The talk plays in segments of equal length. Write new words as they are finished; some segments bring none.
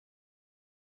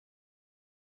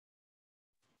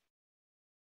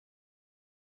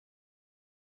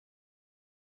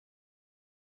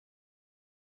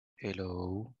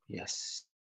Hello. Yes.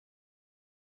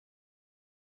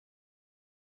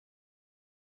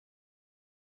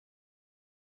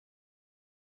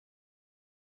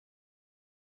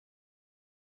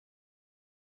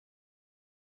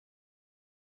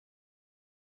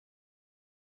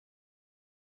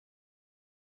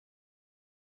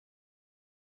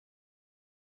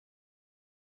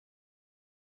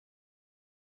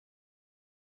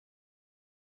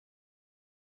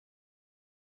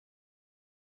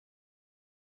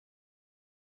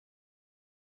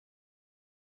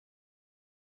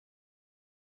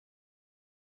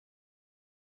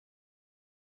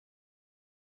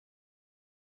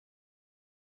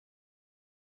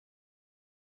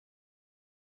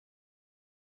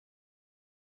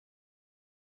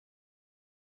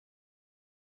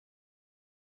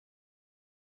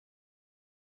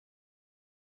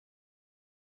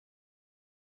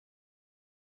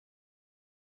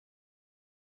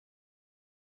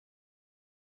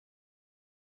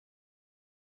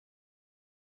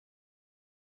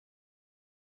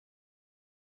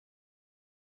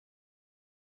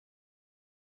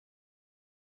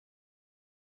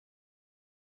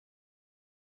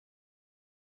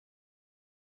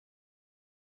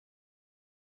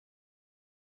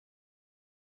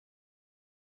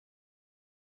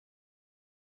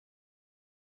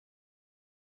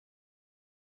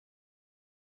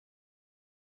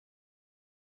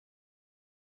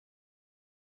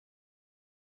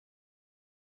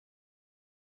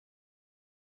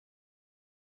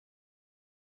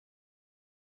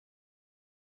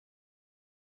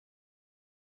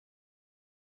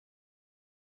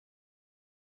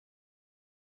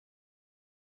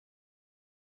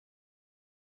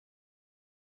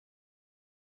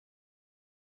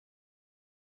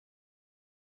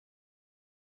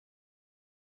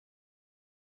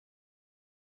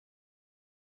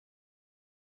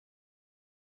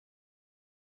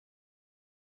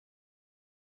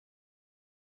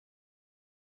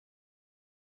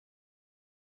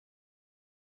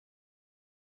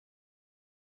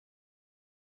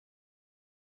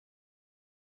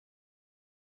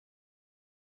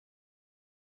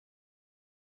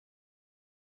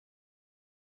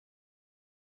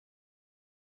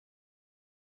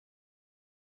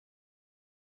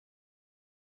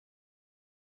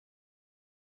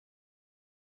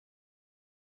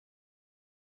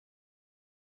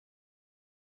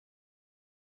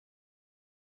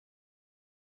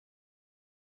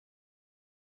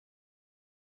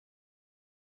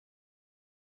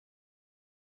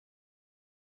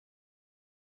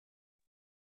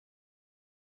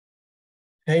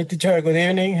 Hey teacher, good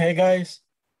evening. Hey guys.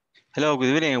 Hello,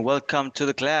 good evening, and welcome to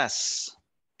the class.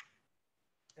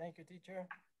 Thank you, teacher.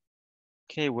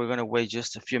 Okay, we're gonna wait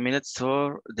just a few minutes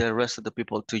for the rest of the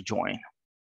people to join.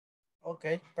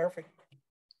 Okay, perfect.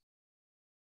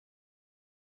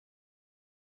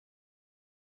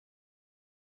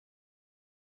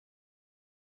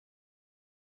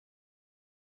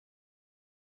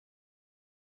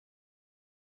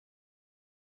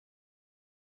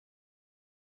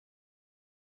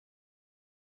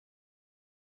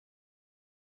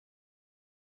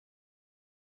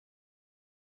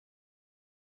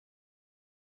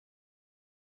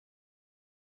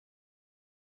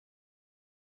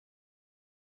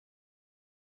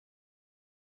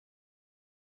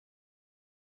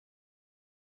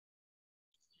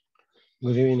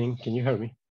 Good evening. Can you hear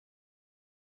me?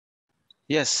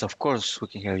 Yes, of course, we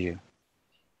can hear you.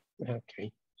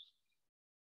 Okay.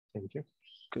 Thank you.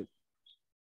 Good.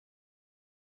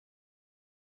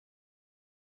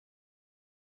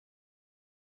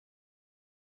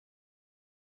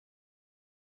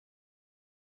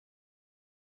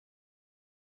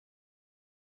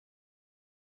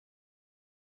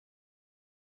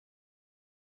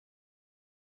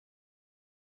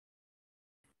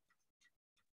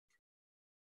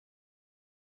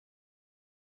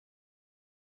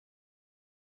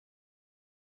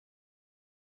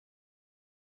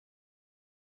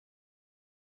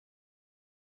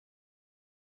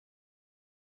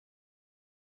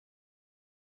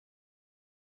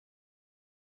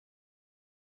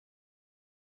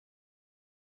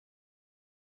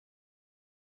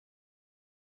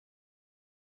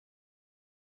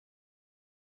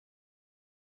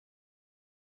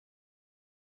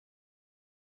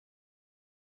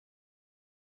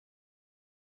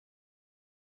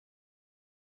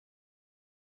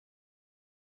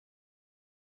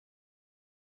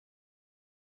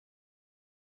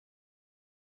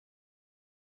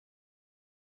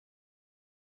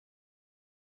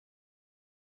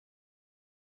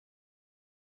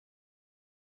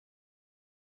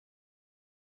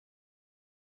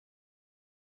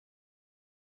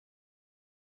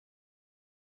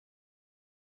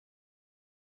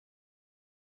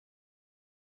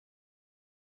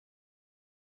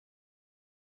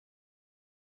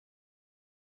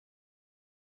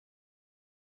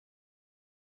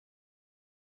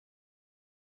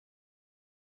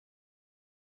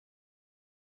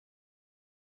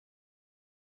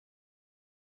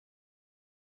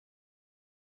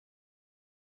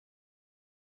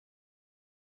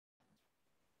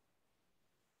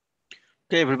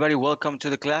 Okay, everybody, welcome to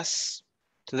the class.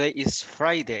 Today is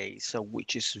Friday, so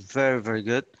which is very, very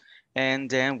good. And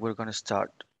then we're going to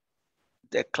start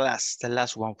the class, the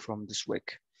last one from this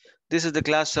week. This is the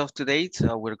class of today.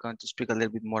 So we're going to speak a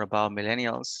little bit more about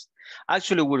millennials.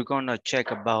 Actually, we're going to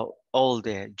check about all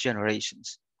the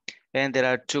generations. And there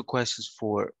are 2 questions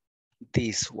for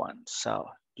this one. So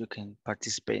you can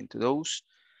participate into those.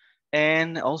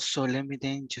 And also, let me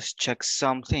then just check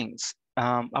some things.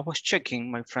 I was checking,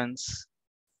 my friends.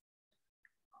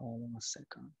 Hold on a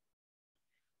second.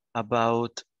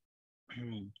 About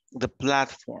the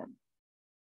platform.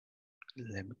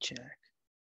 Let me check.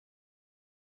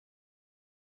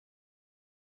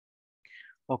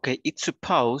 Okay, it's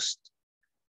supposed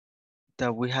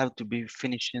that we have to be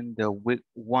finishing the week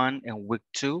 1 and week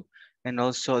 2 and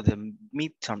also the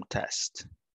midterm test.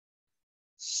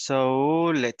 So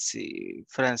let's see.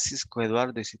 Francisco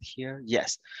Eduardo, is it here?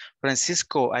 Yes.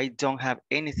 Francisco, I don't have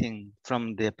anything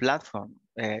from the platform.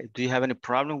 Do you have any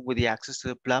problem with the access to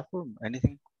the platform?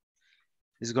 Anything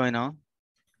is going on?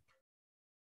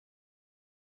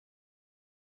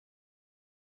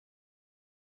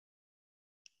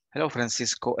 Hello,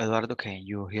 Francisco Eduardo, can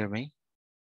you hear me?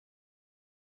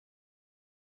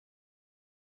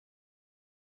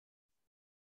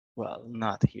 Well,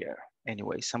 not here.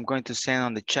 Anyways, I'm going to send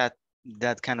on the chat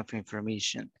that kind of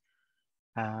information.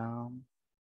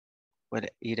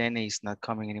 But Irene is not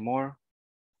coming anymore.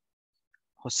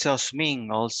 Jose Osmin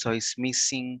also is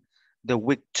missing the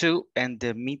week 2 and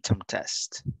the midterm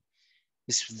test.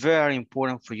 It's very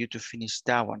important for you to finish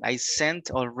that one. I sent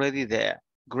already the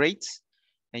grades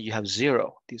and you have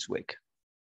 0 this week.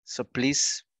 So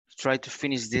please try to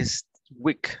finish this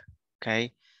week,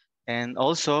 okay? And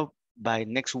also by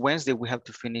next Wednesday, we have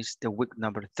to finish the week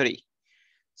number 3.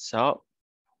 So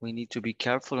we need to be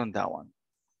careful on that one.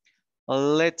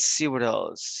 Let's see what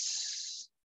else.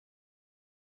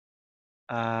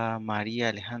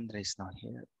 Maria Alejandra is not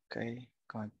here. Okay,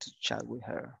 going to chat with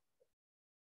her.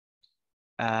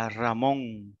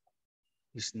 Ramon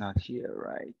is not here,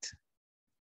 right?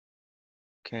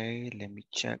 Okay, let me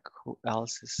check who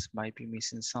else might be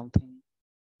missing something.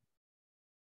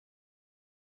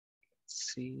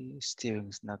 Let's see, Steven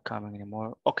is not coming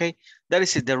anymore. Okay, that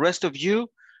is it. The rest of you,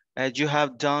 you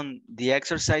have done the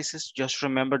exercises. Just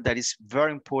remember that it's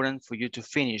very important for you to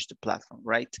finish the platform,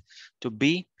 right? To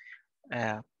be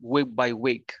week by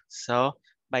week. So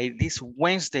by this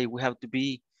Wednesday, we have to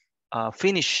be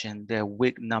finishing the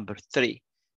week number 3,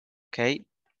 okay?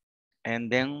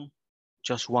 And then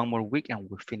just one more week and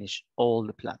we'll finish all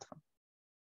the platform.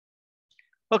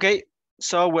 Okay,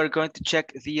 so we're going to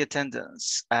check the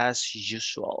attendance as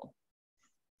usual.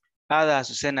 Ada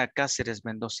Azucena Cáceres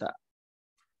Mendoza.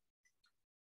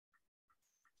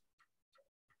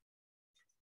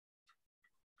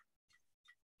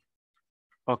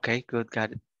 Okay, good,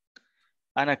 got it.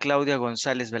 Ana Claudia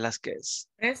González Velázquez.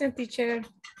 Present, teacher.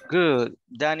 Good.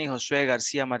 Dani Josué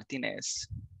García Martínez.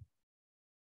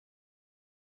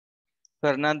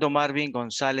 Fernando Marvin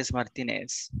González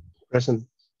Martínez. Present.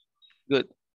 Good.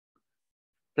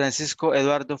 Francisco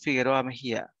Eduardo Figueroa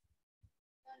Mejía.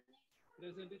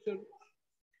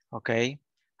 Okay.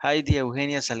 Heidi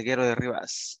Eugenia Salguero de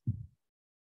Rivas.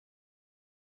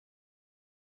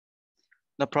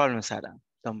 No problem, Sara.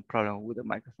 No problem with the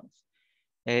microphones.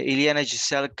 Iliana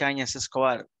Giselle Cañas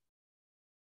Escobar.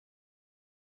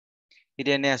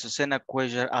 Irene Azucena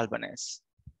Cuellar Albanés.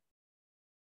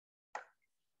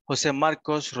 José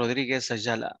Marcos Rodríguez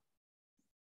Ayala.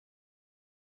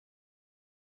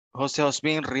 José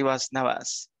Osmin Rivas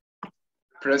Navas.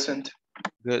 Present.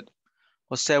 Good.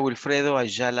 José Wilfredo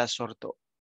Ayala Sorto.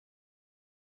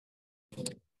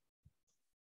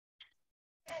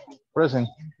 Present.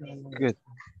 Good.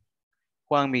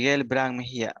 Juan Miguel Bran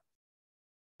Mejía.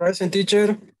 Present,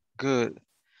 teacher. Good.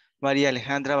 María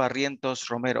Alejandra Barrientos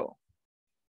Romero.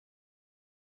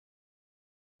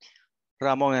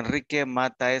 Ramón Enrique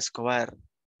Mata Escobar.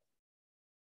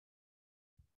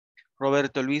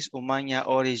 Roberto Luis Umaña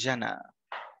Orellana.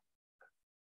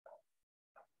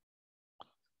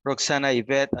 Roxana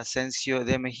Ivette Asensio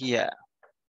de Mejía.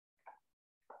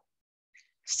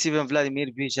 Steven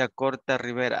Vladimir Villacorta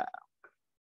Rivera.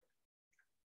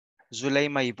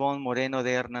 Zuleima Ivonne Moreno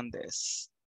de Hernández.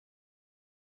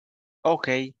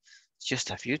 Okay,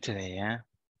 just a few today, eh?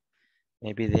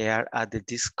 Maybe they are at the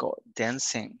disco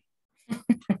dancing.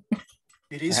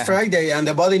 It is Friday and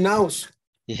the body knows.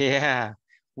 Yeah.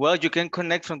 Well, you can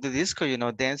connect from the disco, you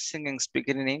know, dancing and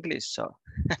speaking in English. So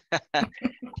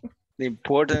the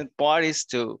important part is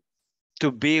to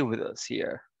be with us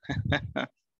here.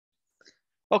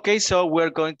 Okay, so we're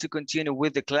going to continue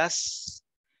with the class.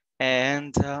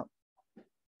 And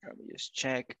Let me just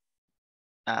check.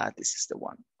 This is the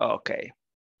one. Okay.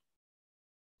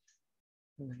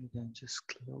 Let me then just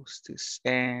close this,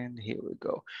 and here we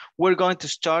go. We're going to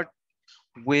start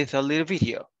with a little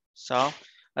video. So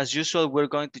as usual, we're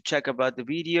going to check about the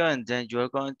video, and then you're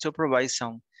going to provide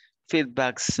some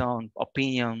feedback, some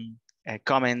opinion,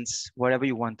 comments, whatever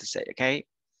you want to say, okay?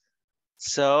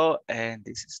 So, and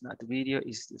this is not the video,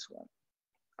 it's this one.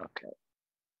 Okay.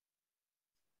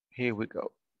 Here we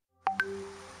go.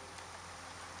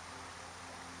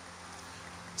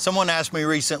 Someone asked me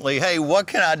recently, hey, what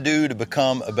can I do to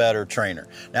become a better trainer?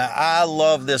 Now, I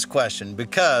love this question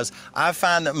because I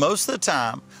find that most of the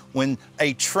time when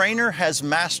a trainer has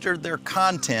mastered their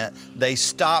content, they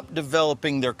stop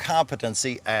developing their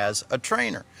competency as a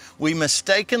trainer. We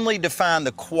mistakenly define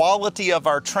the quality of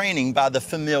our training by the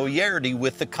familiarity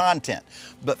with the content.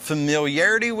 But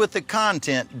familiarity with the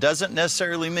content doesn't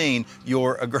necessarily mean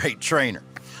you're a great trainer.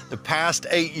 The past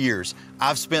 8 years,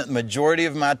 I've spent the majority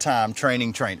of my time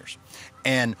training trainers.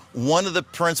 And one of the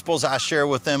principles I share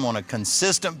with them on a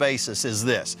consistent basis is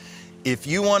this. If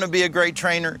you want to be a great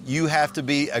trainer, you have to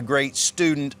be a great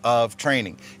student of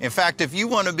training. In fact, if you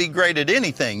want to be great at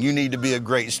anything, you need to be a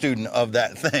great student of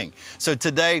that thing. So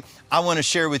today, I want to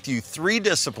share with you 3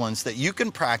 disciplines that you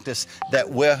can practice that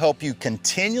will help you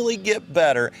continually get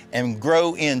better and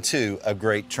grow into a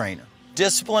great trainer.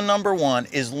 Discipline number 1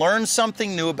 is learn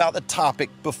something new about the topic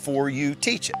before you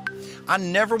teach it. I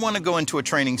never want to go into a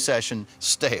training session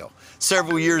stale.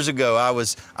 Several years ago, I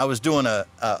was doing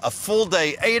a full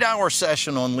day, 8-hour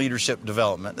session on leadership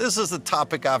development. This is the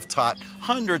topic I've taught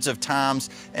hundreds of times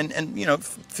and you know,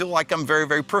 feel like I'm very,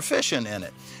 very proficient in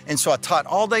it. And so I taught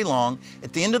all day long.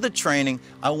 At the end of the training,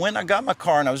 I got my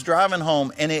car and I was driving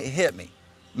home and it hit me.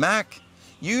 Mac,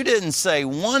 you didn't say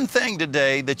one thing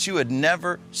today that you had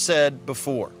never said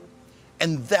before.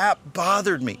 And that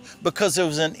bothered me because it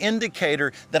was an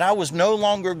indicator that I was no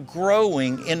longer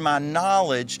growing in my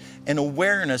knowledge and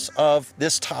awareness of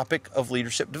this topic of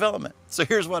leadership development. So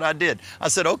here's what I did. I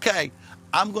said, okay,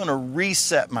 I'm going to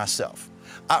reset myself.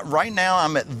 Right now,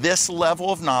 I'm at this level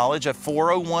of knowledge, a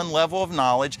 401 level of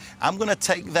knowledge. I'm going to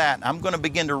take that. I'm going to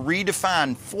begin to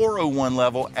redefine 401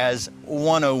 level as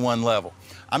 101 level.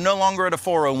 I'm no longer at a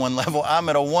 401 level, I'm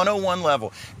at a 101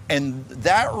 level. And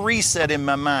that reset in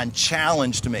my mind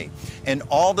challenged me. And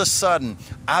all of a sudden,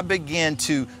 I began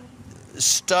to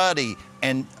study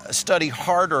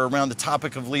harder around the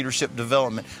topic of leadership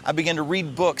development. I began to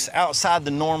read books outside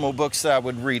the normal books that I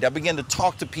would read. I began to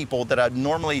talk to people that I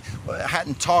normally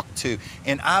hadn't talked to.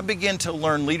 And I began to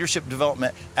learn leadership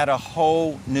development at a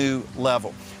whole new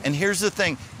level. And here's the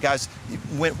thing, guys,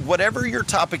 whatever your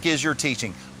topic is you're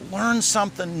teaching, learn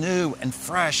something new and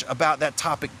fresh about that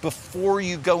topic before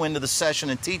you go into the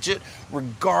session and teach it,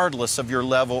 regardless of your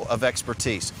level of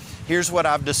expertise. Here's what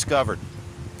I've discovered.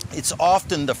 It's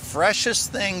often the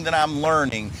freshest thing that I'm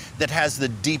learning that has the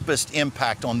deepest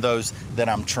impact on those that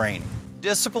I'm training.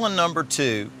 Discipline number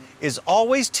 2 is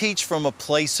always teach from a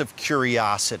place of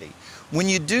curiosity. When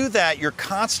you do that, you're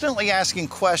constantly asking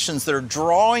questions that are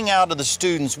drawing out of the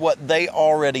students what they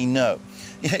already know.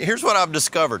 Here's what I've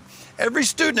discovered. Every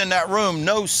student in that room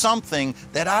knows something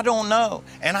that I don't know,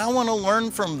 and I want to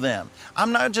learn from them.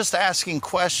 I'm not just asking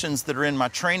questions that are in my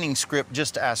training script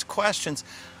just to ask questions.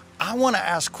 I want to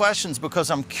ask questions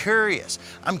because I'm curious.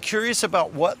 I'm curious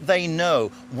about what they know,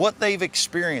 what they've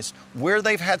experienced, where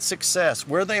they've had success,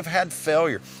 where they've had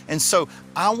failure. And so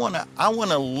I want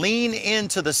to lean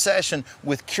into the session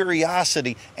with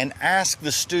curiosity and ask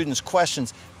the students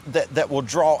questions that will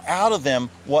draw out of them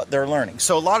what they're learning.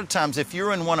 So a lot of times, if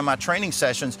you're in one of my training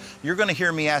sessions, you're going to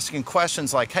hear me asking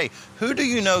questions like, hey, who do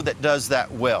you know that does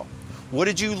that well? What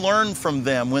did you learn from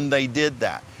them when they did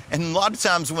that? And a lot of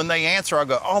times when they answer, I'll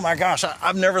go, oh my gosh,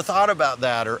 I've never thought about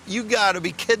that. Or you got to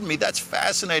be kidding me. That's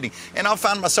fascinating. And I'll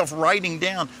find myself writing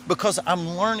down because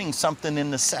I'm learning something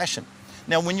in the session.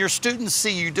 Now, when your students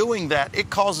see you doing that, it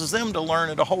causes them to learn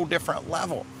at a whole different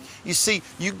level. You see,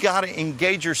 you got to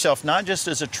engage yourself not just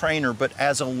as a trainer, but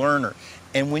as a learner.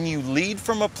 And when you lead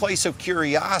from a place of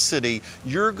curiosity,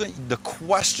 the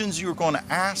questions you're going to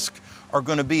ask are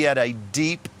going to be at a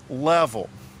deep level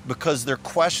because they're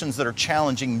questions that are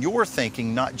challenging your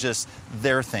thinking, not just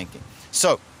their thinking.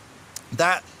 So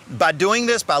that by doing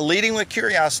this, by leading with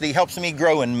curiosity, helps me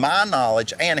grow in my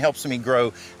knowledge and helps me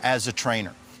grow as a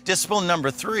trainer. Discipline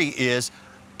number 3 is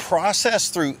process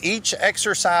through each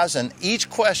exercise and each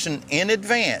question in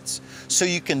advance so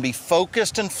you can be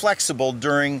focused and flexible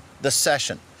during the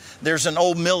session. There's an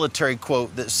old military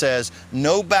quote that says,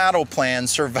 no battle plan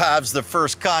survives the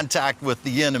first contact with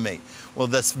the enemy. Well,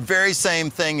 this very same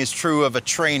thing is true of a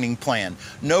training plan.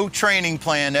 No training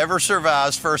plan ever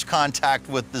survives first contact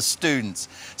with the students.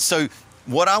 So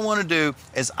what I want to do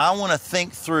is I want to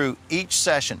think through each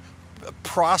session,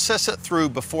 process it through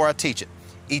before I teach it.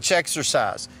 Each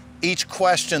exercise, each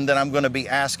question that I'm going to be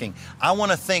asking, I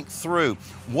want to think through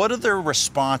what are their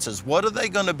responses? What are they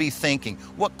going to be thinking?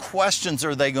 What questions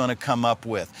are they going to come up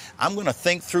with? I'm going to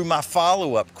think through my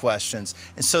follow-up questions,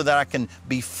 and so that I can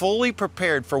be fully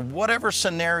prepared for whatever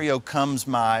scenario comes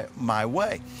my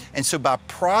way. And so by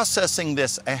processing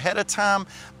this ahead of time,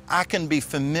 I can be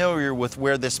familiar with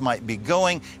where this might be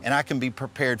going, and I can be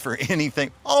prepared for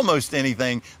anything, almost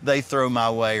anything they throw my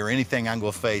way or anything I'm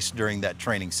going to face during that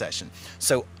training session.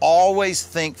 So always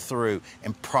think through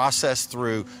and process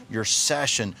through your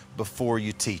session before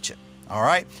you teach it. All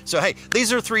right. So, hey,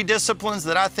 these are 3 disciplines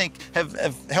that I think have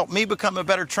helped me become a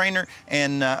better trainer.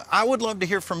 And I would love to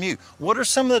hear from you. What are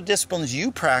some of the disciplines you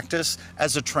practice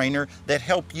as a trainer that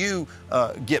help you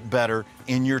get better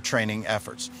in your training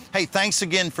efforts? Hey, thanks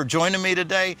again for joining me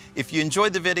today. If you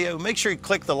enjoyed the video, make sure you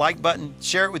click the like button,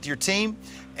 share it with your team,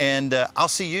 and I'll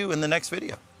see you in the next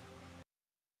video.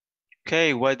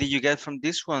 Okay, what did you get from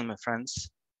this one, my friends?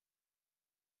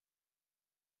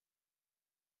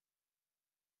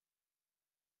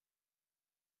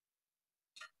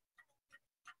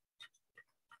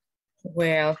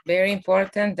 Well, very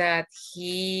important that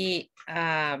he,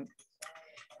 the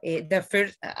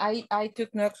first, I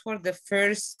took notes for the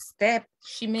first step.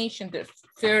 She mentioned the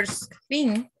first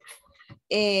thing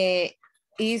is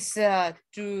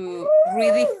to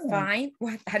redefine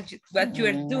what you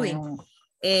are doing.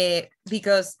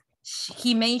 Because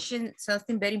he mentioned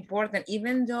something very important,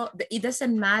 even though it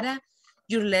doesn't matter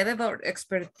your level of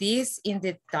expertise in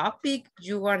the topic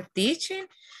you are teaching,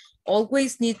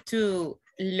 always need to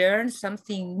learn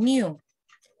something new,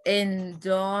 and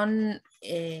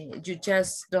you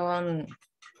just don't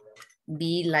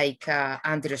be like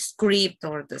under script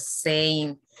or the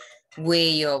same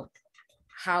way of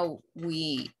how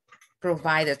we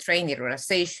provide a training or a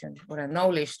session or a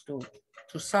knowledge to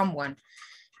someone.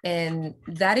 And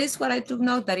that is what I took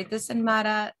note, that it doesn't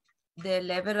matter the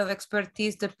level of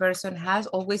expertise the person has,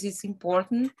 always it's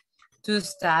important to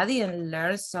study and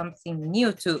learn something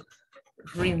new, to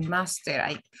remaster,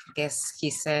 I guess he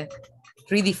said,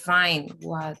 redefine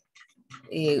what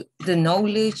the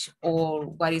knowledge or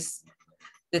what is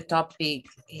the topic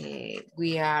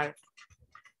we are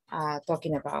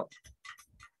talking about.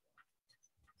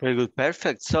 Very good,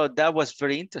 perfect. So that was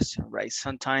very interesting, right?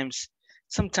 Sometimes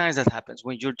that happens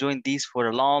when you're doing this for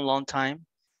a long time.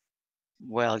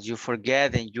 Well, you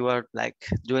forget and you are like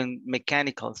doing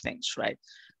mechanical things, right?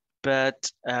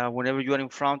 But whenever you are in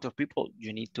front of people,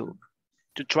 you need to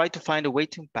try to find a way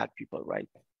to impact people, right?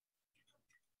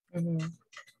 Mm-hmm.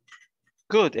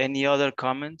 Good. Any other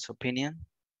comments, opinion?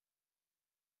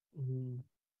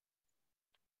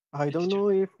 I don't know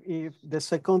if the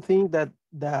second thing that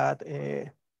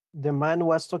the man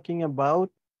was talking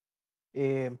about,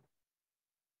 they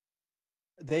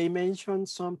mentioned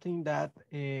something that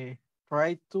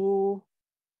try to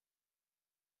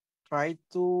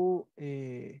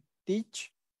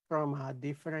teach from a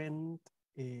different,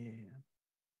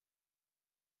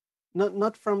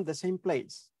 not from the same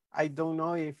place. I don't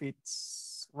know if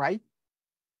it's right.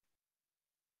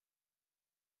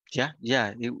 Yeah,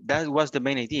 that was the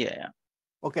main idea. Yeah.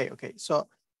 Okay. So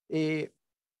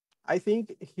I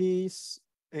think he's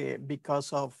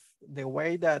because of the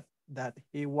way that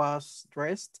he was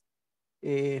dressed,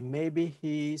 maybe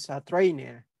he's a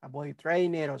trainer, a body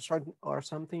trainer or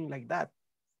something like that.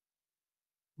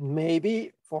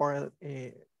 Maybe for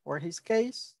his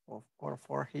case or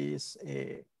for his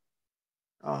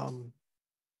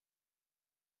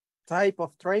type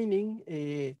of training,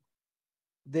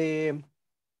 the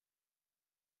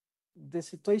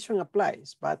situation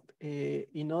applies, but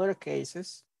in other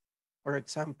cases, for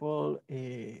example,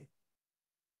 I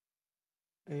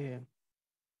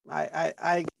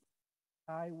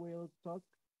will talk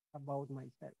about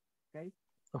myself. Okay.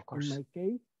 Of course. In my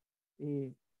case,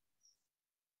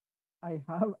 I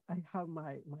have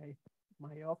my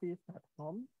office at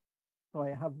home, so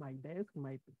I have my desk,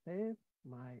 my PC,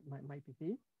 my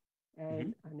PC,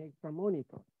 and an extra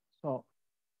monitor. So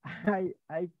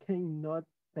I cannot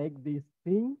take this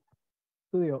thing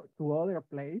to other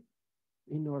place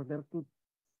in order to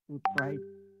try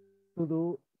to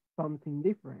do something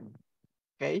different.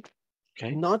 Okay.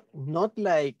 Not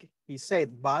like he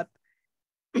said, but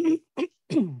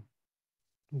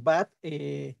but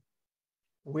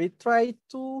we try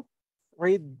to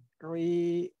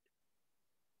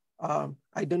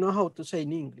I don't know how to say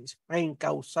in English,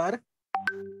 reencauzar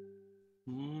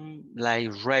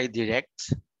Like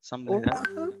redirect, something like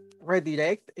that.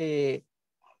 Redirect the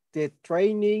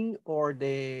training or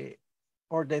the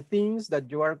things that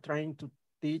you are trying to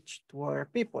teach to other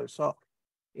people. So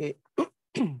I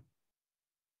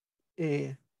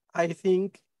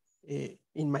think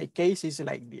in my case it's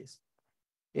like this.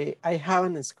 I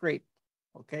have a script,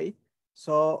 okay?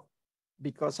 So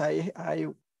because I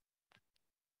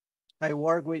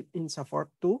work with INSAFORP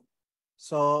too,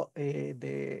 so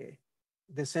the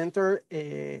center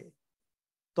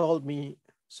told me,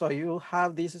 so you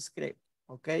have this script,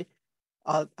 okay?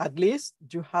 At least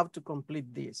you have to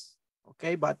complete this,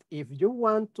 okay? But if you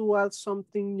want to add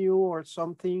something new or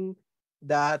something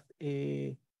that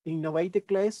innovate the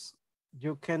class,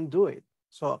 you can do it.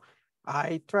 So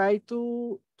I try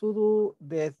to do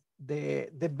the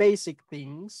basic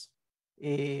things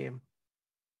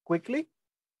quickly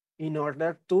in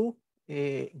order to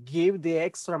give the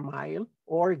extra mile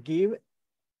or give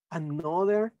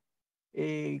another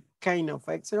kind of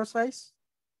exercise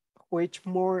which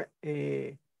more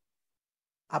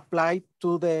apply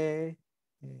to the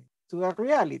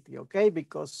reality, okay?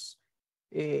 Because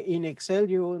in Excel,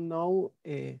 you know,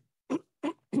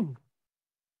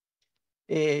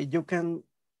 you can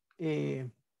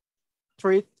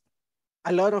treat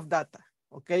a lot of data,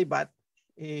 okay? But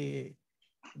the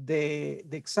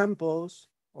examples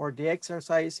or the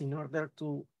exercise in order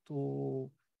to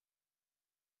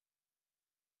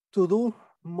do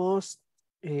most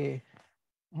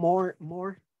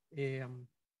more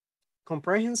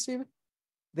comprehensive,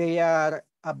 they are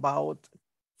about,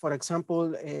 for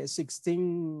example,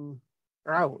 16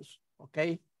 rows,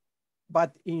 okay?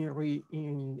 But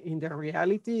in the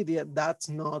reality, that's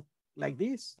not like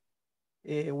this.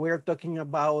 We're talking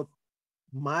about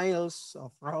miles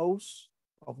of rows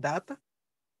of data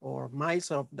or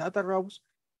miles of data rows.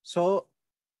 So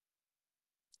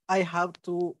I have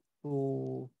to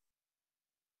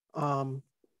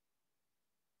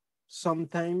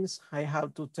sometimes I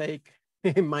have to take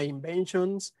my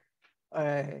inventions,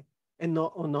 and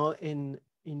no, in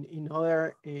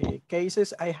other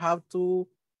cases, I have to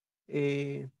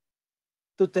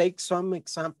take some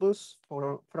examples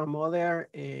from other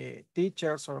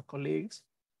teachers or colleagues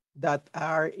that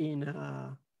are in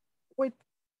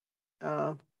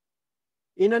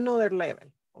in another level,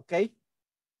 okay?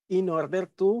 In order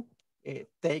to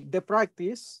take the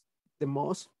practice the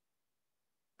most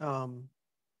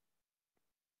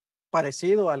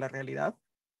parecido a la realidad.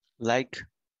 Like,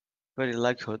 very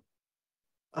likelihood.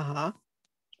 I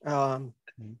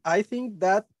think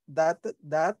that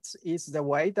is the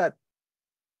way that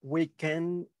we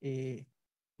can, in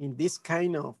this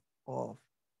kind of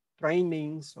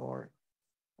trainings or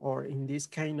in this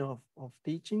kind of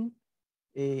teaching,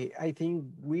 I think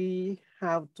we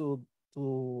have to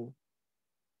do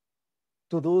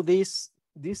this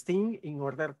thing in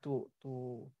order to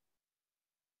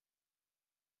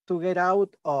get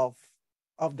out of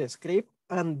the script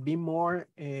and be more,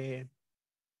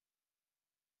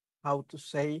 how to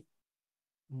say,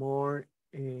 more,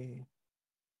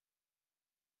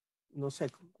 no sé,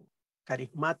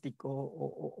 carismático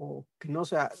o que no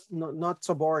sea, not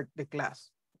subvert the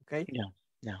class, okay?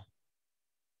 Yeah.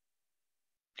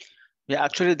 Yeah,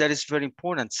 actually, that is very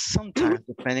important. Sometimes,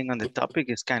 depending on the topic,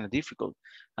 it's kind of difficult.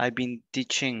 I've been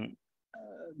teaching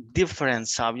different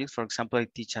subjects. For example, I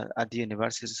teach at the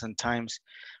university sometimes,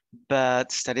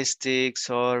 but statistics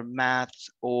or math,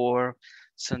 or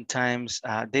sometimes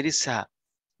there is a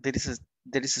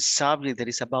subject that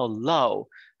is about law.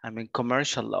 I mean,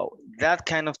 commercial law. That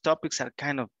kind of topics are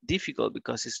kind of difficult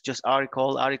because it's just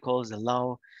articles, the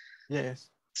law.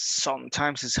 Yes.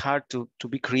 Sometimes it's hard to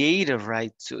be creative,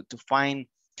 right? To find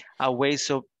a way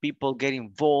so people get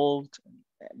involved.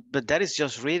 But that is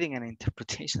just reading and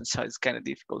interpretation, so it's kind of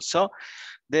difficult. So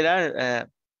there are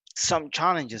some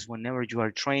challenges whenever you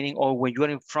are training or when you are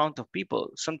in front of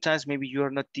people. Sometimes maybe you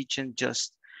are not teaching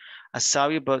just a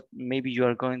subject, but maybe you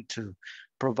are going to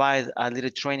provide a little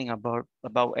training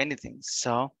about anything.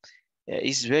 So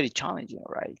it's very challenging,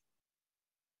 right?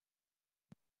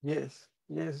 Yes.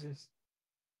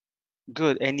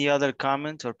 Good. Any other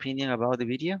comment or opinion about the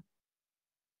video?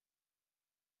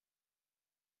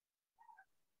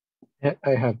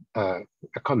 I have a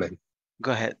comment.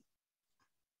 Go ahead.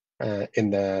 In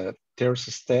the third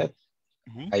step,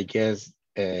 I guess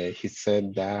he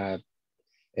said that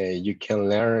you can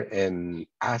learn and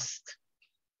ask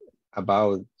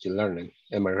about your learning.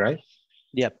 Am I right?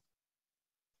 Yep.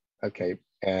 Okay.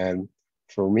 And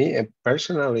for me,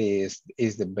 personally,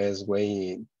 is the best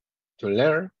way to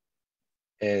learn.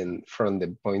 And from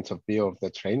the point of view of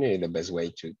the trainer, the best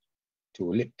way to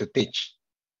teach.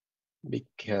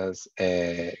 because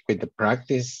with the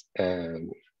practice,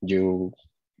 you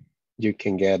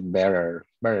can get better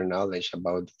knowledge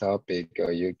about the topic,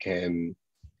 or you can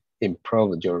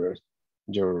improve your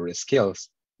skills.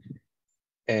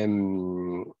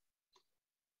 And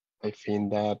I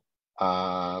think that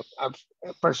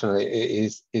personally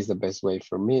is the best way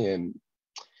for me,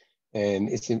 and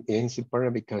it's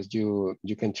important because you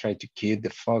can try to keep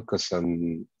the focus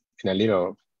on in a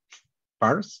little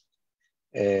parts,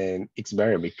 and it's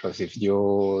better because if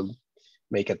you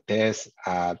make a test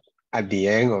at the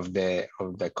end of the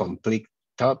complete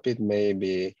topic,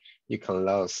 maybe you can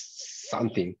lose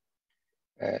something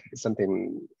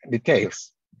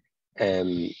details.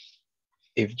 And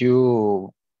if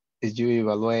you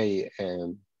evaluate,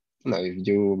 no, if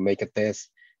you make a test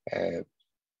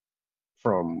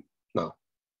from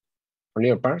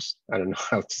your parts, I don't know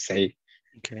how to say.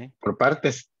 Okay. Por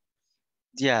partes.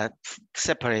 Yeah,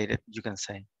 separated, you can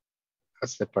say.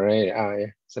 Separated. Yeah,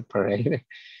 separated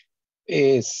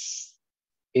is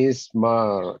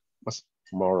more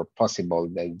possible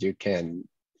that you can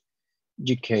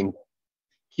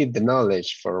keep the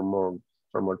knowledge for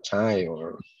more time,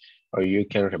 or you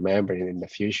can remember it in the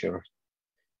future,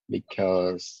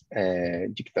 because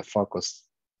you can focus.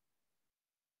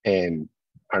 And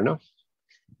I don't know,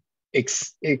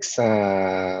 it's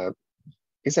a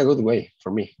good way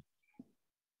for me.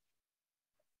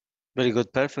 Very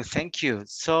good, perfect, thank you.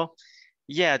 So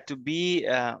yeah, to be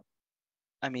I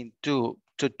mean, to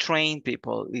train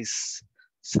people is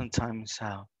sometimes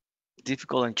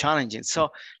difficult and challenging.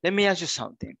 So let me ask you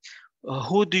something.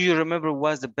 Who do you remember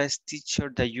was the best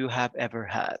teacher that you have ever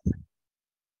had?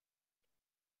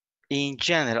 In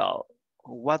general,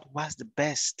 what was the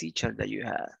best teacher that you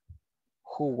had?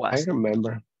 Who was? I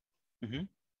remember.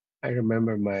 I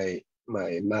remember my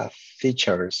math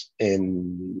teachers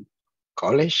in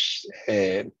college.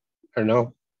 I don't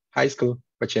know, high school,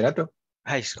 bachillerato.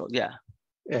 High school, yeah.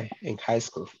 In high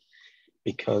school,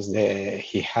 because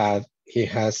he has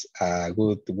a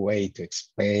good way to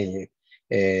explain,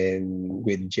 and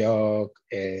with joke,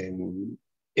 and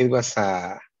it was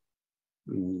ameno,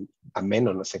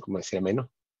 no sé cómo decir ameno.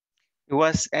 It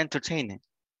was entertaining.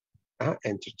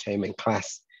 Entertainment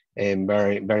class, and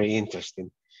very, very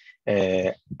interesting.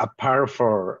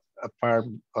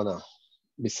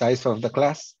 Besides of the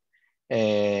class,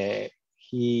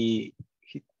 he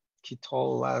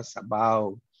told us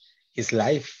about his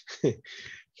life,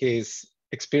 his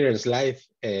experience life,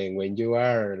 and when you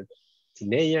are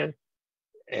teenager,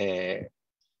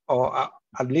 or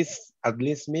at least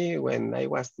me, when I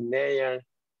was teenager,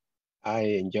 I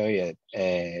enjoyed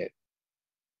it.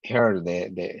 Heard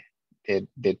the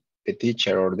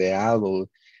teacher or the adult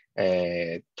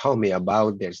told me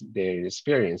about their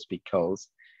experience, because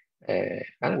I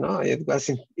don't know, it was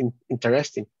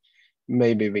interesting.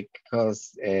 Maybe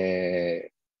because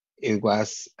it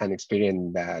was an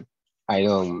experience that I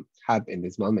don't have in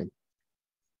this moment.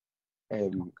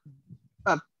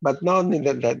 But not only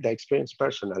the experience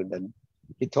personal that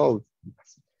he told.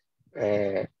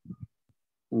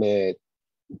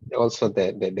 Also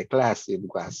the class, it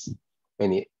was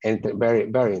very,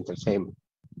 very entertaining.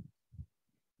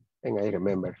 And I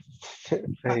remember.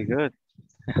 Very good.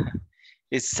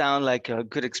 It sounds like a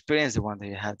good experience, the one that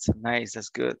you had. So nice, that's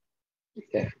good.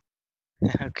 Yeah.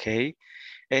 Okay.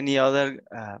 Any other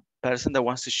person that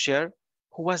wants to share?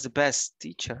 Who was the best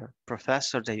teacher,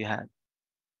 professor that you had?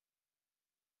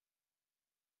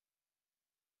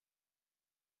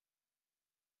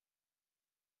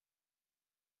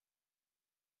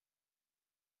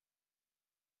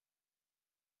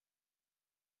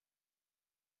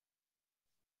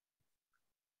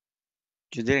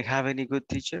 You didn't have any good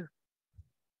teacher?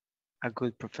 A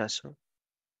good professor?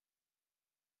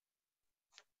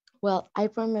 Well, I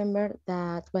remember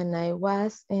that when I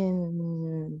was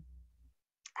in,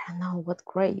 I don't know what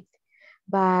grade,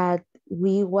 but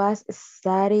we was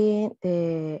studying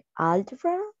the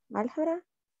algebra,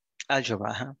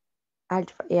 Algebra, huh?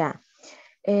 algebra, yeah.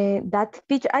 That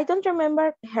teacher, I don't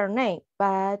remember her name,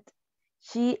 but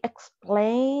she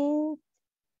explained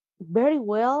very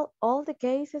well all the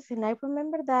cases, and I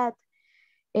remember that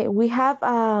we have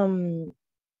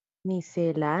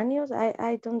miscellaneous.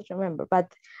 I don't remember,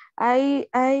 but I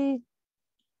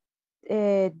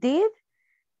did,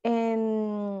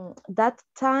 and that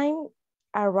time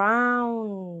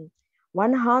around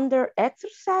 100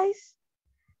 exercise.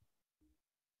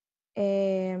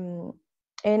 And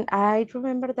I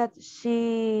remember that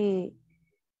she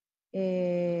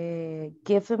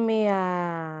gave me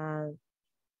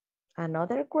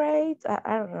another grade.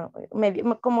 I don't know, maybe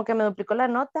como que me duplicó la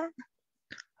nota.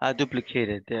 I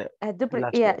duplicated the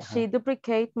last Yeah, word. she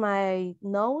duplicate my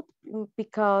note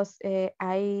because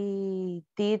I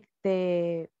did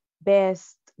the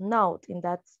best note in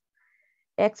that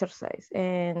exercise,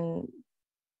 and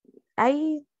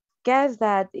I guess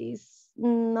that is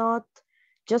not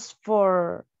just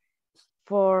for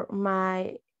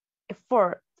my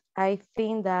effort. I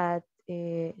think that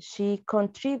she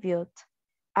contribute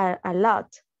a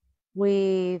lot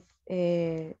with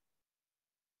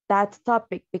that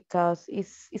topic because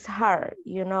it's hard,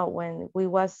 you know. When we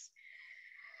was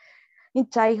in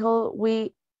childhood,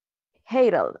 we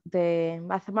hated the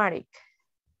mathematics,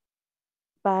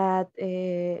 but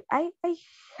I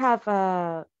have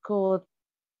a good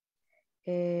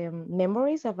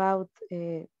memories about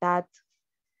that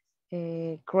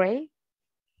grade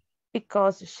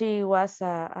because she was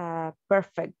a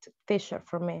perfect teacher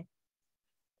for me.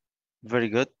 Very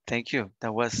good. Thank you.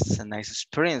 That was a nice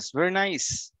experience. Very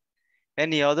nice.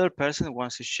 Any other person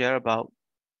wants to share about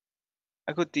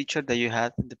a good teacher that you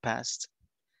had in the past?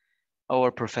 Or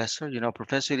professor? You know,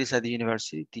 professor is at the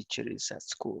university, teacher is at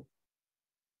school.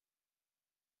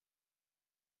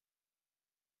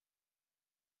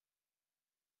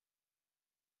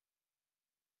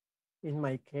 In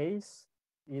my case,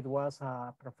 it was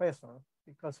a professor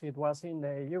because it was in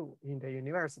the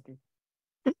university.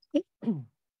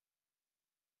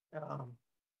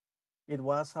 It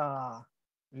was a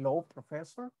law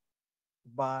professor,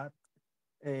 but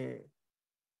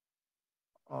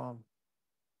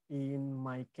in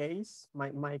my case,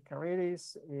 my career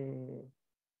is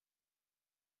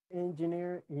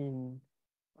engineer in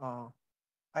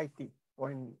IT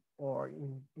or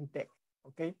in tech.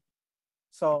 Okay,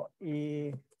 so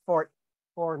for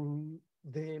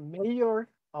the major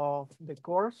of the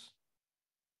course,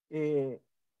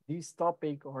 this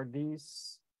topic or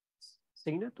this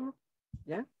signature,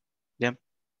 yeah,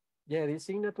 this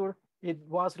signature, it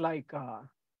was like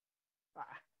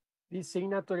this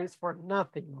signature is for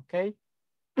nothing, okay.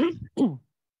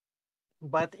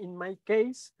 But in my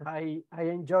case, I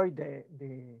enjoy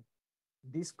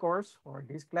this course or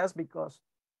this class because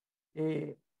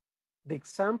the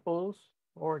examples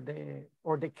or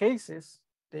the cases,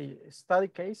 the study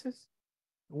cases,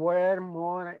 were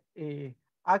more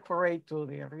accurate to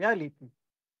the reality.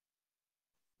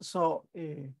 So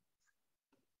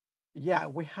yeah,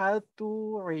 we had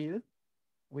to read,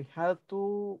 we had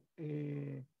to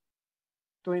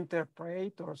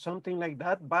interpret or something like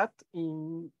that, but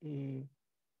in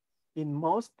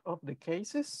most of the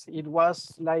cases, it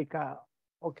was like,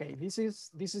 okay, this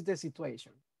is the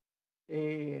situation,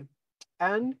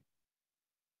 and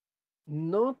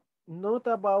not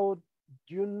about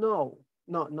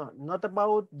not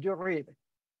about you read.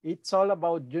 It's all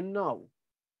about your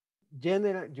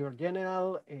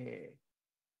general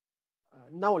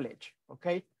knowledge.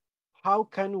 Okay, how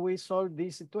can we solve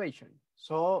this situation?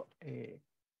 So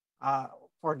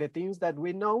for the things that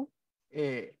we know,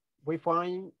 we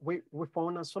found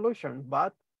a solution.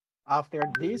 But after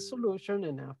this solution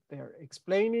and after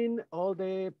explaining all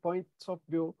the points of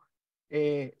view,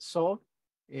 the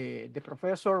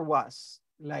professor was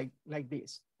like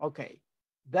this. Okay,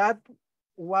 that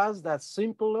was that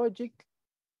simple logic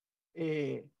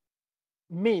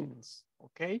means,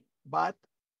 okay, but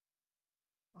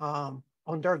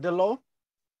under the law,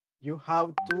 you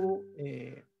have to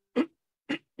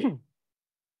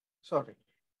sorry,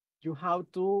 you have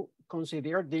to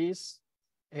consider these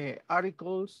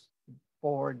articles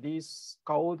for this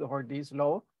code or this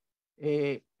law,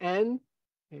 and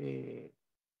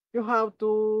you have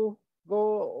to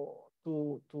go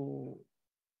to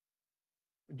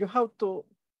you have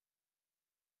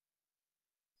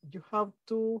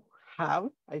to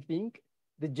have, I think,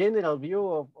 the general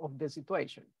view of the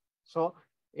situation. So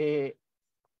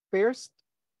first,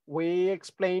 we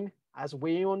explain as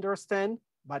we understand,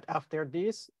 but after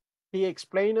this, he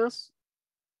explains us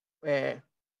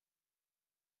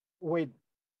with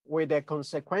the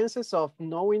consequences of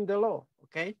knowing the law,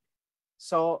 okay?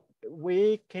 So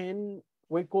we could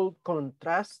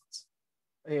contrast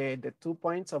the 2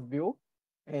 points of view,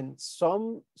 and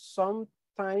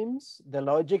sometimes the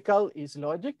logical is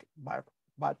logic, but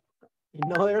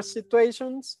in other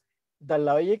situations, the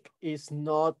logic is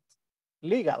not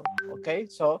legal, okay?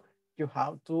 So you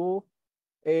have to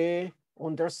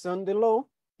understand the law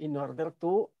in order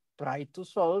to try to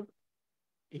solve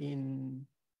in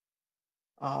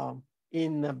a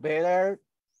better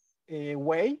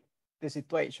way the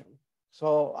situation.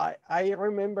 So I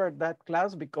remember that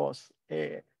class because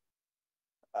I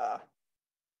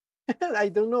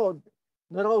don't know,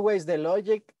 not always the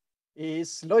logic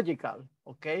is logical,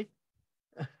 okay?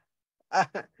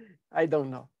 I don't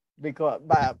know. because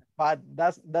but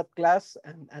that class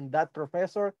and that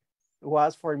professor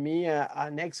was for me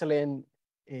an excellent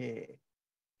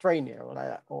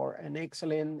trainer or an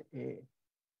excellent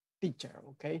teacher.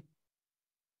 Okay.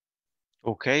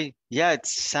 Okay, yeah, it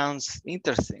sounds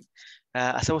interesting.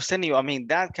 As I was telling you, I mean,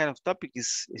 that kind of topic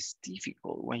is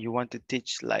difficult when you want to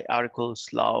teach like articles,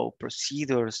 law,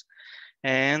 procedures,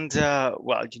 and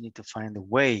well, you need to find a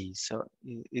way. So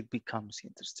it becomes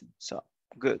interesting. So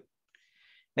good.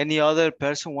 Any other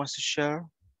person wants to share?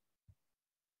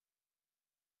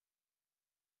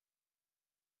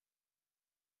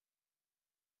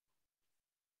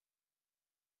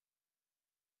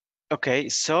 Okay,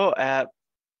 so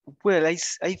well, I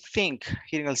think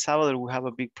here in El Salvador we have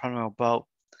a big problem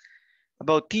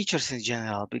about teachers in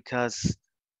general because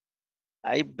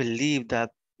I believe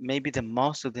that maybe the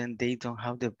most of them they don't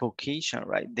have the vocation,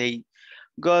 right? They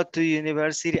go to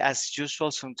university as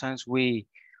usual. Sometimes we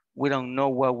don't know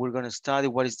what we're gonna study,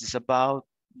 what is this about,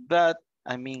 but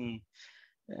I mean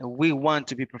we want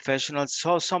to be professionals.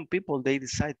 So some people they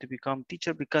decide to become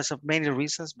teacher because of many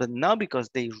reasons, but not because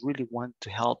they really want to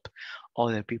help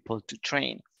other people to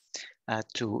train,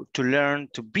 to learn,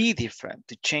 to be different,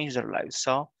 to change their lives.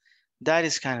 So that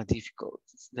is kind of difficult.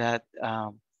 That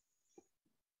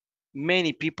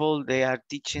many people they are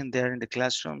teaching there in the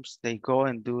classrooms. They go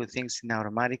and do things in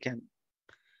automatic, and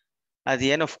at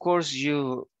the end, of course,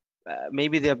 you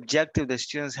maybe the objective the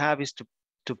students have is to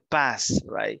pass,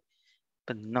 right?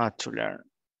 But not to learn,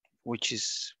 which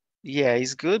is, yeah,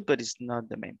 it's good, but it's not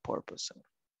the main purpose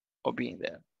of being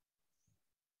there.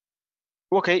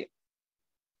 Okay,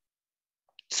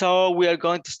 so we are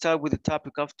going to start with the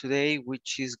topic of today,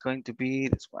 which is going to be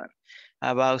this one,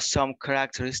 about some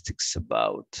characteristics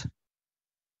about,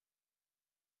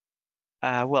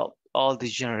 well, all the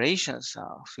generations.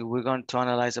 So we're going to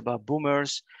analyze about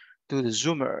boomers to the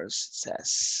zoomers, it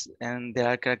says, and there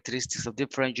are characteristics of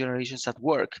different generations at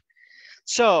work.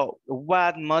 So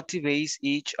what motivates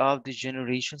each of the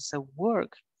generations at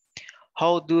work?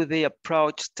 How do they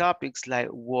approach topics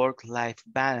like work-life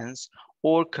balance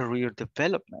or career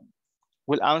development?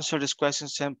 We'll answer these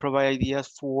questions and provide ideas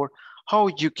for how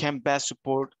you can best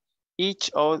support each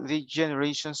of the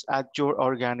generations at your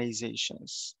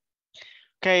organizations.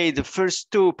 Okay, the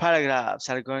first two paragraphs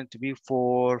are going to be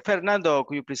for Fernando.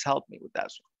 Could you please help me with that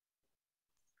one?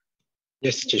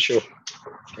 Yes, sure.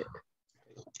 Okay.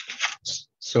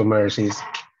 Zoomers is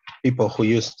people who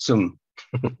use Zoom.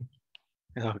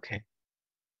 Okay.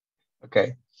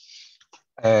 Okay.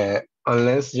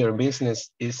 Unless your business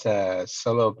is a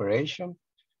solo operation,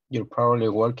 you're probably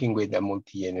working with a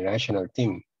multi-generational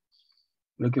team.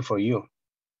 Lucky for you.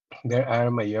 There are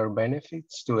major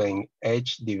benefits to an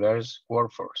age-diverse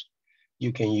workforce.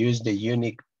 You can use the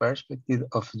unique perspective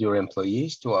of your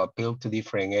employees to appeal to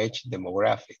different age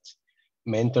demographics,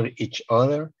 mentor each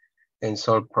other, and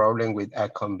solve problems with a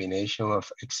combination of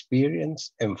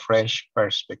experience and fresh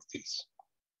perspectives.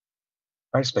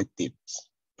 Perspectives.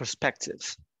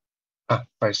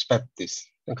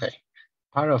 Okay.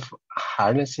 Part of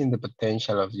harnessing the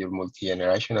potential of your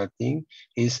multi-generational team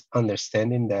is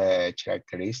understanding the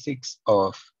characteristics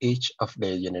of each of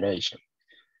the generation.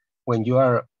 When you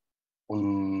are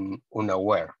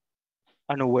unaware.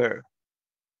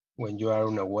 When you are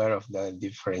unaware of the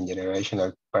different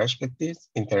generational perspectives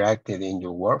interacted in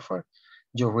your workforce,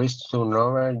 you risk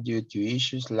turnover due to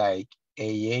issues like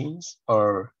aims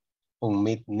or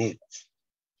unmet needs.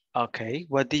 Okay,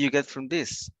 what do you get from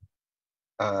this?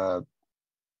 I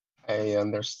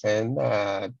understand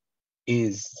that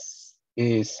is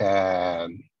a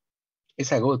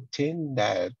good thing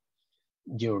that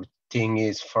your team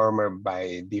is formed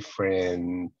by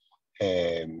different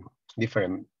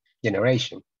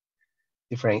generation,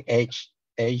 different age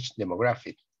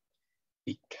demographic,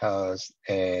 because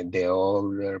the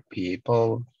older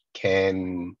people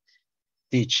can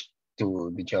teach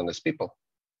to the youngest people,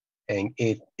 and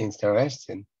it's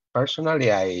interesting. Personally,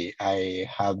 I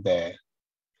have the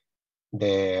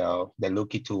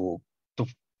lucky to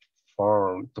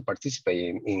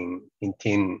participate in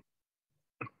team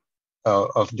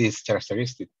of this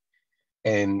characteristic,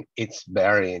 and it's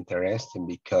very interesting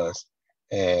because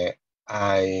I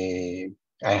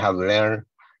have learned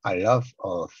a lot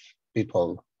of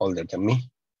people older than me.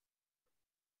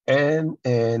 And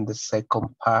the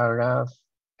second paragraph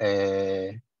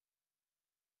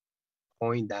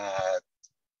point that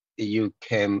you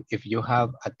can, if you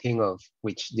have a team of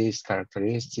which these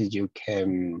characteristics, you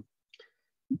can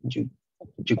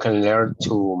learn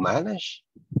to manage,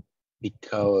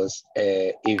 because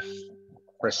if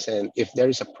there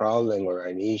is a problem or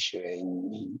an issue,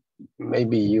 and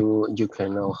maybe you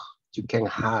can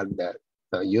have that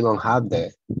you don't have the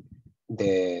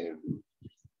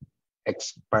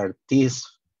expertise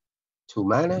to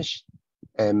manage,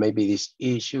 and maybe this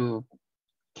issue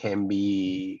can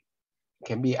be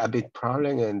a big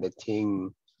problem, and the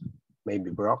thing maybe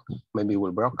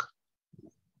will broke.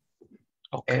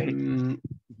 Okay.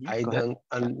 I don't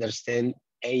understand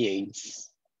AAs.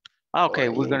 Okay,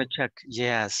 we're gonna check.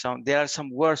 Yeah, so there are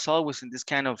some words always in this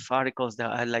kind of articles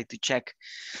that I like to check.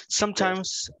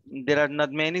 Sometimes there are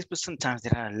not many, but sometimes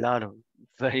there are a lot of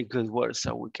very good words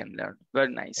so we can learn.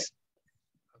 Very nice.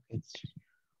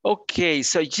 Okay,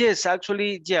 so yes,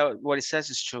 actually, yeah, what it says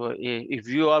is true. If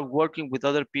you are working with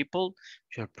other people,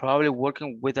 you're probably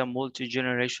working with a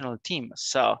multi-generational team.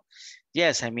 So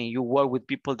yes, I mean, you work with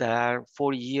people that are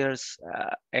 40 years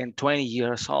and 20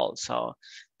 years old. So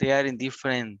they are in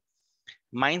different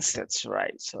mindsets,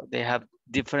 right? So they have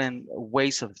different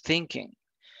ways of thinking.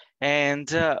 And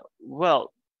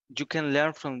well, you can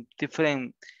learn from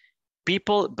different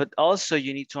people, but also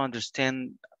you need to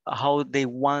understand how they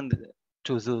want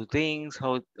to do things,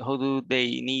 how do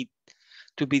they need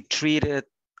to be treated,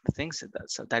 things like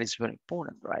that. So that is very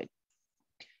important, right?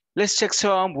 Let's check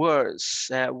some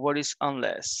words. What is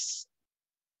unless?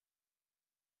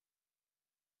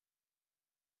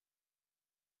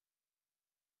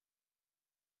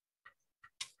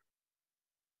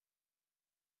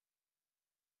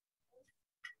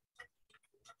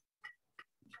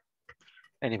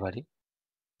 Anybody?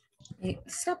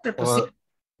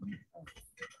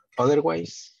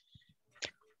 Otherwise?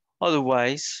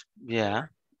 Otherwise, yeah.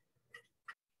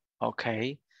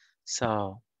 Okay.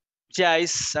 So, yeah,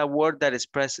 it's a word that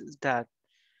expresses that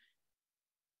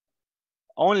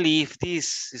only if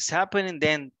this is happening,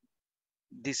 then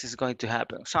this is going to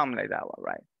happen. Something like that one,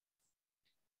 right?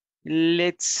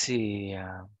 Let's see.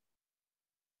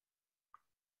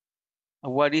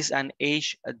 What is an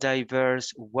age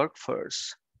diverse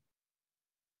workforce?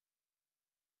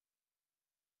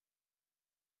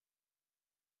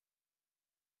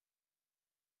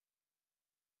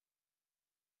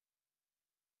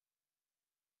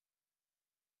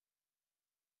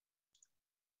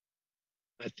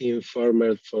 I think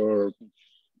formal for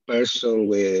person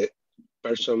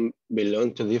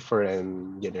belong to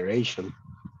different generation.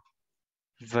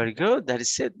 Very good. That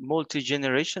is it.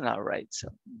 Multi-generational, right? So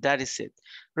that is it.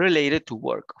 Related to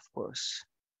work, of course.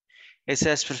 It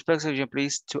says prospective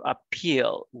employees to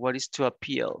appeal. What is to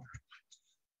appeal?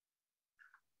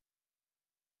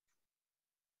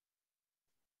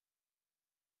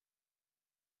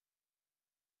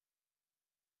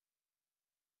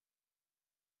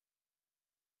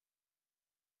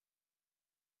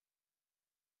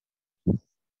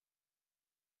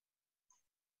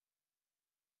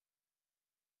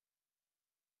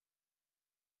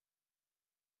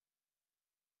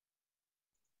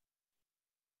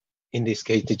 In this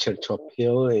case, teacher, to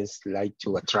appeal is like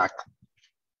to attract.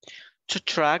 To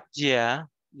attract, yeah,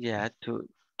 to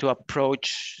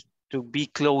approach, to be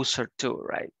closer to,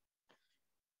 right?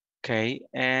 Okay,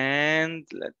 and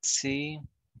let's see.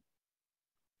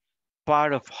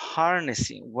 Part of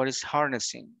harnessing. What is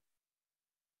harnessing?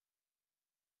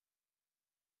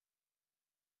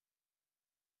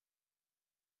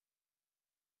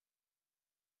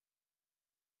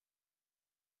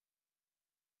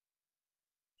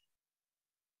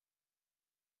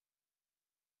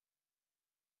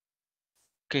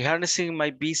 Okay, harnessing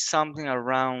might be something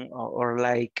around or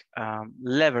like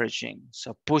leveraging,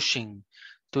 so pushing,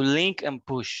 to link and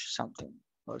push something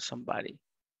or somebody.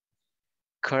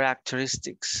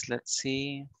 Characteristics, let's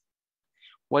see.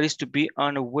 What is to be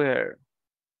unaware?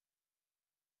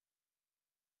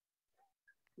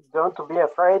 Don't be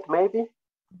afraid, maybe.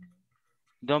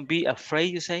 Don't be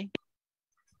afraid, you say?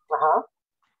 Uh-huh.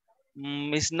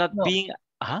 It's not being,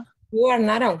 You are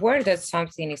not aware that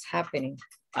something is happening.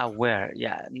 Aware,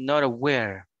 yeah, not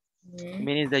aware.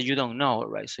 Meaning that you don't know,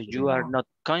 right? So you are not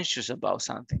conscious about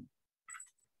something.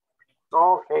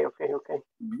 Okay.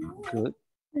 Good.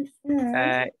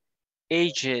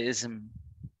 Ageism.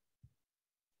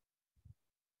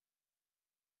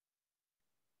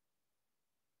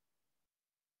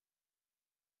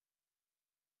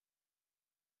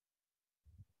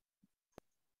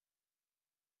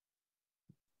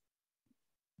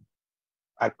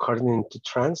 According to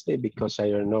Translate, because I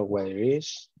don't know what it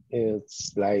is,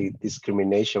 it's like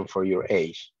discrimination for your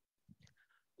age.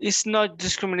 It's not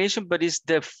discrimination, but it's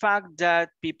the fact that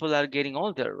people are getting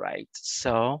older, right?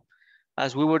 So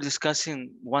as we were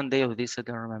discussing one day of this, I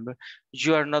don't remember,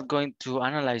 you are not going to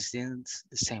analyze things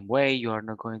the same way. You are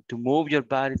not going to move your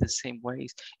body the same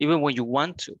ways, even when you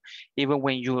want to, even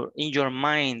when you're in your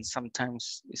mind,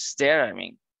 sometimes it's there. I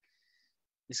mean,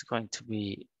 it's going to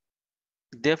be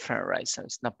different, right? So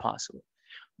it's not possible.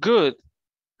 Good.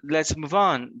 Let's move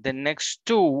on. The next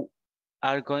two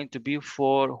are going to be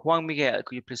for Juan Miguel.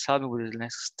 Could you please help me with the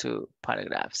next two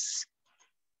paragraphs?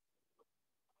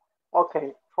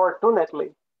 Okay,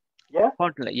 fortunately. Yeah?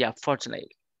 Fortunately, yeah,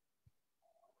 fortunately.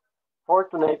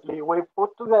 Fortunately, we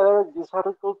put together this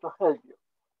article to help you.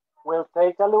 We'll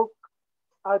take a look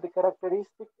at the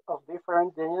characteristics of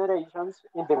different generations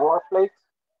in the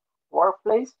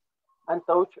workplace and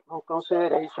touch on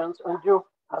considerations on you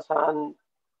as an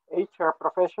HR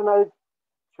professional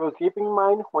should keep in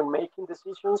mind when making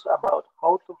decisions about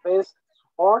how to best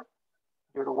support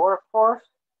your workforce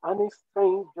and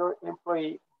extend your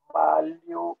employee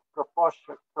value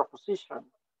proposition,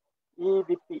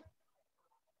 EVP.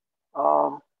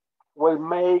 Will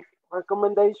make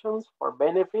recommendations for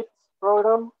benefits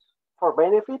programs,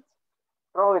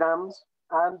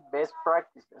 and best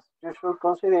practices you should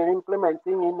consider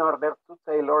implementing in order to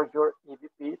tailor your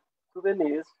EVP to the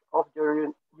needs of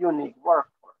your unique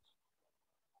workforce.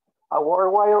 A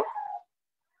worthwhile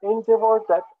endeavor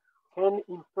that can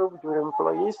improve your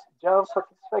employees' job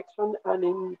satisfaction and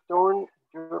in turn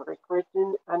your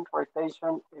recruiting and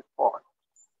retention efforts.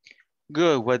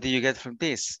 Good. What do you get from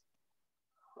this?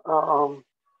 Um,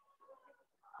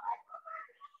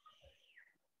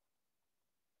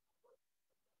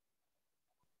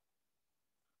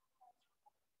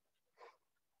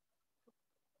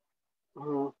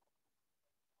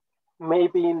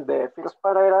 Maybe in the first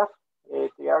paragraph,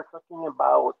 they are talking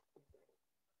about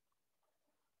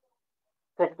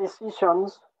tech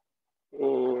decisions,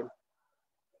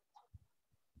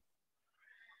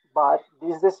 but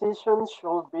these decisions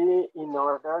should be in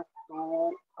order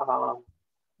to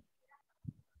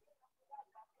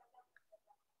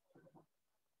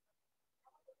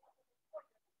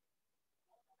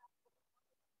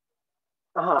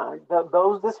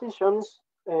those decisions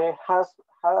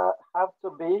have to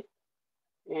be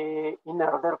in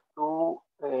order to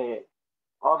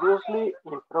obviously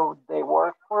improve the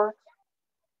workforce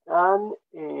and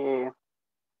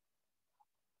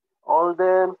all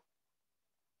the,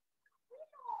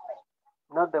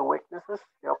 not the weaknesses,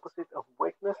 the opposite of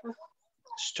weaknesses.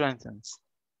 Strengthens.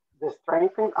 The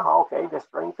strengthening, okay, the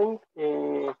strengthening.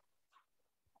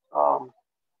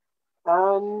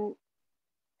 And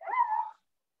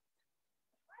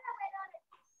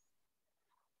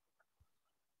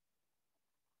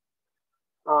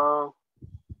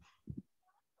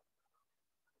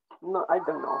no, I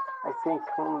don't know. I think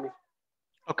only.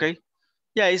 Okay.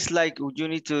 Yeah, it's like you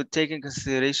need to take in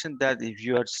consideration that if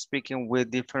you are speaking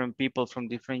with different people from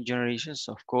different generations,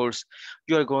 of course,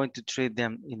 you are going to treat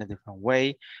them in a different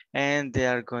way, and they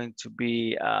are going to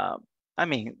be, I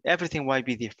mean, everything might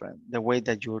be different. The way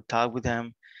that you talk with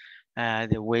them,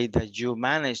 the way that you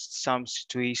manage some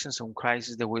situations, some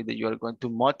crises, the way that you are going to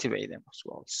motivate them as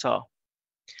well. So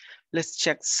let's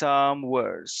check some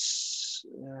words.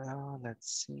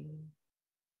 Let's see.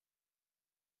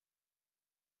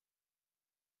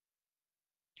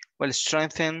 Well,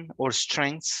 strengthen or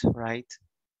strengths, right?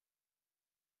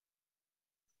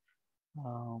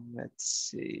 Let's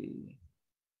see.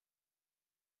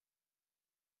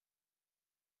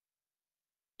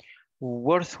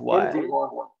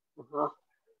 Worthwhile.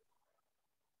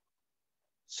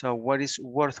 So what is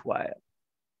worthwhile?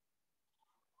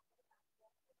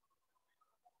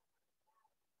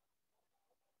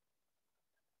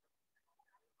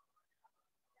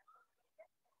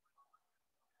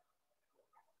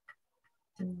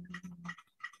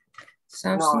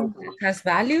 Something that has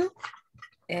value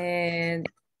and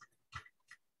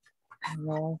I don't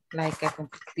know, like a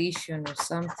competition or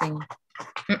something.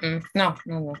 No.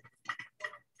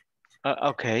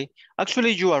 Okay,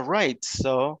 actually you are right.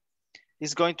 So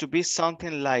it's going to be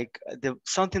something like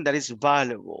something that is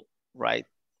valuable, right?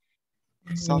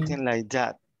 Something like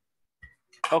that.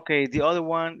 Okay, the other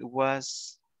one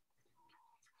was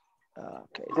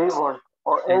okay. Endeavor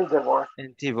or endeavor.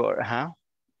 Endeavor, huh?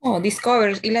 Oh,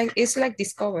 discover. It's like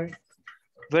discover.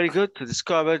 Very good, to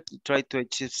discover, to try to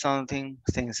achieve something,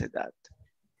 things like that.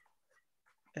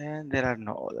 And there are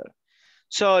no other.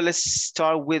 So let's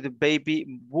start with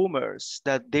baby boomers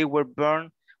that they were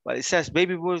born. Well, it says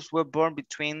baby boomers were born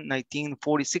between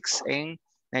 1946 and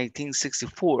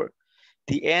 1964.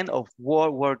 The end of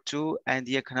World War II and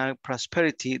the economic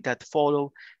prosperity that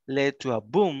followed led to a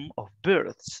boom of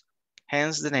births,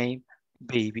 hence the name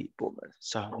baby boomers.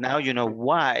 So now you know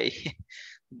why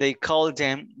they call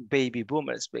them baby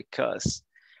boomers, because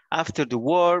after the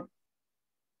war,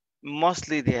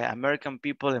 mostly the American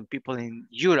people and people in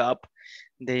Europe,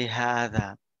 they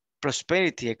had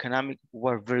prosperity, economic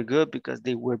were very good because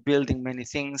they were building many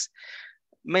things.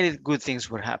 many good things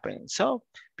were happening. So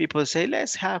people say,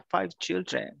 let's have 5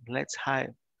 children. Let's have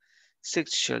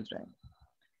 6 children.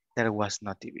 There was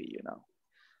no TV, you know.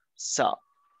 So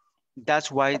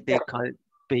that's why they call it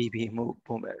baby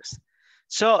boomers.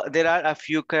 So there are a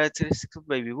few characteristics of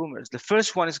baby boomers. The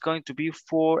first one is going to be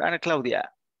for Ana Claudia.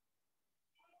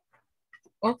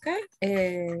 Okay.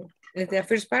 The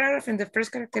first paragraph and the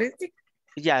first characteristic?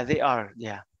 Yeah, they are,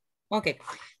 yeah. Okay.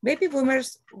 Baby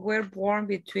boomers were born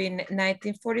between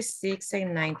 1946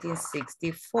 and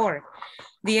 1964.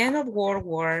 The end of World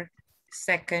War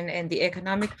II and the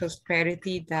economic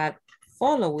prosperity that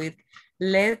followed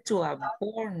led to a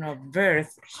born of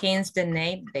birth, hence the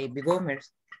name baby boomers.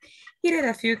 Here are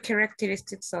a few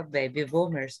characteristics of baby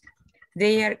boomers.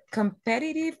 They are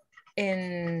competitive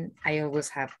and I always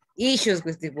have issues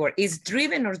with the word. Is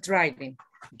driven or driving?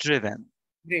 Driven.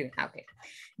 Driven, okay.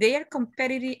 They are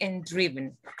competitive and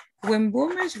driven. When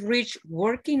boomers reach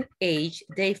working age,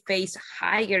 they face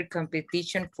higher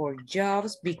competition for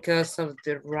jobs because of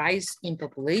the rise in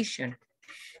population.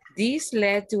 This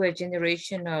led to a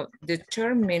generation of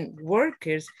determined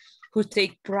workers who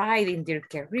take pride in their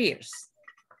careers.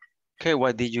 Okay,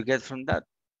 what did you get from that?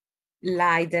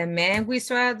 Like the man we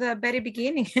saw at the very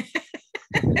beginning.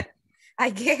 I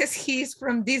guess he's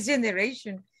from this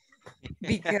generation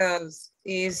because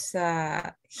his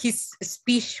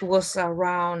speech was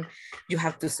around, you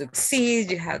have to succeed,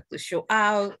 you have to show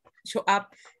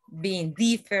up, being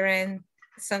different,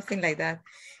 something like that.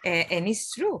 And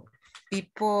it's true.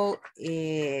 People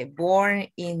born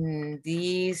in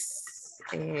this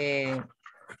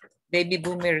baby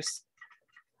boomers,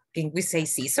 can we say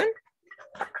season?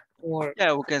 Or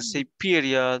yeah, we can say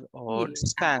period or period.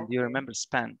 span. Do you remember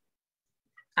span?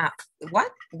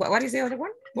 What? What is the other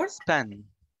one? What? Span.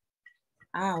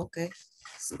 Okay.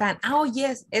 Span. Oh,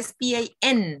 yes.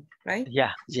 S-P-A-N, right?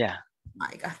 Yeah, yeah.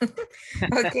 My God.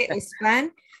 Okay,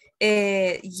 span.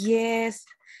 Yes.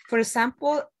 For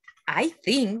example, I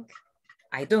think,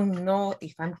 I don't know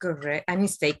if I'm correct, I'm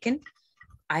mistaken.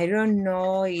 I don't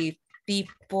know if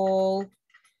people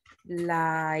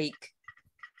like,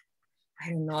 I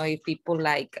don't know if people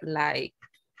like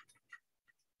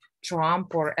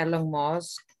Trump or Elon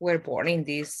Musk were born in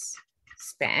this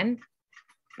span.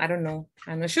 I don't know.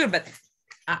 I'm not sure, but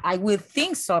I would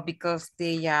think so because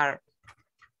they are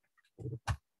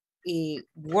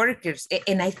workers.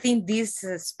 And I think this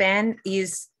span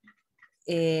is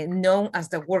known as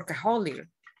the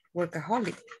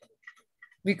workaholic,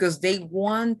 because they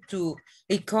want to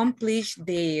accomplish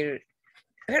their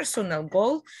personal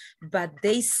goal, but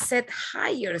they set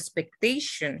higher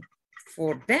expectation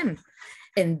for them.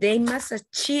 And they must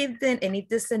achieve them, and it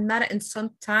doesn't matter. And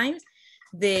sometimes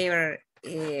their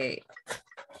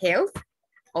health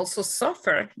also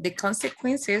suffer the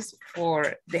consequences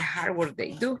for the hard work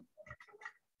they do.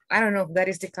 I don't know, that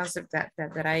is the concept that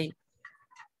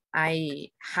I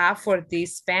have for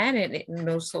this span, and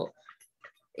also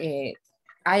I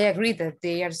agree that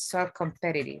they are so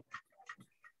competitive.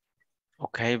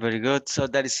 Okay, very good. So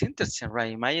that is interesting,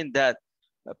 right? Imagine that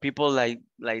people like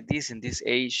this in this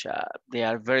age, they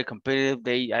are very competitive.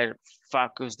 They are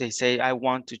focused. They say, I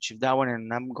want to achieve that one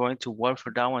and I'm going to work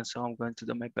for that one. So I'm going to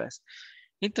do my best.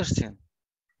 Interesting.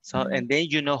 So, and then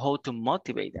you know how to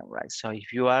motivate them, right? So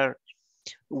if you are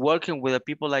working with a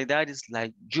people like that, it's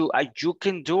like, you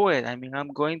can do it. I mean,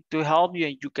 I'm going to help you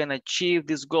and you can achieve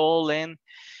this goal and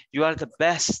you are the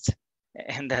best.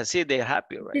 And that's it, they're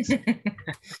happy, right?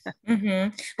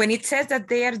 When it says that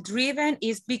they are driven,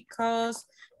 is because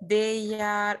they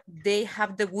have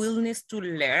the willingness to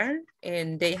learn,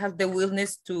 and they have the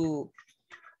willingness to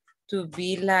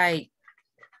be like,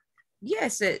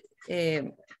 yes,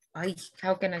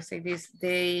 how can I say this?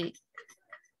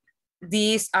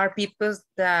 These are people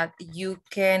that you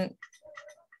can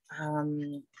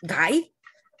guide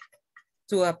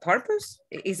to a purpose.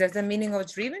 Is that the meaning of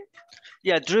driven?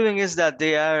 Yeah, driven is that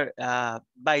they are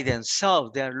by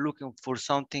themselves. They are looking for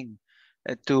something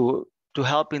to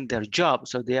help in their job.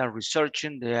 So they are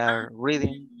researching, they are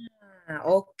reading.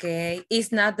 Okay,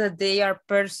 it's not that they are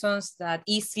persons that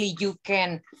easily you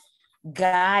can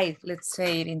guide, let's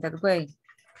say it in that way.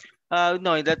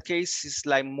 No, in that case, it's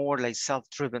like more like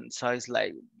self-driven. So it's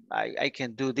like, I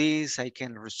can do this, I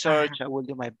can research, I will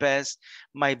do my best.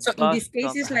 So in this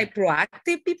case, it's like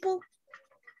proactive people?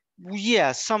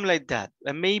 Yeah, something like that.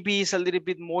 And maybe it's a little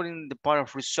bit more in the part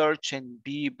of research and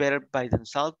be better by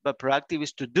themselves, but proactive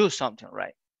is to do something,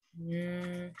 right?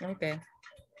 Okay.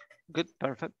 Good,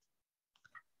 perfect.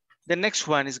 The next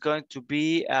one is going to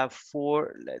be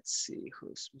for, let's see,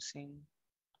 who's missing?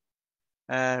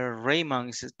 Raymond,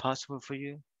 is it possible for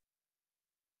you?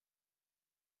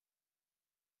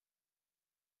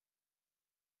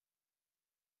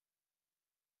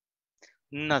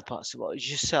 Not possible.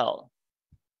 Giselle.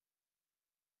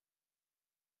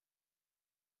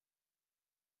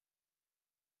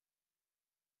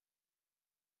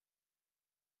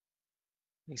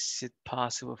 Is it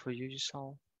possible for you,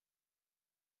 Giselle?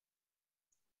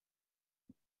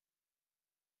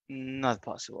 Not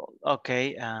possible.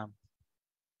 Okay.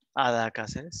 Ada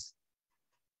Cáceres.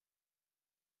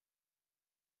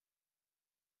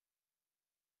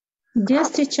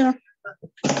 Yes, teacher.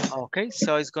 Okay,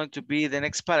 so it's going to be the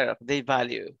next paragraph. They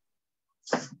value.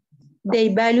 They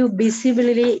value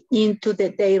visibility into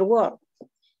their work.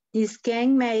 This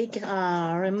can make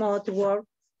remote work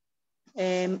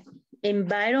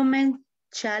environment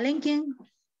challenging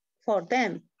for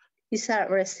them. It's a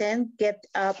recent Get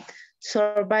Up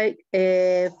survey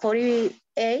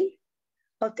 48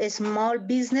 of the small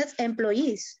business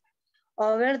employees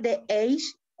over the age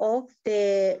of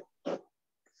the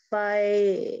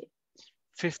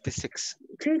 56.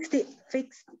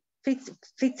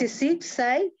 56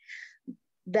 say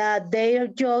that their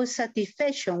job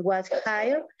satisfaction was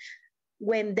higher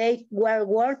when they were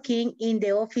working in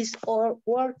the office or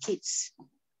workspace.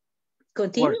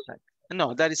 Continue.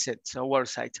 No, that is it. So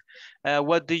worksite.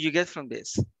 What do you get from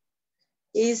this?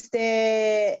 Is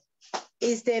the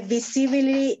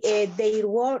visibility their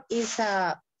work is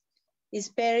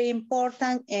very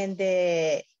important, and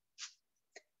the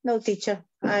no, teacher,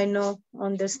 I know,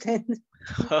 understand.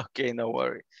 Okay, no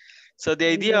worry. So the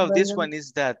idea of this one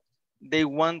is that they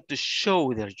want to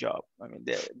show their job. I mean,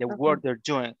 the work they're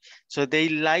doing. So they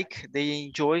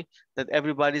enjoy that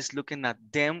everybody's looking at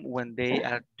them when they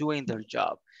are doing their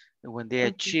job, when they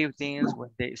achieve things,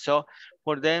 so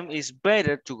for them it's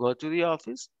better to go to the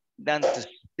office than to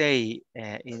stay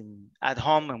at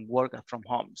home and work from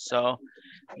home. So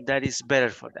that is better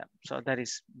for them. So that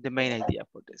is the main idea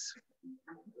for this.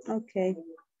 Okay.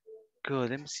 Good.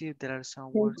 Let me see if there are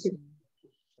some words.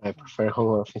 I prefer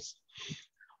home office.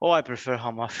 Oh, I prefer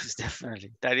home office,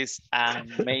 definitely. That is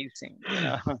amazing. You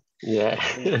know? Yeah.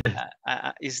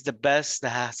 It's the best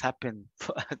that has happened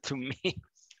to me.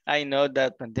 I know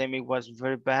that pandemic was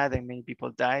very bad and many people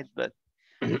died, but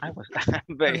I'm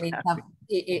very happy.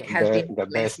 It has been the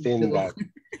best thing that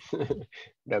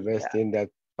the best thing that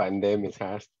pandemic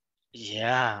has.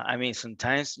 Yeah, I mean,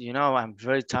 sometimes, you know, I'm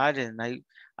very tired and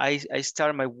I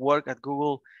start my work at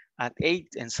Google at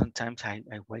 8 and sometimes I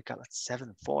wake up at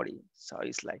 7:40. So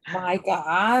it's like, my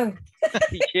God.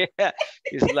 yeah,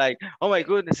 it's like, oh my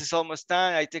goodness, it's almost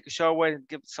time. I take a shower and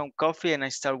get some coffee and I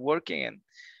start working,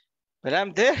 but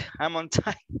I'm there, I'm on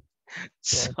time.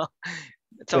 So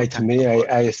like to me,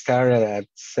 I started at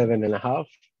 7:30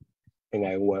 and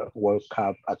I woke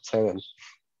up at 7.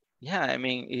 Yeah, I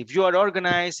mean, if you are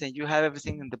organized and you have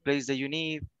everything in the place that you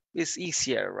need, it's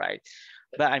easier, right?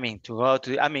 But I mean,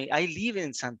 I live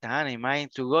in Santa Ana, mine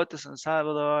to go to San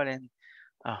Salvador, and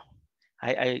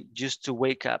I used to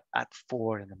wake up at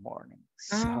 4 in the morning.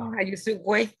 So. Oh, I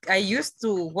used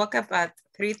to wake up at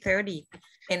 3:30,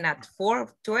 and at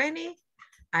 4:20,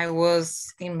 I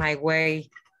was in my way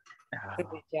to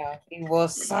the job. It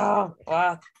was so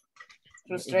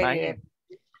frustrating.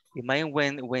 Imagine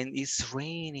when it's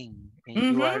raining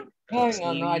and you are. Oh,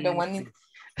 no, I don't want it.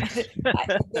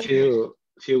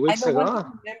 Few weeks ago. I don't want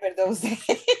to remember those days.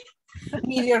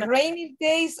 Either rainy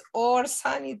days or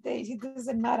sunny days, it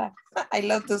doesn't matter. I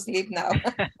love to sleep now.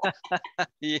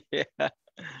 Yeah.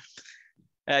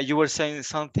 You were saying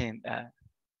something.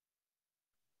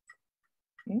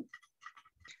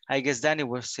 I guess Danny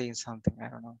was saying something. I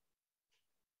don't know.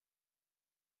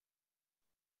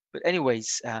 But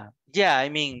anyways, yeah, I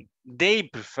mean, they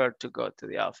prefer to go to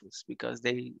the office because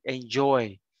they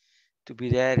enjoy to be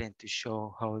there and to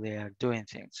show how they are doing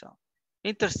things. So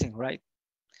interesting, right?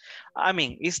 I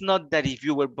mean, it's not that if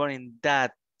you were born in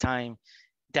that time,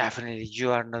 definitely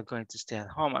you are not going to stay at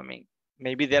home. I mean,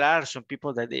 maybe there are some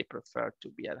people that they prefer to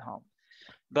be at home,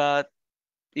 but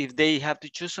if they have to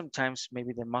choose sometimes,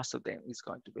 maybe the most of them is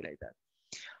going to be like that.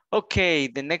 Okay,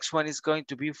 the next one is going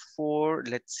to be for,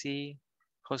 let's see,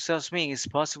 Jose Osmin, is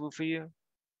it possible for you?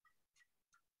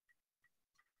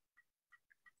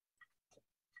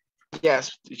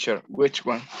 Yes, teacher. Which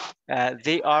one?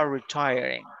 They are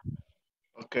retiring.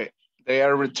 Okay. They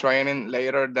are retiring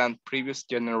later than previous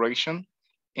generation.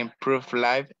 Improved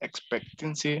life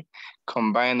expectancy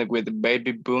combined with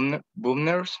baby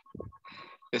boomers.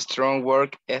 A strong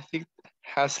work ethic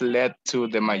has led to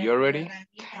the majority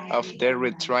of their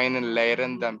retiring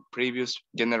later than previous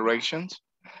generations.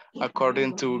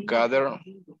 According to Gardner,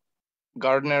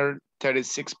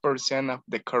 36% of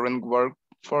the current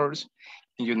workforce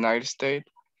in the United States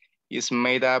is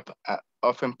made up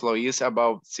of employees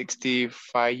about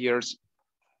 65 years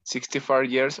 65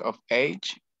 years of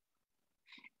age,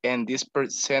 and this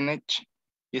percentage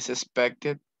is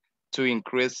expected to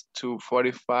increase to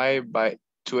 45 by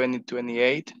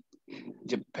 2028.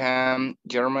 Japan,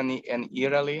 Germany, and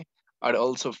Italy are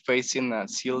also facing a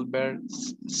silver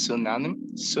tsunami,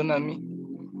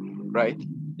 right?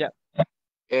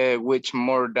 Yeah. Which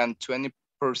more than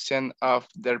 20% of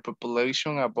their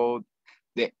population above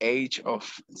the age of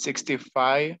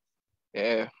 65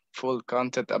 full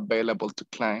content available to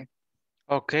client.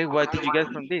 Okay, what did you get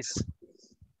from this?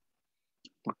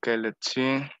 Okay, let's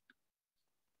see.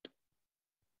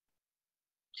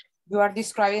 You are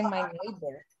describing my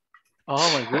neighbor. Oh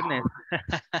my goodness.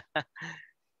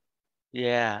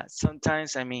 Yeah,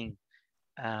 sometimes, I mean,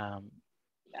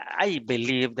 I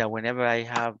believe that whenever I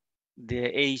have the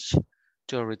age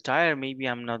to retire, maybe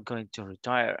I'm not going to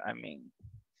retire. I mean,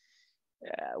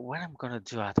 what I'm gonna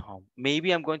do at home?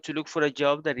 Maybe I'm going to look for a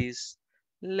job that is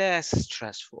less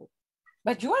stressful.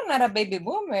 But you are not a baby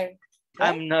boomer, right?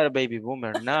 I'm not a baby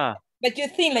boomer, no. But you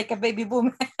think like a baby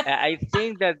boomer. I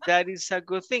think that is a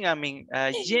good thing. I mean,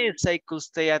 yes, I could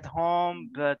stay at home,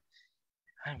 but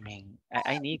I mean,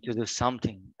 I need to do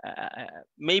something.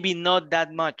 Maybe not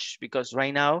that much because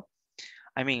right now,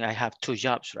 I mean, I have two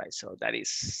jobs, right? So that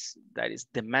is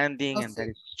demanding and that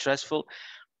is stressful.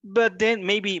 But then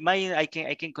maybe I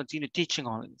can continue teaching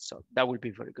only. So that would be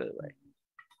very good, right?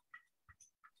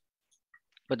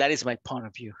 But that is my point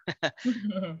of view.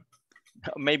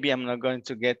 Maybe I'm not going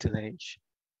to get to the age.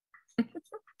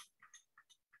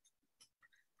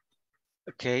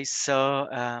 Okay,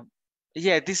 so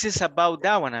yeah, this is about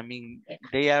that one. I mean,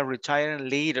 they are retiring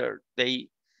later. They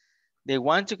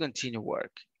want to continue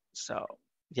work. So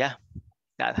yeah,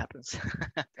 that happens.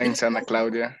 Thanks, Ana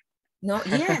Claudia. No,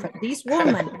 yeah, this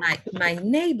woman, my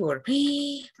neighbor,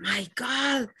 my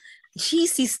God,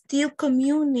 she's still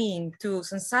communing to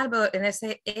San Salvador. And I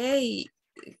say, hey,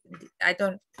 I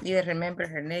don't even remember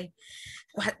her name.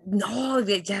 What? No,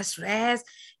 they just rest.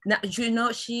 Now, you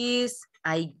know, she's,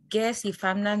 I guess, if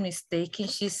I'm not mistaken,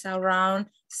 she's around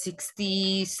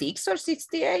 66 or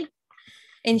 68.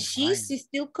 And she's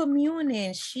still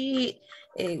commuting. She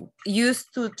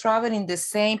used to travel in the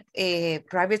same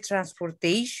private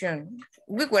transportation.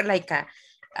 We were like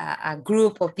a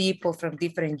group of people from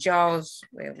different jobs.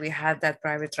 We had that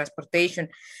private transportation.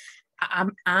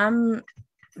 I'm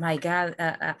my God,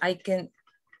 I can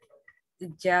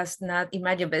just not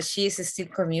imagine, but she is still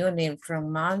commuting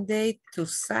from Monday to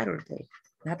Saturday.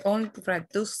 Not only to Friday,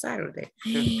 to Saturday.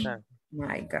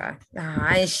 My God.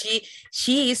 And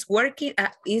she is working.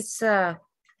 It's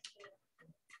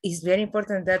very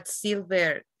important that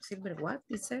silver what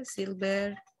it says?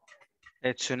 Silver.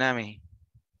 A tsunami.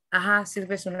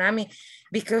 Silver tsunami.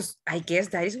 Because I guess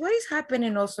that is what is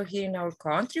happening also here in our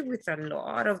country with a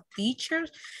lot of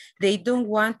teachers. They don't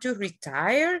want to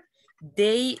retire.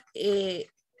 They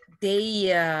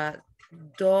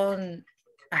don't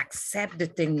accept the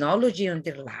technology in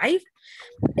their life,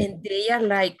 and they are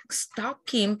like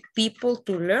stalking people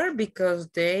to learn because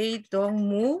they don't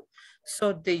move.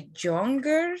 So the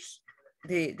younger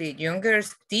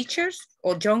teachers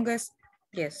or youngest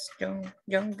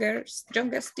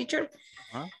teacher,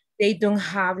 they don't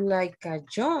have like a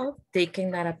job. They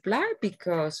cannot apply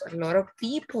because a lot of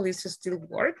people is still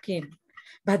working,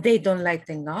 but they don't like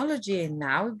technology, and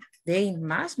now they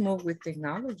must move with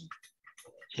technology.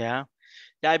 Yeah,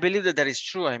 I believe that is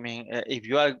true. I mean, if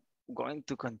you are going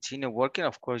to continue working,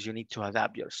 of course, you need to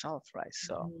adapt yourself, right?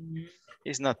 So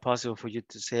it's not possible for you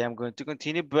to say, I'm going to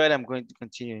continue, but I'm going to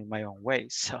continue in my own way.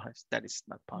 So that is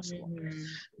not possible.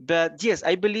 But yes,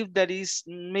 I believe that is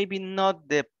maybe not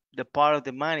the part of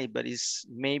the money, but it's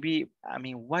maybe, I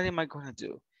mean, what am I going to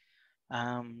do?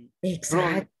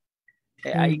 Exactly.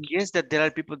 I guess that there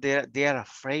are people there, they are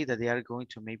afraid that they are going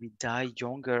to maybe die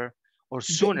younger or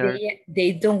sooner.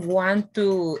 They don't want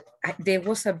to. There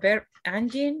was a verb,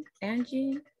 aging. The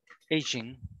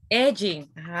aging.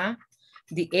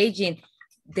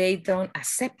 They don't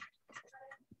accept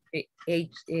the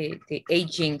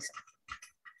aging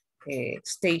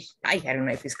stage. I don't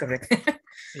know if it's correct.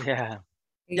 Yeah,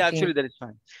 actually that is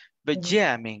fine. But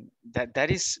yeah, I mean that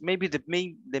is maybe the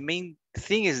main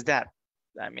thing is that,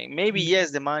 I mean, maybe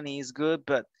yes, the money is good,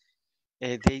 but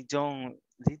they don't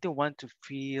want to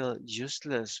feel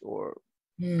useless or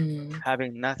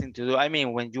having nothing to do. I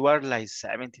mean, when you are like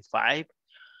 75,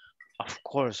 of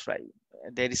course, right?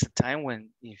 There is a time when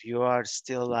if you are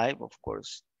still alive, of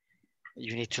course,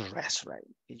 you need to rest, right?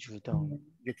 If you don't,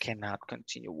 you cannot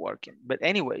continue working. But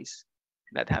anyways,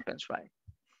 that happens, right?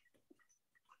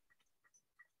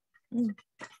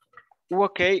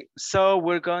 Okay, so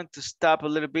we're going to stop a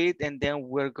little bit and then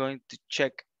we're going to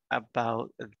check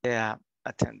about their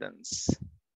attendance.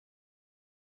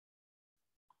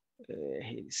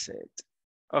 He said,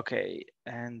 okay,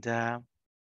 and Ada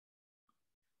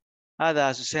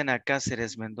Azucena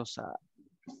Cáceres Mendoza.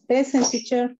 Present,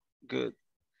 teacher. Good.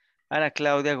 Ana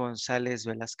Claudia González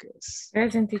Velázquez.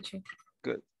 Present, teacher.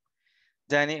 Good.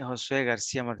 Dani Josué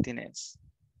García Martínez.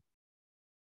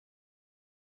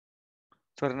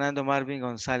 Fernando Marvin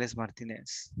González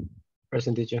Martínez.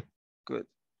 Present, teacher. Good.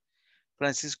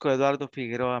 Francisco Eduardo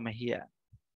Figueroa Mejía.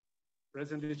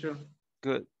 Present, teacher.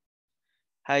 Good.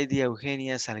 Heidi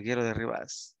Eugenia Salguero de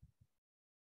Rivas.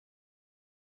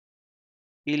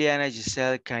 Ileana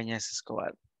Giselle Cañas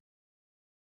Escobar.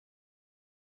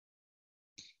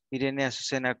 Irene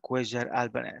Azucena Cuellar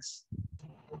Álvarez.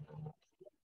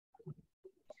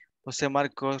 José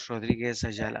Marcos Rodríguez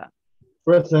Ayala.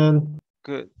 Present.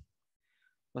 Good.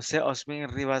 José Osmin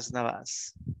Rivas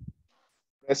Navas.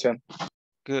 Present.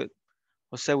 Good.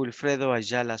 José Wilfredo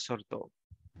Ayala Sorto.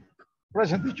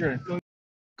 Present, teacher.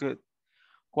 Good.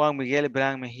 Juan Miguel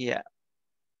Bran Mejía.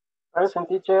 Present,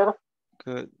 teacher.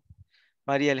 Good.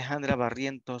 María Alejandra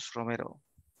Barrientos Romero.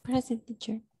 Present,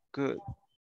 teacher. Good.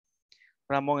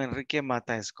 Ramón Enrique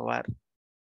Mata Escobar.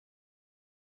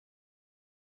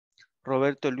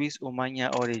 Roberto Luis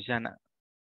Umaña Orellana.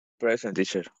 Present,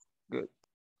 teacher. Good.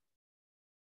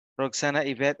 Roxana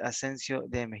Ivette Asensio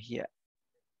de Mejía.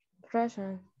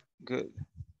 Present. Good.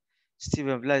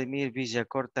 Steven Vladimir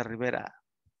Villacorta Rivera.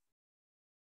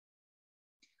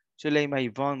 Zuleima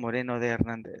Ivonne Moreno de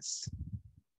Hernández.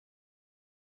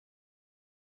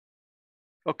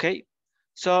 Okay,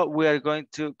 so we are going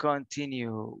to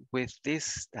continue with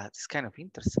this. That's kind of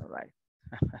interesting, right?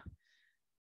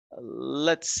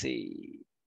 Let's see.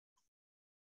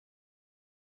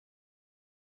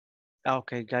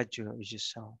 Okay, got you. You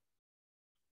just saw.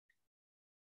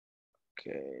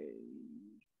 Okay.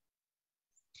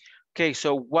 Okay,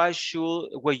 so what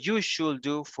you should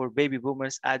do for baby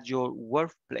boomers at your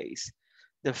workplace?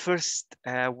 The first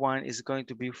one is going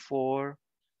to be for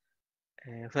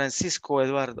Francisco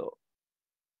Eduardo.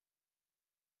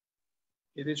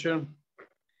 Teacher.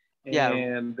 Yeah.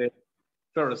 And the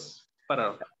first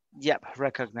paragraph. Yep,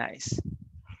 recognize.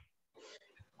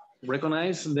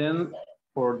 Recognize them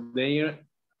for their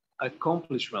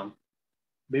accomplishment.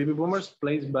 Baby boomers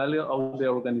place value on the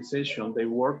organization they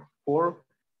work for,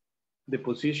 the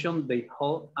position they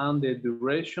hold, and the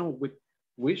duration with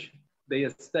which they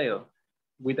stay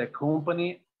with a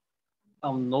company.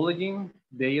 Acknowledging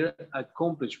their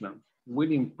accomplishment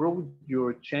will improve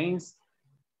your chance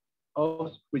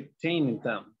of retaining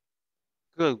them.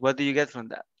 Good. What do you get from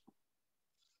that?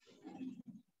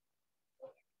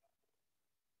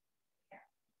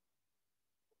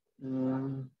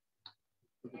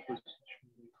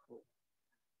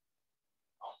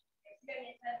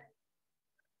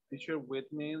 Teacher, with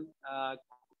me,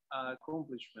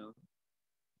 accomplishment.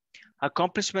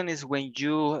 Accomplishment is when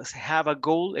you have a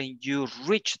goal and you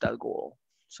reach that goal.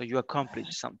 So you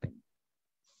accomplish something.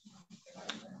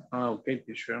 Okay,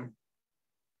 teacher.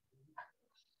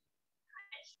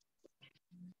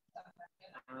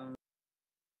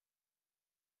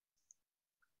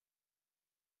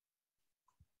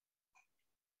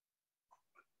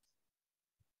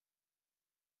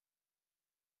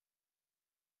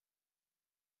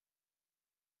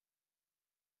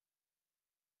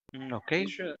 Okay.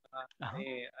 Teacher,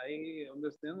 I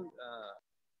understand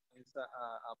it's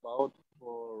about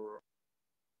for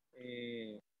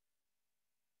the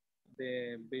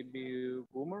baby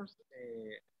boomers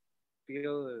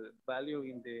feel value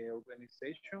in the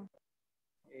organization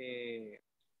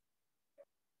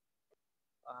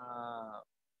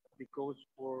because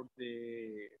for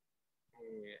the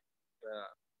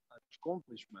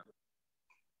accomplishment.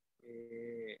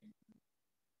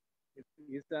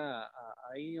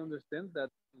 I understand that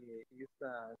it's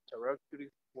a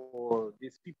characteristic for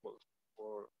these people,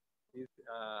 for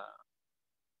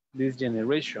this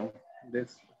generation,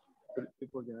 this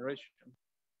people generation.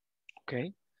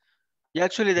 Okay. Yeah,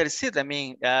 actually, that's it. I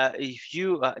mean, if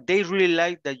you, they really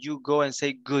like that you go and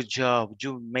say, good job,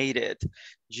 you made it.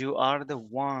 You are the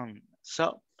one.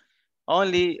 So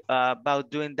only about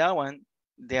doing that one,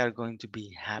 they are going to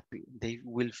be happy. They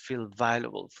will feel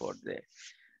valuable for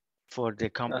the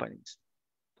companies.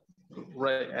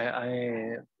 Right.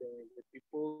 The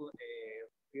people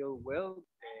feel well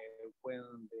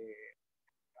when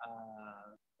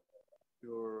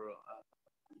your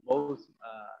boss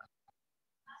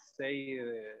say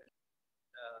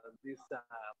this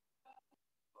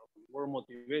word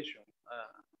motivation.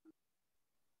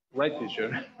 Right,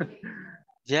 teacher.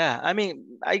 Yeah, I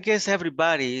mean, I guess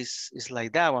everybody is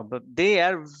like that one, but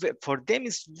for them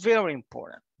it's very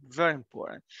important. Very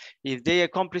important. If they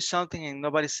accomplish something and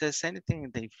nobody says anything,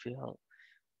 they feel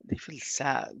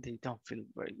sad. They don't feel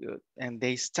very good, and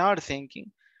they start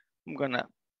thinking, I'm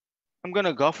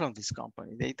gonna go from this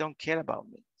company. They don't care about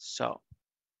me. So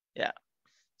yeah,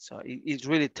 so it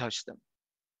really touched them.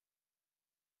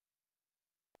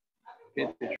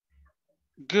 It's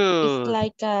Good.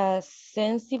 like a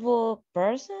sensible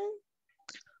person.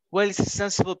 Well, it's a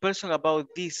sensible person about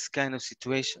these kind of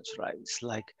situations, right? It's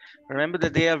like, remember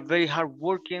that they are very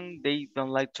hardworking. They don't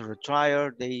like to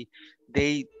retire. They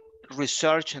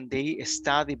research and they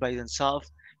study by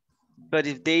themselves. But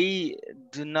if they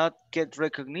do not get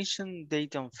recognition, they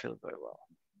don't feel very well.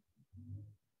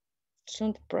 So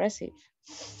impressive.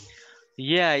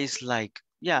 Yeah, it's like,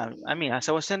 yeah, I mean, as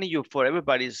I was telling you, for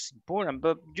everybody it's important,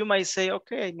 but you might say,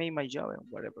 okay, I made my job and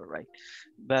whatever, right?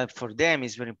 But for them,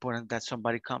 it's very important that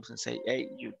somebody comes and say, hey,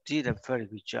 you did a very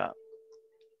good job.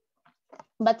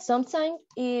 But sometimes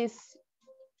is,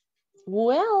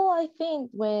 well, I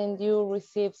think when you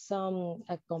receive some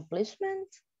accomplishment.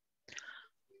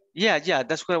 Yeah,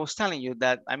 that's what I was telling you,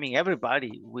 that, I mean,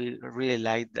 everybody will really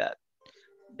like that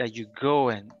you go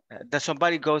and that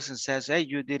somebody goes and says, hey,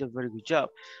 you did a very good job.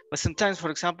 But sometimes,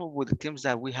 for example, with the teams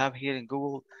that we have here in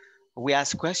Google, we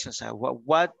ask questions,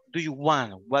 what do you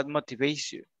want? What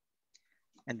motivates you?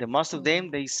 And the most of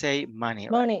them, they say money,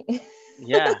 right? Money.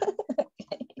 Yeah,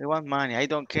 they want money. I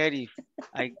don't care if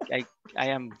I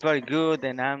am very good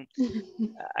and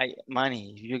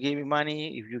money. If you give me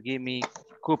money, if you give me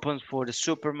coupons for the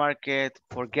supermarket,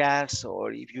 for gas,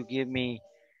 or if you give me,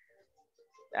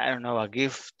 I don't know, a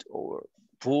gift or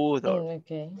food, or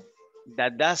Okay.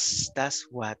 that's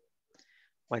what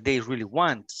they really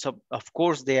want. So of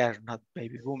course they are not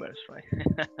baby boomers, right?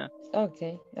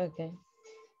 Okay.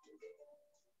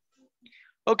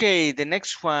 Okay, the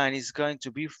next one is going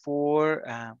to be for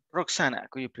Roxana.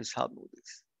 Could you please help me with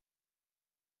this?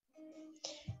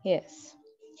 Yes.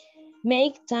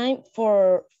 Make time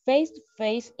for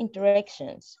face-to-face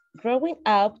interactions. Growing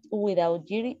up without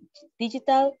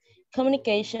digital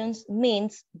communications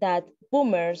means that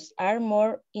boomers are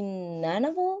more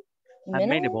Amenable.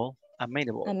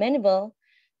 amenable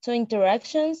to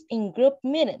interactions in group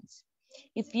meetings.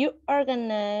 If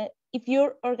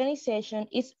your organization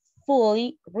is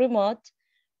fully remote,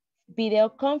 video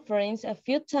conference a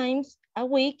few times a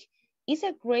week is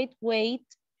a great way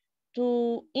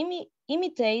to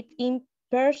imitate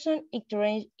in-person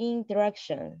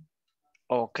interaction.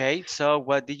 Okay, so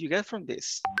what did you get from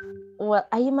this? Well,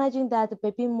 I imagine that the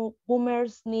baby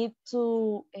boomers need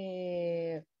to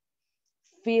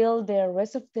feel the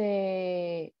rest of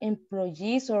the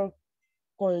employees or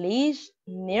colleagues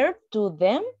near to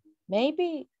them.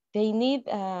 Maybe they need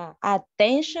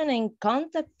attention and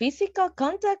contact, physical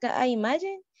contact, I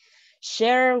imagine.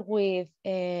 Share with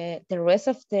the rest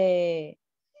of the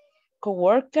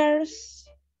co-workers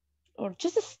or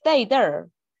just stay there.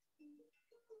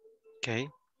 Okay.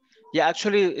 Yeah,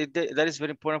 actually, that is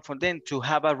very important for them to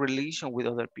have a relation with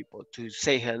other people, to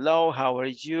say hello, how are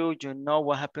you? You know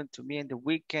what happened to me in the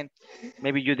weekend?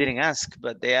 Maybe you didn't ask,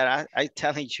 but they are I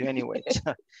telling you anyway.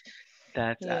 So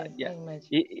that Yes, yeah, I imagine.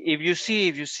 if you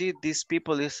see these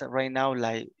people is right now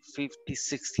like 50,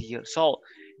 60 years old,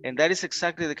 and that is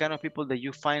exactly the kind of people that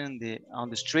you find on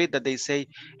the street that they say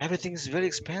everything is very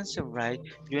expensive, right?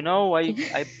 You know, I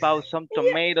bought some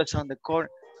tomatoes on the corner.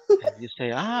 And you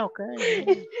say, okay,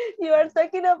 yeah. You are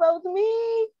talking about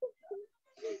me.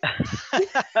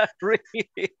 Really?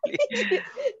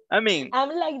 I mean,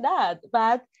 I'm like that,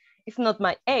 but it's not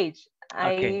my age.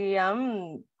 okay, I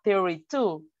am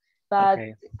 32, but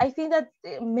okay. I think that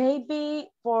maybe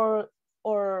for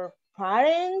our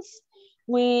parents,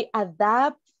 we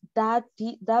adapt that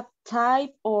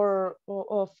type or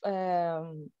of I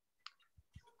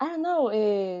don't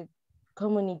know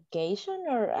communication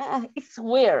or it's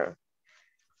weird.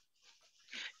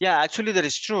 Yeah, actually, that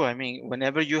is true. I mean,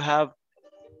 whenever you have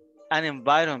an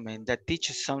environment that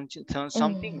teaches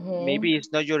something, maybe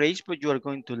it's not your age, but you are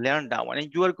going to learn that one,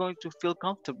 and you are going to feel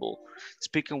comfortable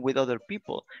speaking with other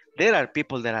people. There are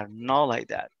people that are not like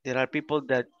that. There are people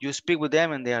that you speak with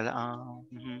them, and they are,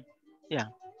 like, yeah,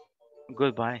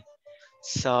 goodbye.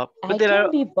 So, but I there can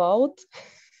are be both.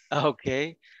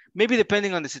 okay, maybe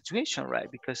depending on the situation, right?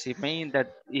 Because it means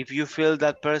that if you feel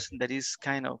that person that is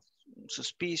kind of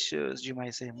suspicious, you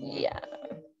might say more. Yeah.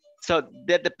 So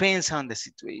that depends on the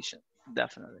situation,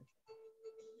 definitely.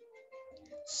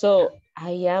 So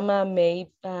I am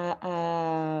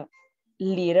a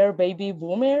little baby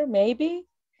boomer, maybe.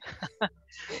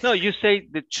 No, you say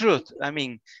the truth. I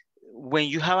mean, when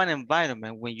you have an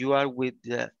environment, when you are with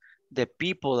the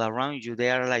people around you, they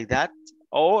are like that.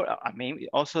 Or, I mean,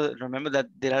 also remember that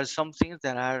there are some things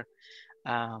that are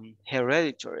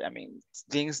hereditary. I mean,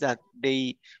 things that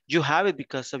you have it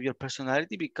because of your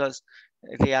personality, because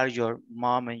they are your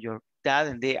mom and your dad,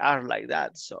 and they are like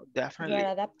that. So definitely.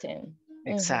 You're adapting.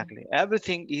 Exactly.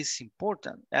 Everything is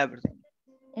important. Everything.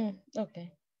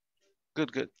 Okay.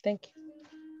 Good, good. Thank you.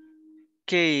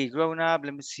 Okay, growing up,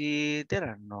 let me see. There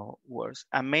are no words.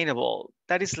 Amenable.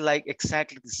 That is like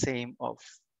exactly the same of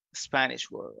Spanish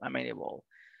word, amenable.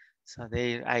 So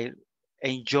they I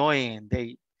enjoying,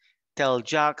 they tell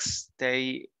jokes,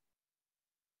 they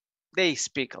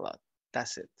speak a lot.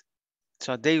 That's it.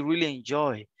 So they really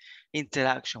enjoy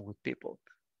interaction with people,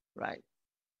 right?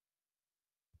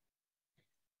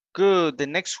 Good. The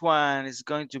next one is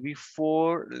going to be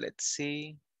for, let's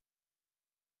see,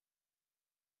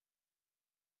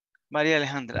 Maria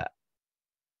Alejandra.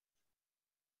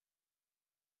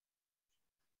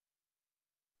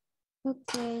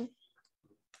 Okay.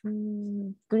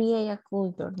 Create a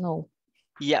culture. No.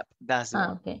 Yep, that's the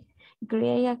one. Okay.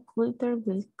 Create a culture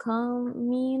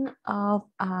becoming of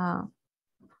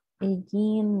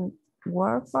again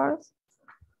workforce.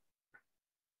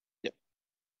 Yep.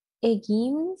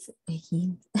 Again.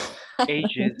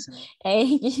 Ages.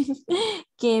 Ages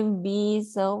can be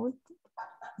so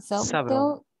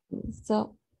Several.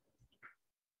 So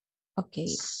okay,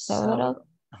 several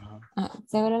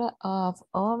of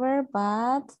over,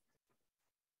 but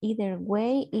either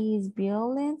way is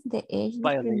violence, the age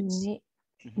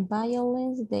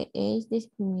violence, the age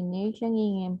discrimination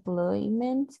in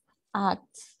employment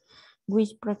acts,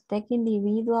 which protect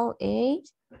individual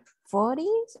age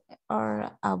 40s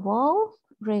or above,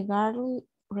 regardless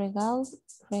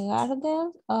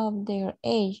of their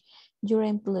age. Your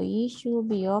employees should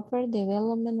be offered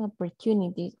development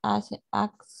opportunities, as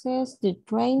access to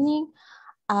training,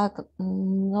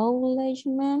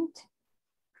 acknowledgement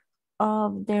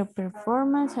of their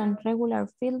performance, and regular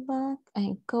feedback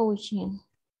and coaching.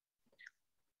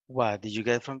 What did you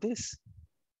get from this?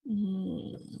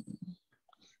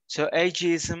 So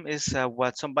ageism is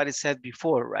what somebody said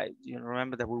before, right? You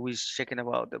remember that we were checking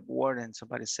about the word, and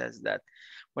somebody says that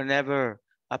whenever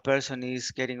a person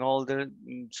is getting older,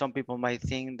 some people might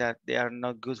think that they are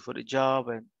not good for the job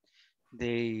and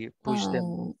they push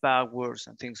them backwards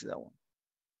and things like that one.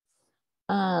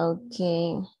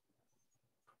 Okay.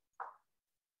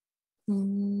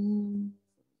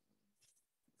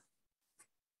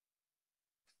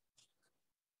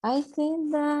 I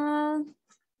think that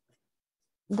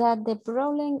the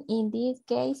problem in this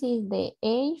case is the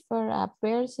age for a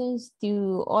person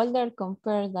to older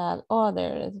compared to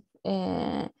others.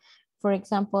 For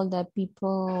example, the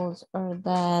people or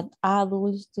that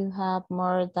adults to have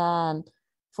more than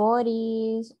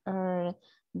 40s, or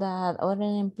that other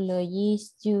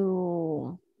employees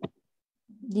to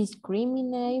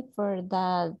discriminate for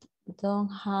that don't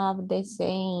have the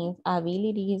same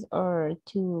abilities or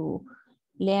to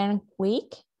learn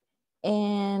quick,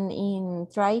 and in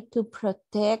try to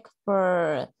protect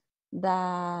for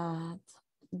that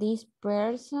this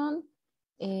person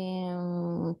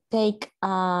take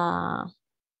a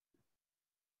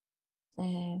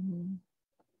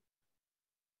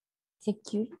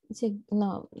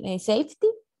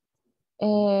safety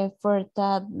for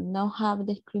that not have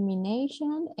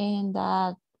discrimination, and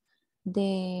that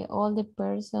all the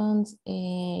persons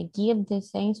give the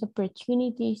same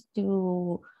opportunities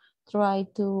to try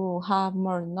to have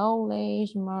more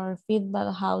knowledge, more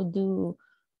feedback, how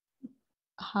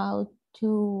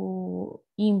to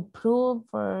improve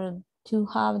or to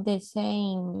have the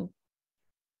same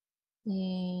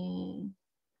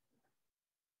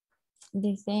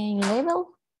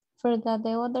level for that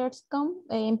the others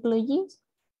employees.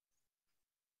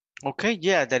 Okay,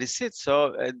 yeah, that is it.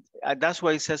 So that's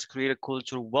why it says create a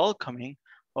culture welcoming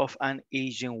of an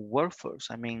aging workforce.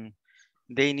 I mean,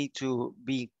 they need to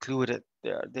be included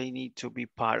there. They need to be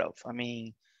part of. I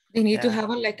mean, they need to have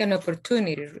like an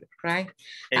opportunity, right?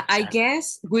 Exactly. I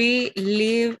guess we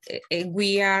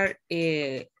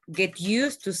get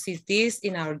used to see this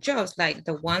in our jobs, like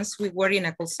the ones we were in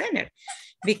a call center,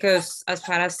 because as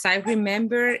far as I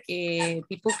remember,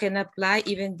 people can apply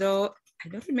even though I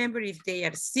don't remember if they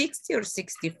are 60 or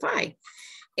 65.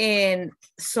 And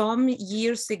some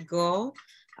years ago,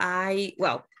 I've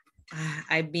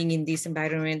been in this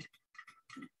environment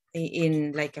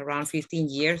in like around 15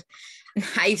 years.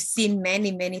 I've seen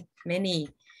many,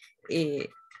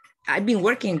 I've been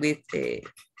working with a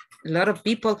lot of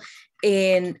people.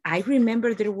 And I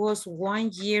remember there was one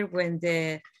year when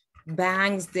the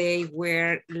banks, they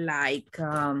were like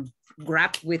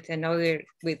grabbed with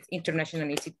international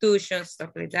institutions, stuff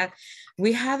like that.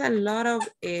 We had a lot of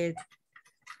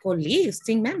colleagues,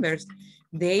 team members,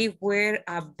 they were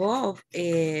above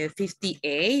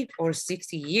 58 or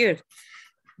 60 years.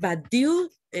 But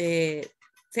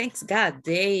thanks God,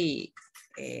 they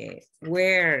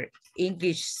were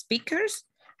English speakers.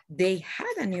 They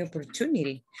had a new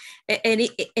opportunity. And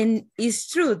it's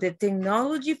true, the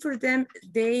technology for them,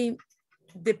 the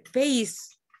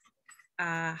pace,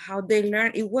 how they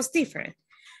learn, it was different.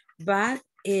 But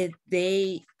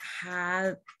they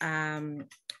had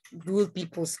good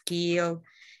people skill.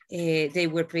 They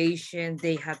were patient.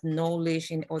 They had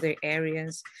knowledge in other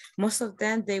areas. Most of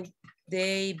them,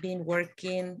 they've been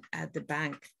working at the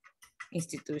bank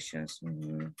institutions.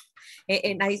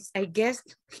 And I guess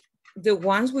the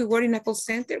ones we were in a call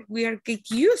center, we are get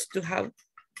used to have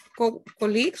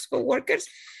colleagues, co-workers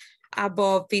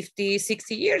above 50,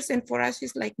 60 years. And for us,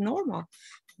 it's like normal.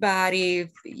 But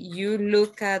if you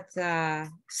look at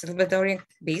Salvadorian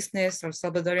business or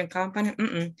Salvadorian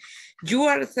company, you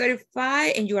are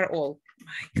 35 and you are old.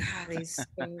 My God, it's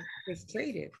so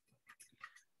frustrated.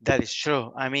 That is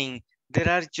true. I mean, there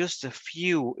are just a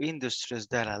few industries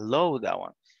that allow that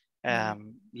one.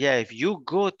 Yeah, if you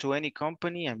go to any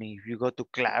company, I mean, if you go to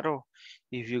Claro,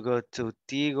 if you go to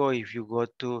Tigo, if you go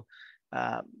to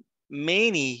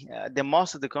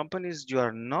most of the companies, you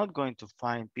are not going to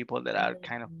find people that are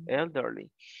kind of elderly.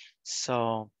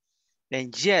 So,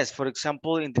 and yes, for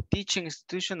example, in the teaching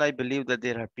institution, I believe that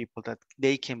there are people that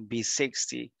they can be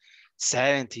 60,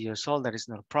 70 years old. That is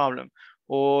not a problem.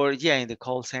 Or yeah, in the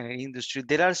call center industry,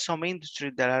 there are some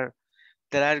industries that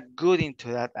are good into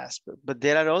that aspect, but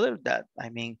there are others that, I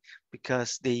mean,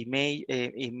 because they may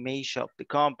it may shock the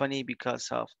company because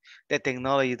of the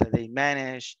technology that they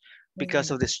manage,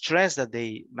 because of the stress that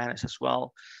they manage as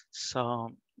well.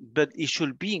 So, but it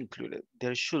should be included.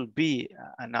 There should be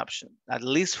an option, at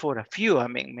least for a few. I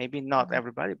mean, maybe not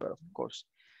everybody, but of course,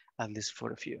 at least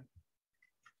for a few.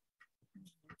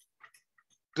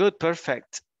 Good,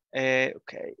 perfect.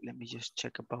 Okay, let me just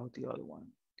check about the other one.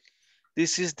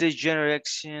 This is the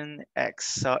Generation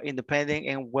X, so independent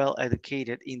and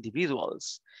well-educated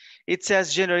individuals. It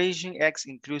says Generation X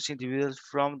includes individuals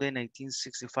from the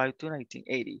 1965 to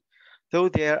 1980. Though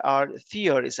there are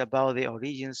theories about the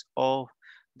origins of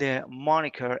the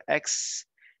moniker X,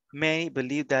 many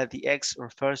believe that the X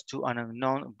refers to an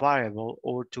unknown variable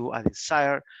or to a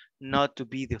desire not to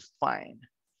be defined.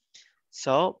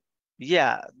 So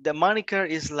yeah, the moniker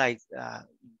is like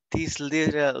this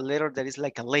little letter that is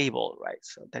like a label, right?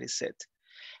 So that is it.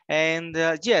 And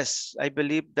yes, I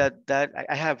believe that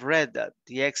I have read that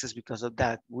the X is because of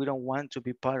that. We don't want to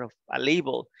be part of a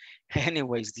label.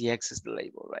 Anyways, the X is the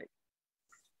label, right?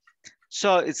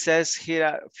 So it says here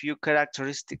are a few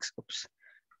characteristics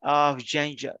of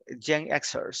Gen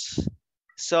Xers.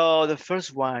 So the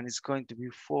first one is going to be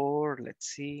for, let's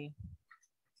see,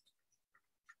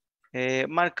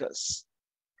 Marcus.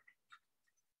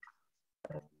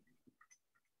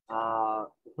 The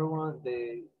first one,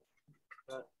 the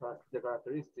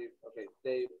characteristic, okay,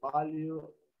 they value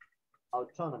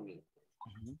autonomy.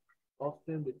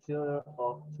 Often the children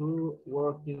of two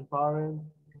working parents,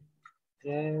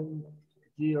 Gen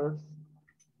years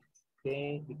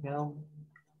became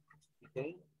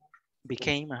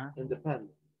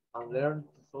independent and learn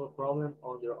to solve problems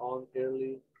on their own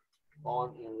early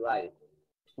on in life.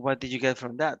 What did you get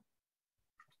from that?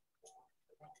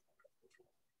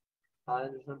 I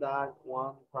understand that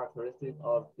one characteristic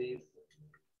of this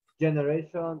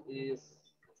generation is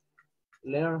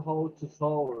learn how to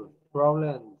solve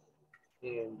problems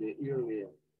in the early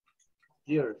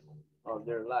years of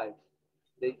their lives.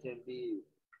 They can be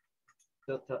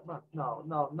not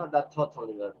that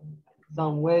totally, but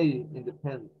some way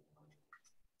independent.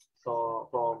 So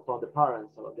from the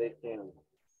parents, so they can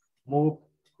move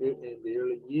in the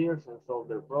early years and solve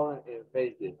their problem and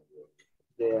face it.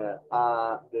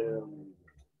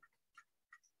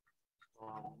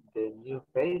 The new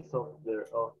phase of their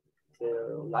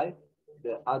life,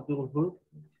 the adulthood.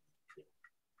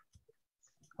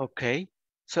 Okay,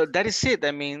 so that is it.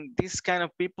 I mean, these kind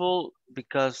of people,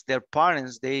 because their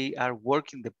parents, they are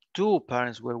working, the two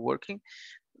parents were working,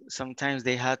 sometimes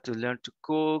they had to learn to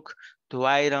cook, to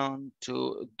iron,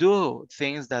 to do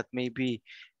things that maybe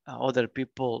other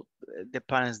people, the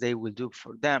parents, they will do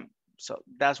for them. So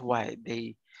that's why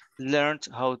they learned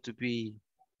how to be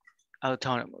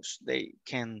autonomous. They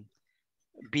can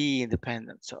be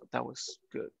independent. So that was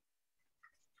good.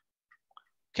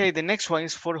 Okay, the next one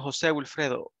is for Jose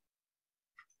Wilfredo.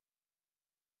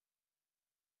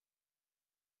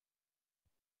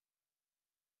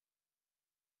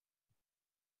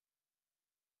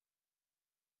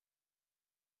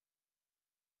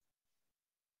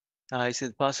 Is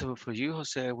it possible for you,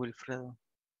 Jose Wilfredo?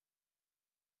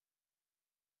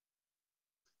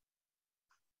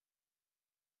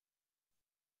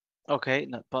 Okay,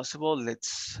 not possible.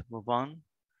 Let's move on.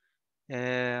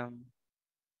 Ana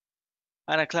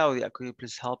Claudia, could you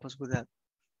please help us with that?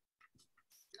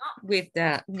 With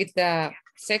the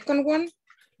second one?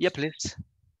 Yeah, please.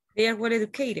 They are well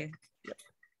educated. Yep.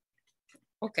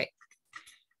 Okay.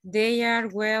 They are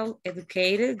well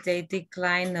educated. They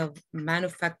decline of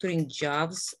manufacturing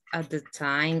jobs at the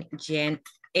time Gen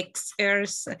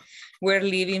Xers were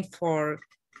leaving for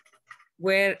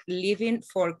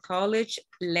college,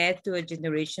 led to a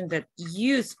generation that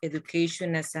used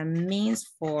education as a means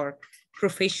for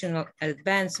professional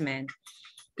advancement.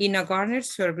 In a Gartner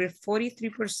survey,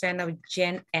 43% of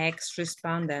Gen X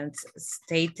respondents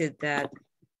stated that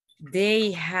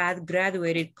they had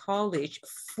graduated college,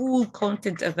 full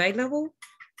content available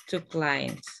to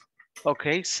clients.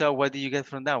 Okay, so what do you get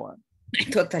from that one? I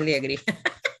totally agree.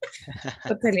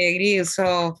 Totally agree.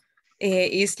 So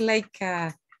it's like,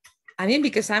 I mean,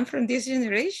 because I'm from this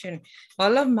generation,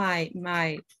 all of my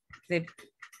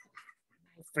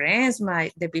friends,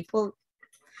 the people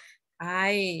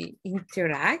I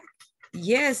interact,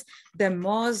 yes, the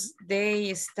most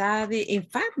they study. In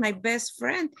fact, my best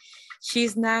friend,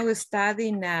 she's now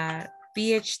studying a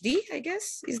PhD, I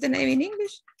guess is the name in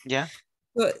English. Yeah.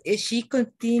 So she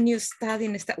continues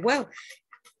studying. Well,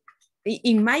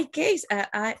 in my case,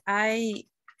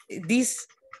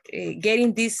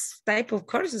 getting this type of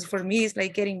courses for me is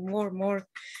like getting more,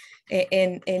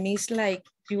 and it's like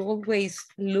you always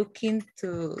looking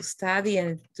to study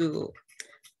and to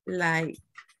like,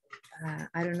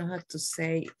 I don't know how to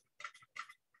say,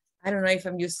 I don't know if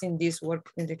I'm using this word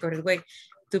in the correct way,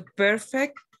 to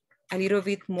perfect a little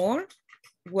bit more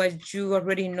what you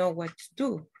already know what to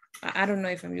do. I don't know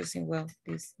if I'm using well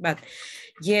this, but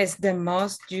yes, the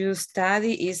most you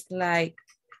study is like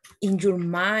in your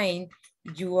mind,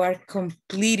 you are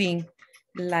completing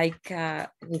like a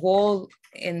wall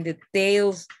and the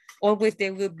tails, always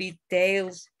there will be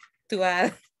tails to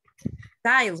add,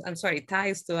 tiles, I'm sorry,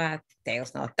 tiles to add,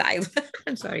 tails, not tiles,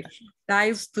 I'm sorry,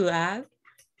 tiles to add.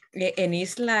 And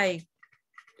it's like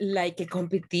a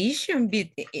competition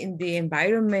in the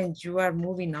environment you are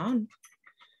moving on.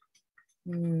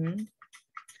 Mm-hmm.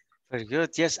 Very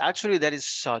good. Yes, actually, that is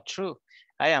so true.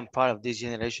 I am part of this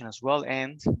generation as well,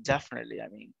 and definitely, I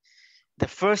mean, the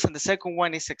first and the second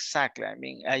one is exactly. I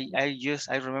mean, I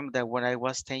remember that when I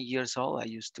was 10 years old, I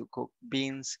used to cook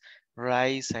beans,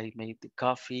 rice. I made the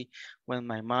coffee. When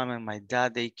my mom and my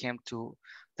dad they came to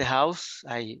the house,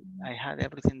 I had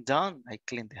everything done. I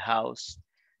cleaned the house.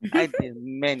 I did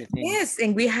many things. Yes,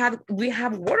 and we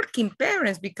have working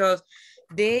parents because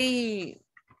they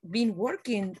been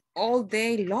working all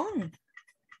day long.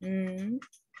 Mm-hmm.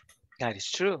 That is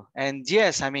true. And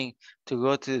yes, I mean, to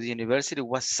go to the university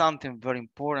was something very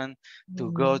important,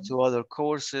 to go to other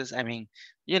courses. I mean,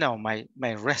 you know, my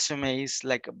resume is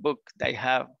like a book that I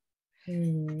have.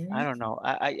 I don't know.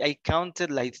 I counted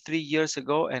like 3 years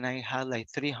ago and I had like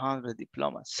 300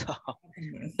 diplomas. So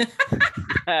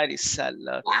that is a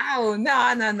lot. Wow,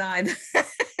 no.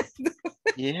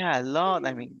 Yeah, a lot.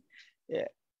 I mean, yeah.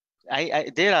 I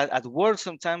there at work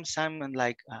sometimes I'm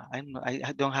like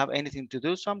I don't have anything to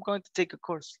do, so I'm going to take a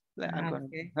course. I'm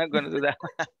going to do that.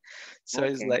 So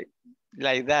it's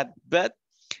like that. But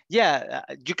yeah,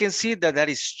 you can see that that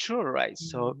is true, right?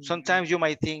 So sometimes you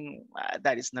might think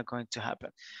that is not going to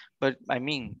happen, but I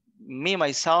mean, me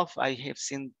myself, I have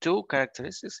seen two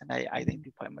characteristics, and I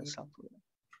identify myself with them.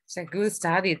 It's a good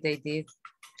study they did.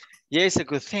 Yeah, it's a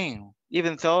good thing,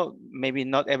 even though maybe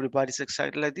not everybody's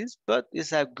excited like this, but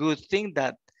it's a good thing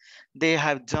that they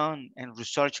have done and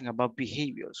researching about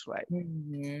behaviors, right?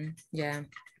 Yeah.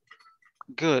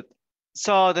 Good.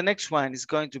 So the next one is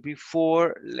going to be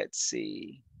for, let's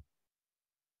see,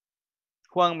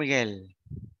 Juan Miguel.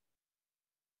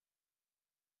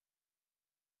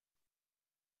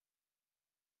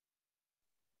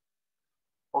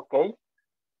 Okay.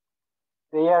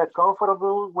 They are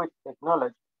comfortable with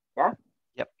technology, yeah?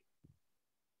 Yep.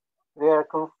 They are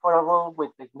comfortable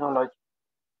with technology.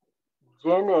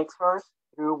 Gen Xers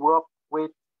grew up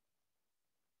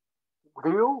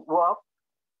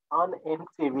on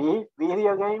MTV,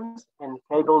 video games, and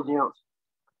cable news.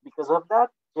 Because of that,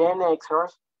 Gen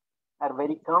Xers are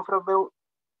very comfortable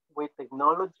with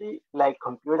technology like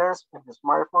computers and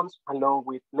smartphones, along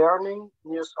with learning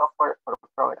new software or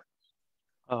programs.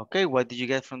 Okay, what did you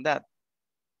get from that?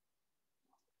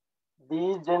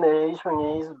 This generation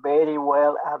is very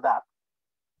well adapted.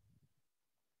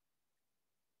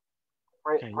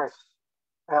 Okay.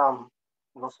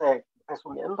 No sé,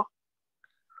 resumiendo.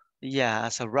 Yeah,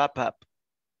 as a wrap up.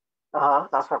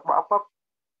 As a wrap up,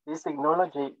 this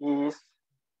technology is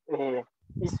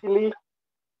easily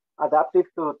adapted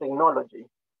to technology.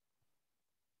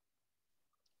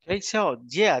 Okay, so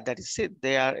yeah, that is it.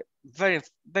 They are very,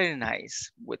 very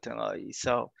nice with technology.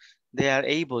 So they are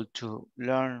able to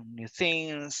learn new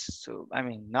things. So, I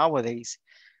mean, nowadays,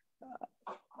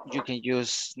 you can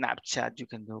use Snapchat, you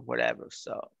can do whatever.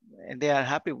 So, and they are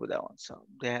happy with that one. So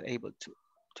they are able to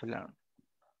learn.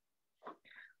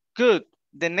 Good.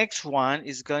 The next one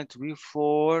is going to be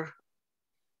for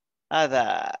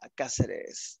Ada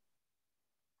Cáceres.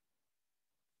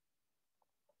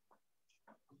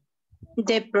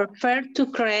 They prefer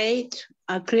to create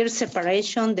a clear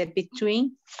separation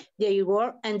between their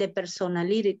work and the personal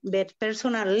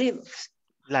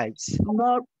Lives.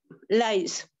 more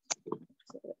lives.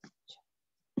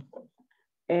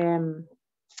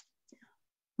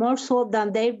 More so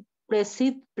than their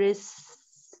predecessors.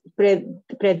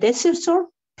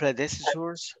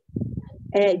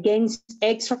 James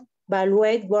X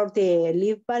evaluate work the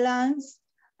life balance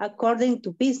according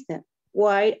to business,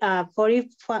 while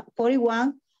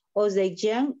 41 of the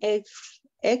young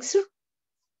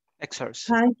experts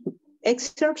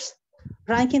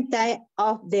ranking type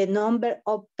of the number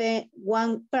of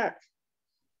one per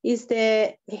is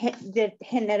the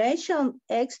generation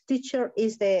X teacher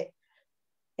is the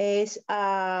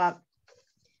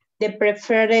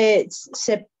preferred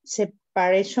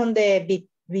separation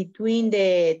between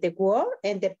the work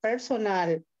and the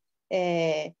personal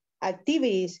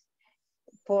activities.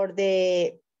 For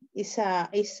the is a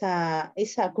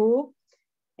group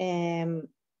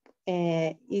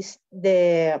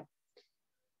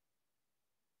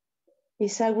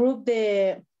is a group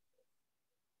de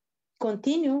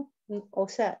continue, o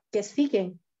sea, que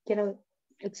siguen. Quiero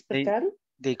explicar.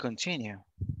 They continue.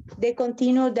 They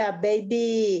continue the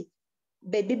baby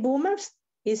boomers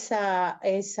is a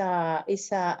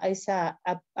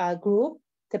group.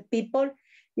 The people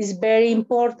is very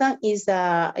important. Is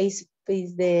the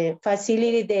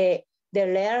facility the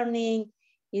learning.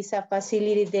 Is a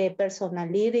facility the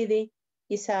personality.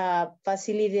 Is a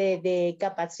facility the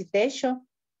capacitation.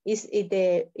 Is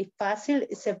the fácil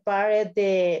separate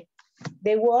the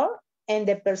work and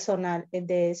the personal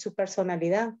su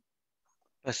personalidad.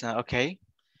 Personal, okay.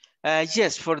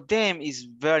 Yes, for them it's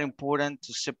very important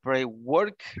to separate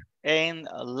work and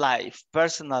life,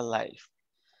 personal life.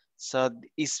 So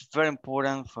it's very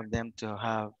important for them to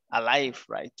have a life,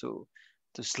 right? To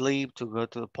sleep, to go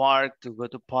to the park, to go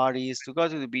to parties, to go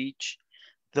to the beach.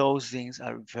 Those things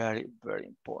are very, very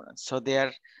important. So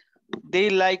they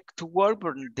like to work,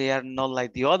 but they are not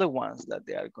like the other ones that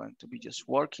they are going to be just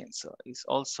working. So it's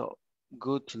also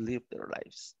good to live their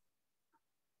lives.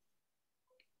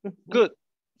 Good.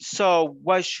 So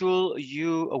what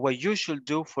you should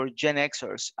do for Gen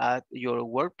Xers at your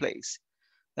workplace?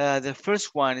 The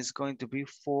first one is going to be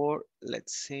for,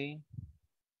 let's see,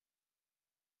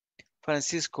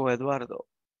 Francisco Eduardo.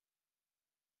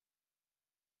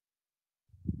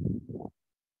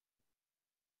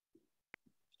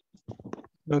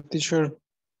 No, teacher,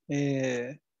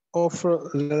 offer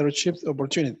leadership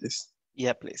opportunities.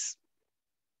 Yeah, please.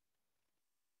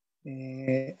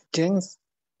 Gen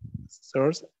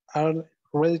Xers are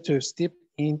ready to step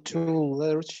into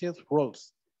leadership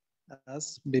roles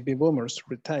as baby boomers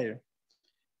retire,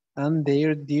 and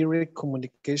their direct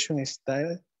communication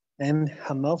style and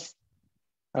hands-off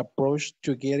approach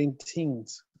to getting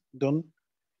things done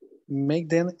make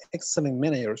them excellent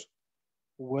managers,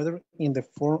 whether in the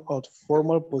form of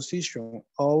formal position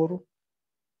or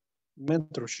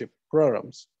mentorship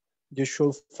programs. You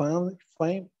should find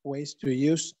ways to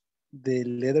use the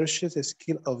leadership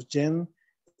skill of Gen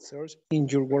Xers in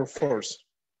your workforce.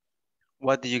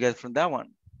 What did you get from that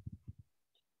one?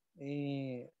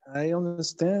 I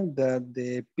understand that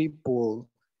the people,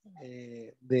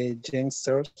 the Gen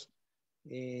Xers,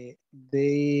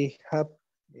 they have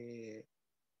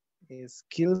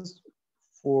skills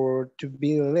to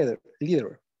be a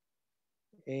leader.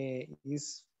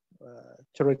 Is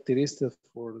characteristic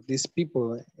for these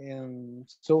people, and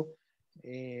so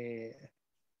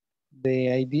the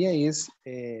idea is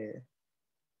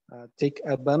take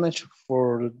advantage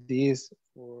for these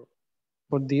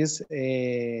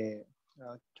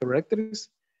characters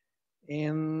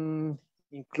and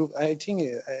include. I think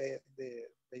the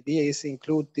idea is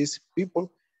include these people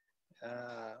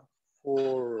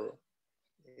for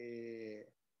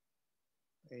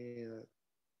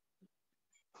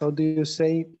how do you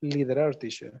say liderar,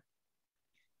 teacher?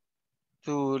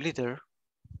 To leader.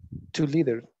 To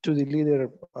the leader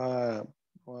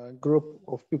group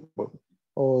of people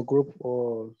or group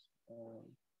of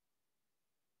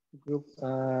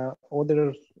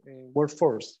other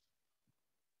workforce.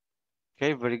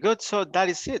 Okay, very good. So that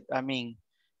is it. I mean,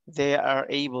 they are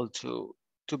able to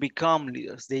to become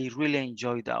leaders. They really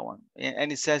enjoy that one.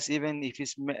 And it says even if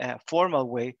it's a formal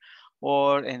way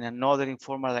or in another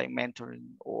informal like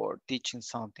mentoring or teaching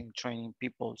something, training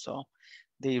people. So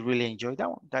they really enjoy that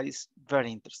one. That is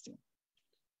very interesting.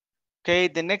 Okay,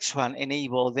 the next one,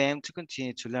 enable them to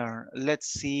continue to learn.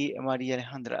 Let's see, Maria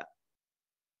Alejandra.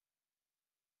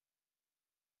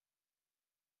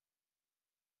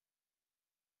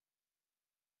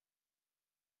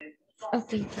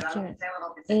 Okay, teacher.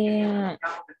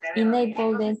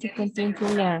 Enable them to continue to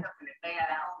learn.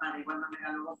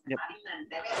 Yep.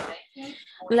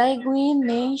 Like we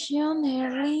mentioned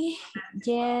earlier,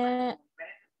 yeah,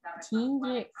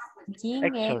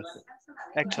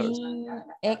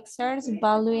 exerts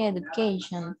value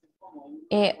education,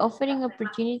 offering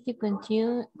opportunity to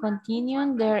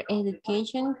continue their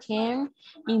education can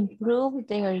improve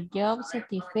their job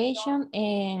satisfaction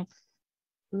and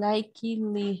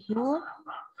likelihood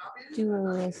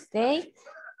to stay.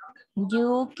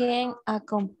 You can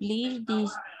accomplish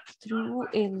this through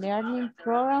a learning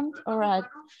program or a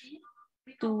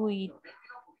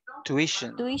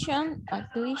tuition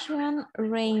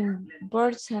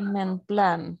reimbursement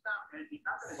plan.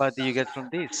 What do you get from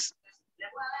this?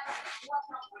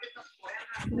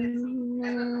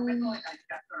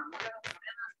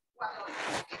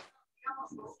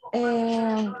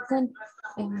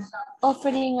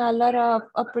 Offering a lot of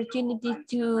opportunity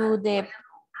to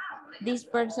this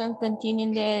person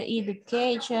continuing their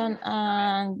education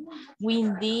and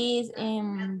win this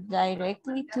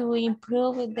directly to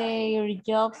improve their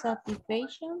job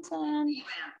satisfactions and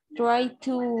try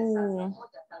to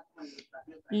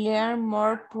learn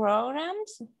more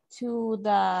programs to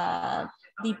the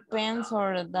depends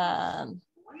or the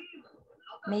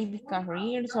maybe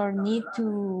careers or need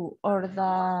to or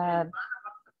the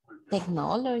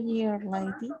technology or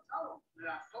like this.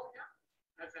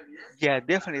 Yeah,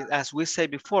 definitely. As we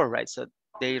said before, right? So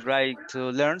they like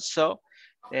to learn. So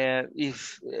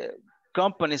if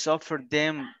companies offer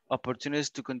them opportunities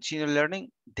to continue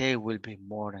learning, they will be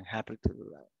more than happy to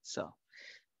do that. So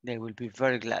they will be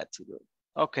very glad to do it.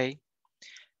 Okay.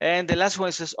 And the last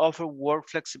one says offer work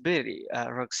flexibility.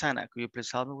 Roxana, could you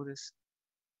please help me with this?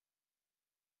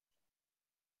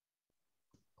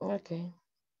 Okay.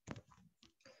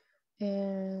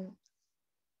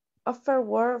 Offer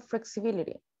work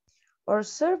flexibility. Our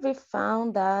survey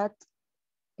found that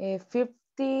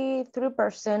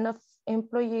 53% of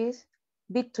employees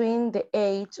between the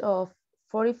age of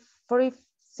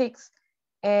 46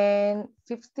 and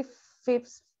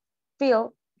 55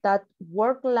 feel that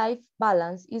work-life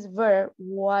balance is better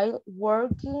while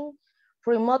working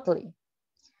remotely.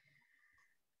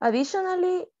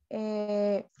 Additionally,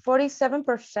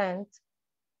 47%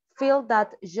 feel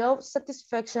that job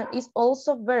satisfaction is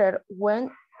also better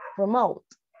when remote,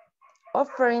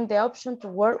 offering the option to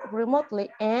work remotely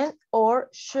and or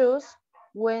choose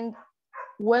when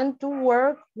to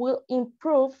work will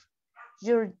improve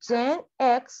your Gen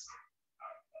X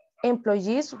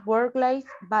employees' work-life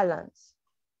balance.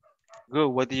 Good.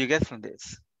 What do you get from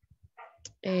this?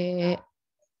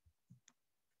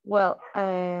 Well,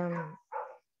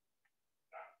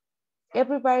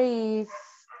 everybody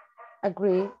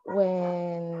agree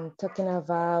when talking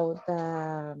about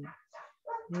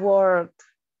work,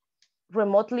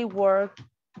 remotely work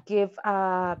give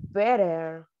a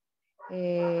better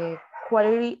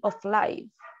quality of life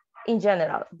in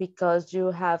general because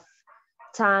you have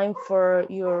time for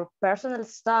your personal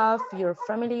stuff, your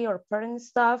family or parent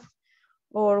stuff,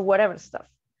 or whatever stuff.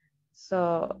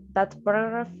 So that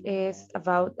paragraph is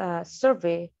about a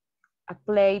survey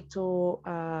applied to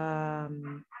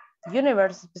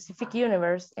specific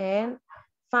universe, and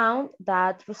found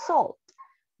that result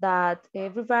that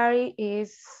everybody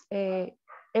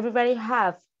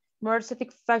have more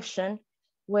satisfaction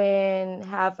when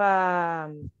have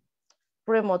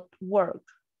remote work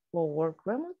or work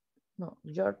remote. No,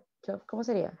 your job, ¿cómo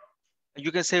sería?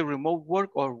 You can say remote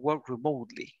work or work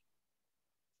remotely.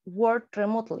 Work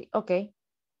remotely, okay.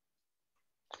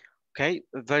 Okay,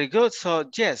 very good. So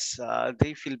yes,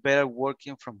 they feel better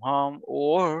working from home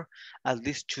or at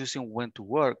least choosing when to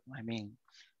work. I mean,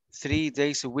 3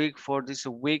 days a week, 4 days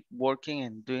a week, working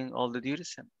and doing all the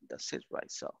duties, and that's it,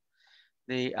 right? So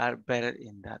they are better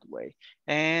in that way.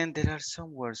 And there are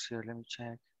some words here. Let me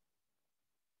check.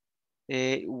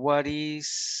 What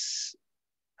is,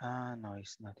 no,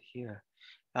 it's not here.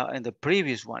 And the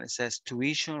previous one, it says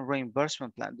tuition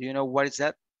reimbursement plan. Do you know what is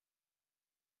that?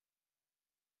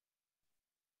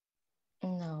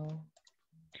 No.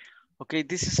 Okay,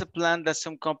 this is a plan that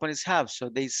some companies have. So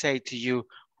they say to you,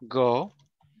 go,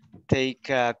 take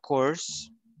a course,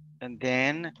 and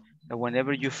then And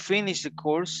whenever you finish the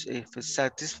course, if it's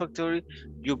satisfactory,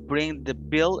 you bring the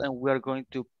bill and we are going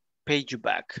to pay you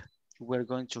back. We're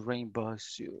going to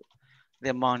reimburse you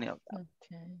the money of that.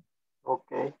 Okay.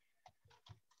 Okay.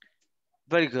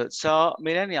 Very good. So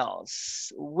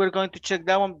millennials, we're going to check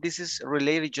that one. This is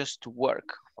related just to work,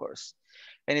 of course.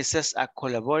 And it says a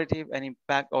collaborative and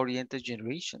impact-oriented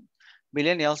generation.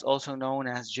 Millennials, also known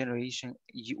as Generation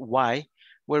Y,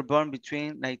 were born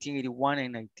between 1981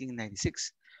 and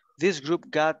 1996. This group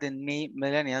got the name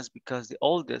millennials because the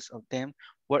oldest of them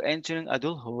were entering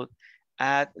adulthood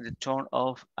at the turn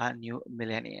of a new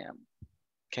millennium.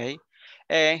 Okay,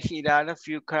 and here are a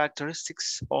few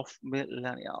characteristics of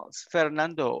millennials.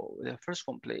 Fernando, the first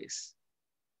one, please.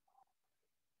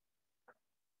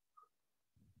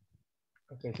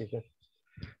 Okay, teacher.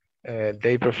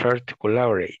 They prefer to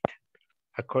collaborate.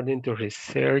 According to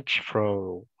research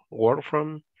from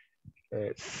Workfront,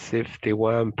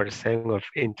 51% of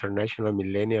international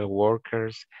millennial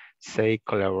workers say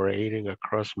collaborating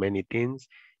across many teams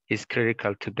is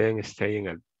critical to them staying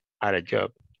at a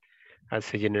job.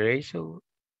 As a generation,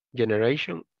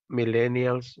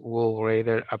 millennials will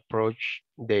rather approach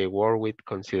their work with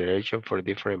consideration for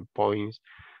different points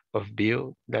of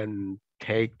view than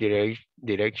take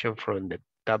direction from the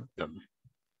top down.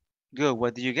 Good.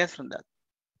 What do you get from that?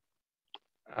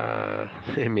 A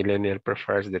millennial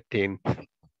prefers the team.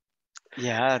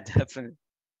 Yeah, definitely.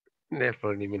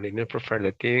 Definitely, millennial prefer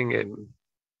the team, and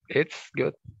it's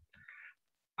good.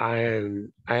 I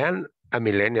am a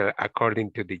millennial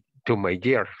according to my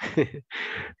year,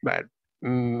 but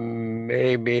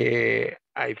maybe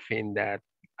I think that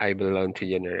I belong to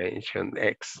Generation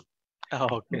X. Oh,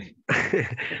 okay.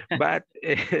 but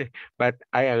but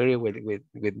I agree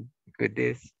with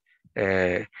this.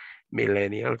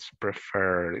 Millennials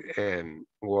prefer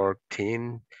work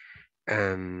team,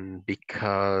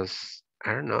 because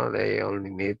I don't know, they only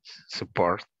need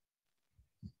support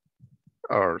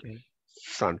or Okay.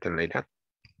 something like that.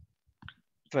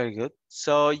 Very good.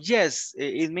 So yes,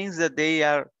 it means that they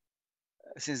are,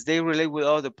 since they relate with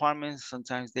all departments,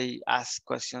 sometimes they ask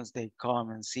questions, they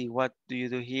come and see, what do you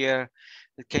do here?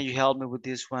 Can you help me with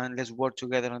this one? Let's work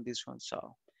together on this one.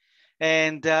 So,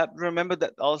 and remember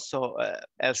that also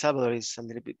El Salvador is a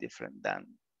little bit different than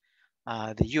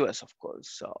the US, of course.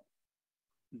 So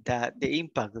that the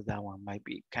impact of that one might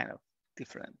be kind of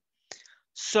different.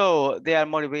 So they are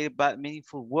motivated by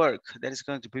meaningful work. That is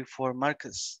going to be for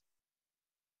Marcus.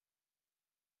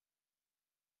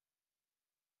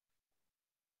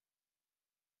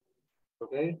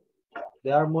 Okay.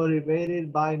 They are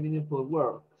motivated by meaningful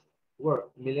work.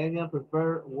 Millennials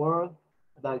prefer work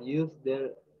that use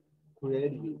their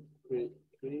creativity.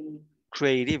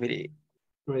 Creativity.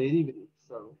 Creativity.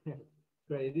 So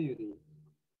creativity.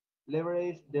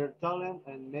 Leverage their talent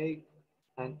and make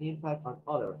an impact on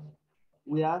others.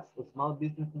 We asked small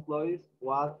business employees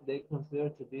what they consider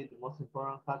to be the most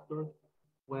important factors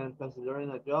when considering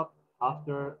a job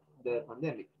after the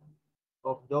pandemic.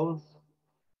 Of those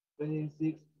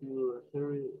 26 to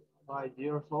 35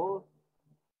 years old,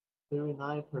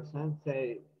 39%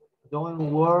 say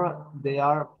doing work they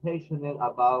are passionate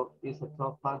about is a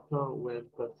top factor when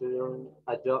considering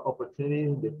a job opportunity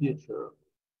in the future.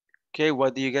 Okay,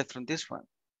 what do you get from this one?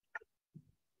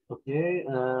 Okay,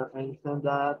 I understand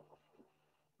that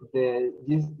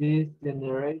this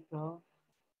generation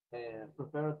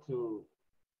prefer to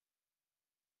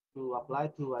apply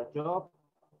to a job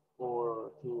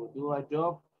or to do a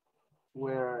job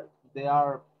where they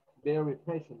are very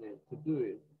passionate to do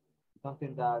it,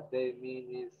 something that they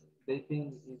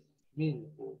think is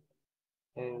meaningful,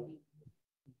 and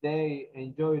they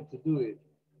enjoy to do it.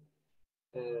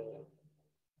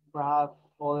 Perhaps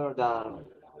other than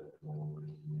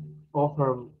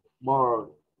offer more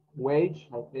wage,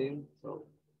 I think so.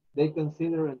 They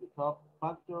consider in the top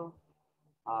factor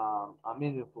a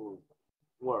meaningful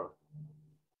work.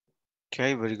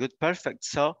 Okay, very good, perfect.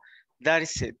 So that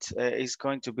is it. It's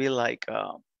going to be like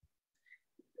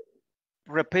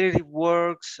repetitive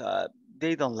works.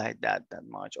 They don't like that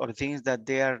much, or things that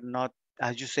they are not,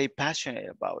 as you say, passionate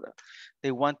about it.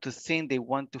 They want to think, they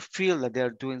want to feel that they are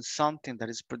doing something that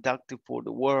is productive for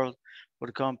the world, for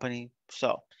the company.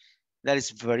 So that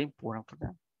is very important for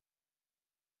them.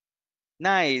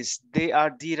 Nice, they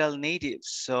are digital natives.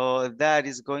 So that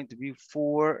is going to be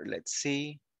for, let's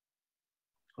see,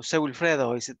 Jose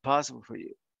Wilfredo, is it possible for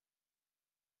you?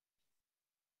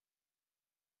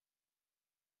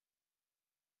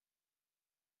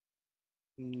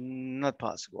 Not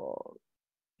possible.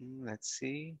 Let's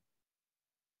see.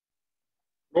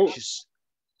 Me.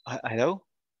 Hello?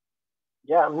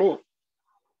 Yeah, me.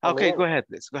 Okay, go ahead,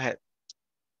 please. Go ahead.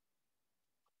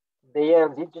 they are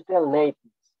digital natives.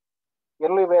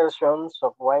 Early versions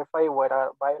of Wi-Fi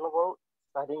were available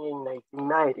starting in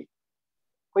 1990,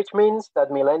 which means that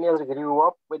millennials grew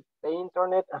up with the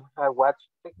internet and have watched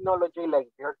technology like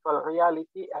virtual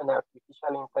reality and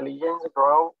artificial intelligence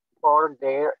grow for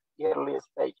their early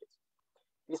stages.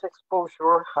 This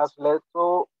exposure has led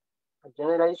to a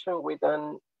generation with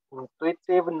an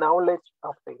intuitive knowledge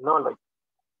of technology.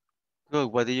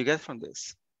 Good. What do you get from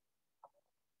this?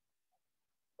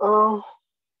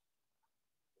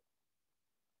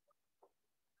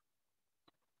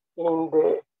 In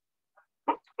the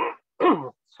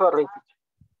sorry,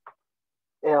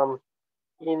 in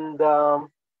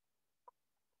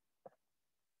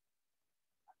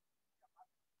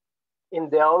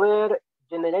the other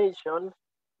generation,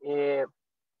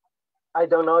 I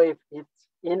don't know if it's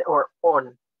in or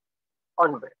on,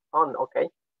 okay.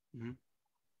 Mm-hmm.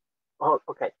 Oh,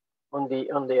 okay. On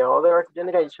the other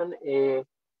generation,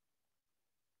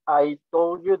 I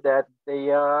told you that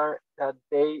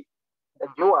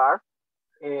you are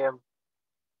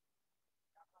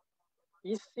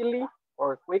easily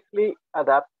or quickly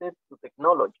adapted to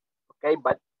technology. Okay,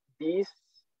 but this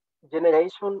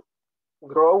generation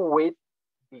grow with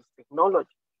this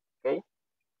technology. Okay.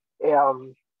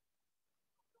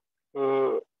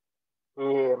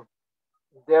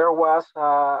 There was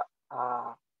a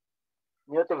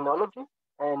new technology,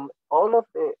 and all of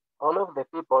the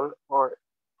people, or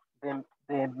the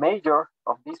major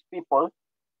of these people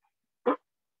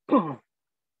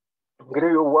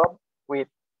grew up with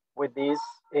this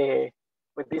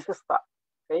stuff.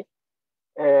 Okay.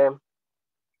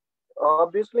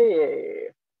 Obviously,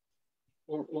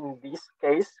 in this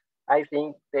case, I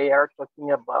think they are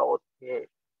talking about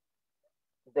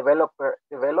developer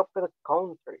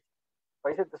countries,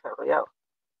 países desarrollados.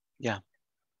 Yeah.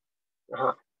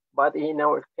 But in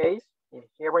our case,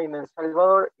 here in El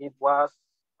Salvador, it was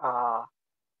a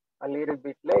little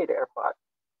bit later. But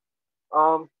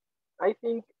I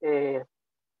think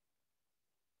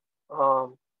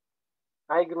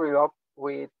I grew up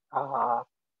with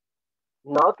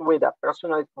not with a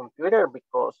personal computer,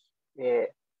 because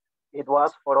it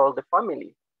was for all the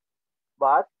family,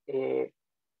 but we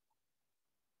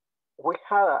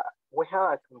had a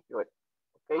computer.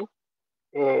 Okay.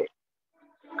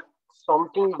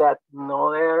 Something that in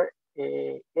other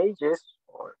ages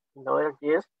or in other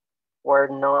years were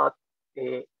not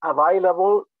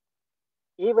available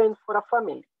even for a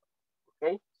family.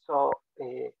 Okay, so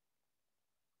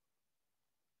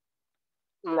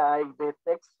like the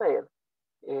text said,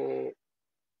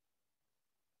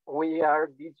 we are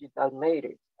digital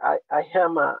natives. I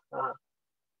am a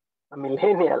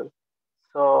millennial,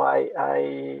 so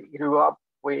I grew up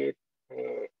with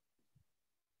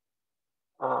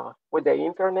the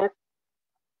internet,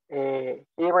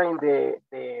 hearing the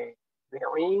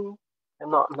ring,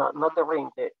 not the ring,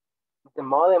 the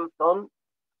modem tone,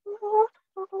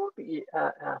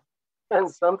 and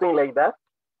something like that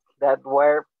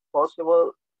were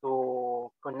possible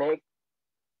to connect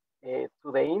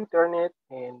to the internet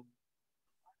and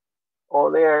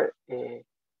other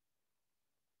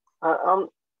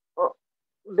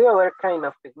the other kind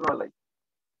of technology.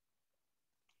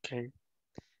 Okay.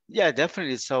 Yeah,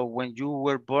 definitely. So when you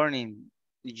were born in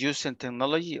using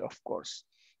technology, of course,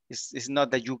 it's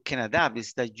not that you can adapt,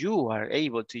 it's that you are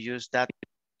able to use that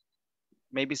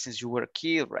maybe since you were a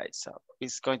kid, right? So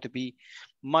it's going to be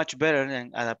much better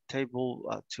and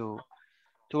adaptable to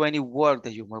any work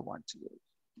that you might want to do.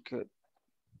 Good.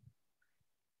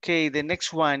 Okay, the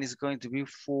next one is going to be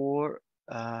for,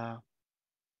 there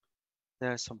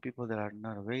are some people that are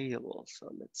not available. So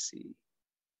let's see.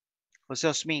 Jose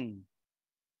Osmin.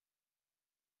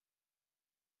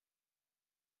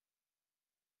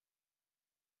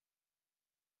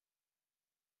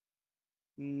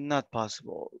 Not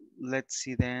possible. Let's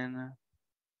see then.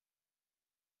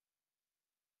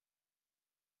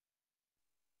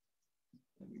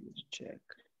 Let me just check.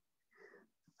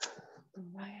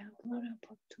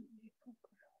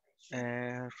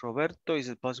 Roberto, is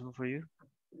it possible for you?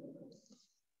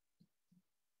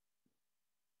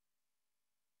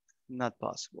 Not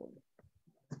possible.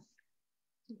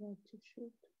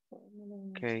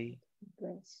 Okay.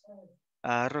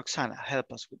 Roxana,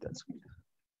 help us with that.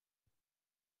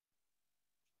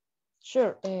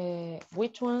 Sure.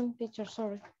 Which one, teacher?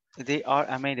 Sorry. They are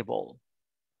amenable.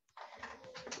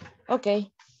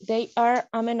 Okay. They are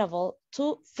amenable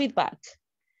to feedback.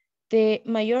 The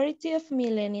majority of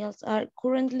millennials are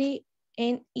currently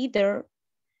in either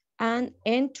an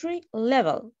entry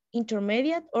level,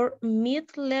 intermediate, or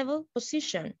mid-level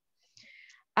position.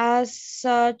 As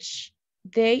such,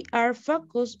 they are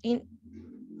focused in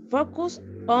focus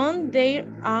on their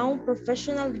own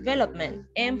professional development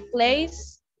and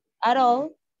place at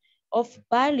all of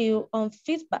value on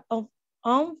feedback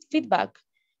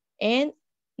and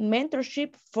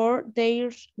mentorship for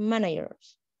their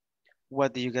managers.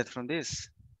 What do you get from this?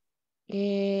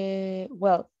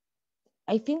 Well,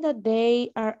 I think that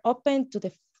they are open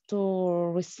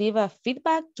to receive a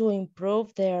feedback to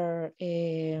improve their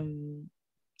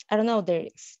I don't know, their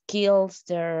skills,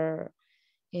 their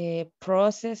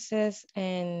processes,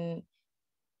 and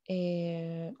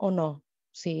oh no,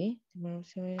 sí.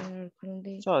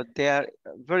 So they are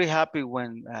very happy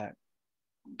when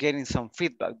getting some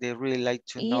feedback. They really like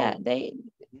to Yeah, know.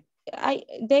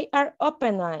 they are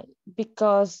open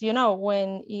because you know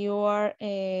when you are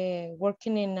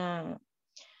working in a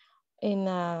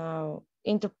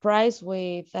enterprise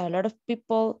with a lot of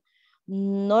people,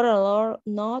 not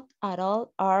at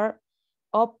all are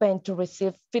open to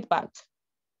receive feedback.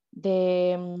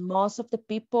 The most of the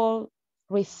people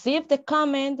receive the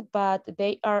comment, but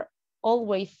they are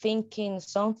always thinking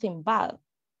something bad.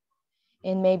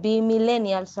 And maybe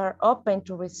millennials are open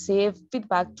to receive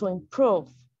feedback to improve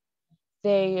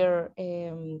their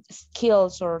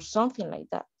skills or something like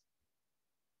that.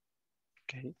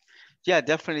 Okay. Yeah,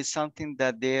 definitely something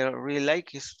that they really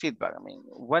like is feedback. I mean,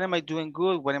 what am I doing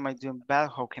good? What am I doing bad?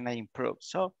 How can I improve?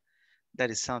 So that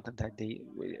is something that they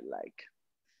really like.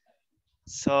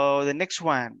 So the next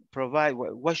one, provide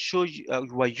what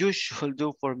you should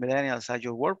do for millennials at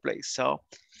your workplace. So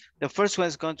the first one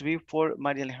is going to be for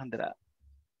Maria Alejandra.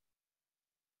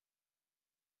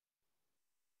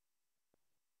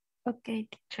 Okay,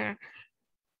 teacher.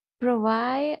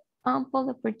 Provide ample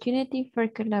opportunity for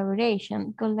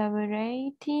collaboration.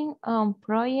 Collaborating on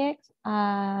projects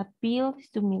appeals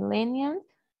to millennials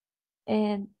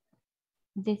and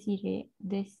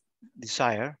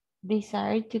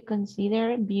Desire to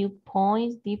consider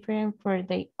viewpoints different for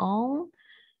their own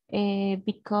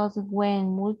because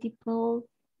when multiple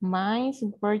minds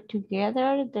work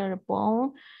together, they're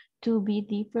bound to be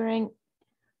different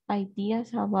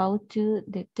ideas about to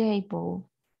the table.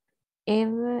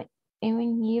 Even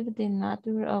if the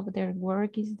nature of their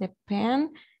work is depend,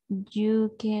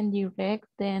 you can direct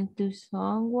them to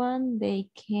someone they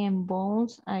can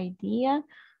bounce idea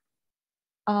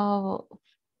of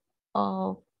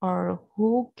or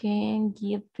who can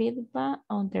give feedback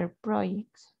on their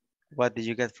projects. What did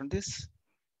you get from this?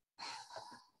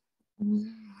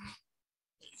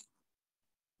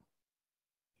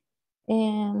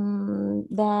 And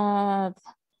that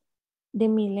the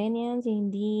millennials in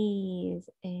these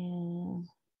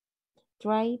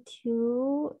try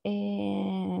to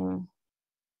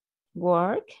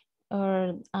work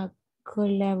or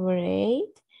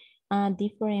collaborate on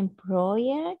different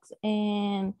projects,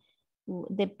 and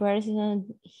the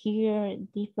person hear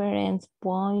different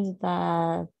points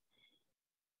that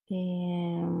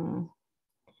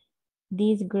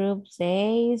this group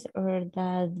says, or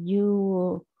that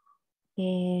you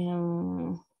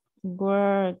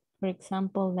work, for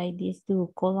example, like this to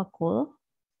call.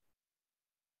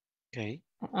 Okay.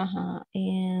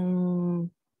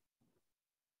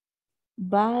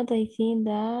 But I think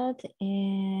that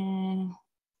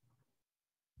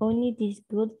only this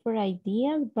good for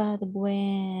ideas, but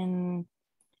when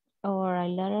or a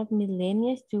lot of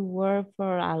millennials to work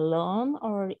for alone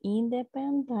or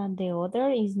independent, and the other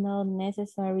is not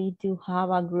necessary to have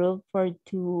a group for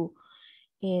to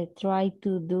try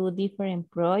to do different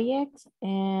projects,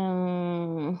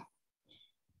 and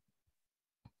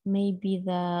maybe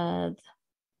that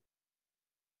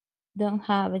don't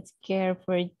have it scared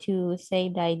for to say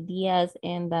the ideas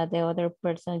and that the other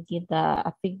person give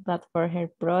a feedback for her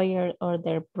project or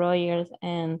their projects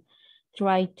and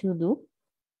try to do.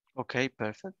 Okay,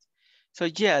 perfect. So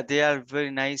yeah, they are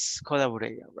very nice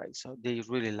collaborator, right? So they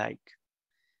really like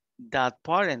that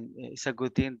part, and it's a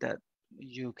good thing that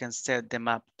you can set them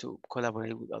up to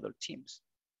collaborate with other teams.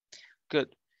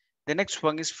 Good. The next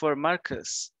one is for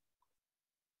Marcus.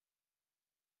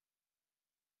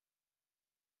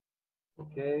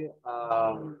 Okay,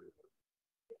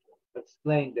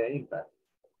 explain the impact.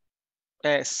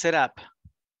 Set up.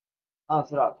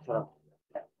 Set up.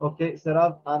 Okay, set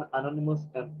up an anonymous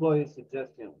employee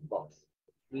suggestion box.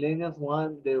 Millennials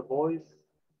want their voice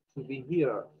to be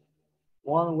heard.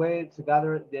 One way to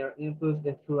gather their input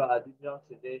is through a digital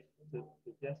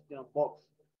suggestion box.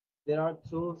 There are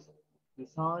tools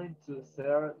designed to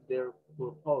share their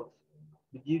proposals.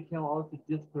 But you can also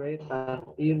just create an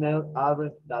email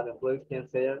address that employees can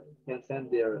send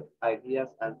their ideas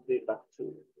and feedback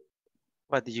to.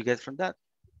 What did you get from that?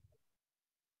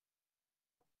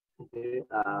 Okay,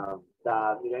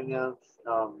 that millennials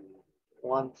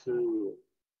want to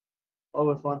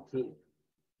always want to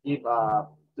give a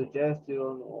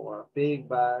suggestion or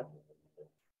feedback.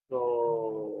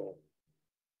 So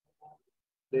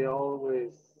they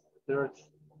always search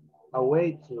a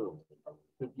way to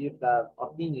give that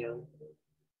opinion,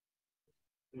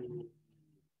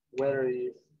 whether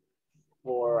it's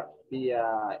for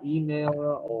via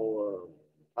email or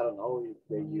I don't know if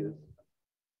they use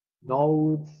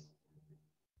notes,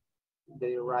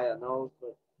 they write a note,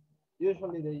 but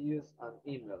usually they use an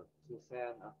email to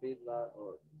send a feedback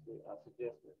or a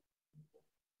suggestion.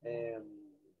 And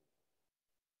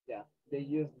yeah, they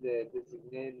use the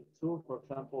designated tool. For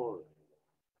example,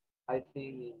 I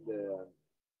think in the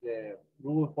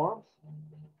Google Forms,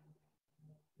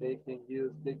 they can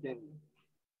use this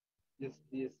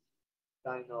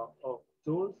kind of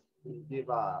tools to give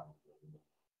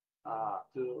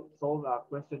to solve a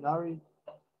questionnaire,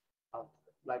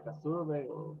 like a survey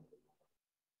or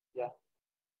yeah.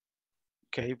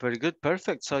 Okay, very good,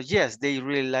 perfect. So yes, they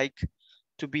really like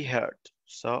to be heard.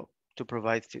 So to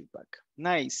provide feedback.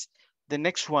 Nice. The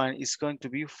next one is going to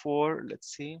be for,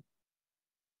 let's see,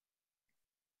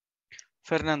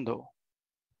 Fernando.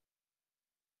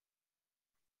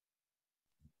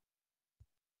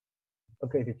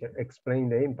 Okay, teacher, explain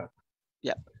the impact.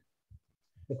 Yeah.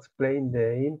 Explain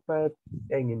the impact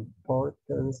and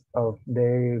importance of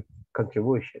their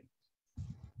contribution.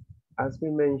 As we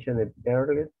mentioned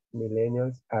earlier,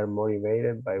 millennials are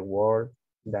motivated by work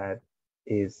that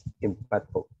is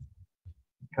impactful.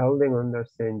 Help them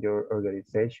understand your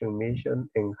organization mission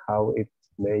and how it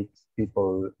makes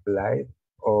people's life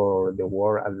or the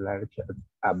world at large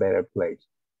a better place.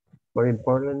 More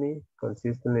importantly,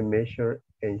 consistently measure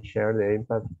and share the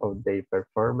impact of their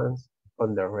performance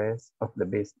on the rest of the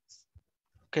business.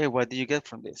 Okay, what do you get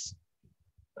from this?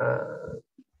 I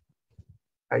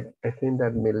think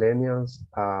that millennials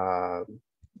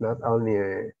not only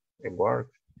in work,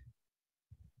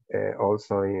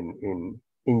 also in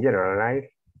general life,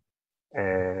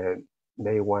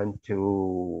 they want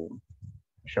to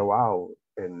show out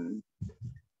and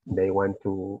they want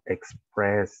to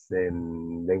express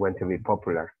and they want to be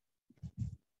popular.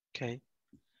 Okay.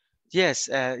 Yes,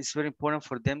 it's very important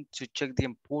for them to check the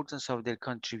importance of their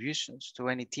contributions to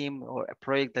any team or a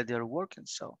project that they're working.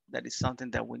 So that is something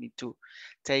that we need to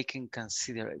take in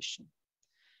consideration.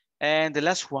 And the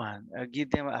last one,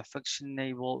 give them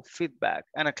affectionable feedback.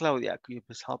 Ana Claudia, could you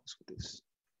please help us with this?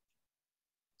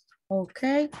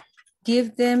 Okay,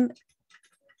 give them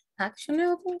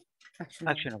actionable?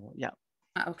 Actionable, yeah.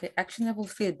 Okay, actionable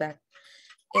feedback.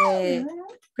 I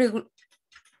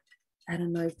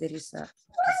don't know if there is a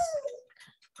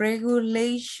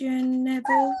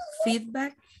regulationable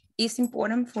feedback is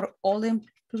important for all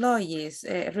employees,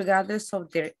 regardless of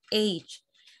their age.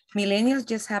 Millennials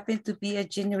just happen to be a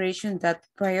generation that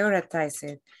prioritizes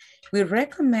it. We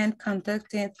recommend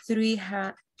conducting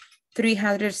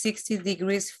 360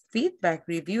 degrees feedback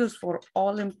reviews for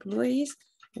all employees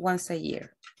once a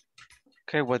year.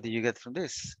 Okay, what do you get from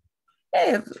this?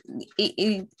 It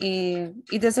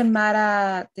doesn't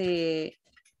matter the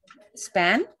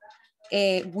span.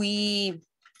 The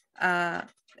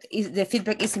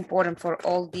feedback is important for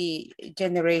all the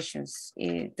generations.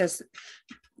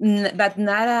 But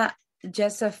not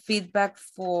just a feedback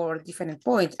for different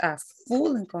points, a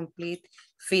full and complete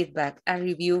feedback, a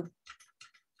review.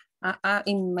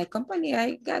 In my company,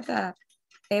 I got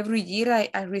every year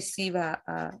I receive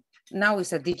now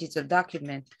it's a digital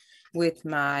document with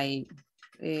my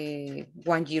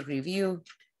 1 year review.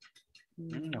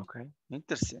 Okay,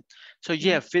 interesting. So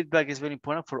yeah, feedback is very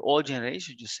important for all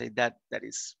generations. You say that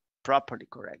is properly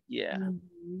correct. Yeah.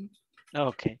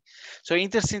 Okay. So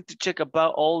interesting to check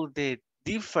about all the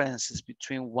differences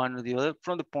between one or the other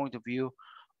from the point of view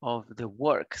of the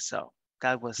work. So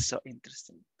that was so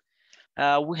interesting.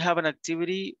 We have an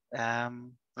activity.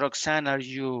 Roxanne, are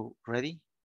you ready?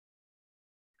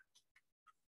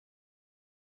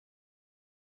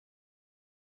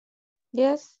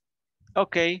 Yes.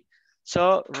 Okay.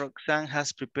 So Roxanne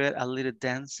has prepared a little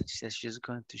dance. She says she's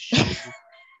going to show you.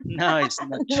 No, it's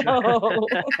not true. No.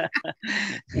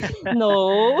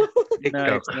 No.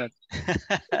 No, it's not.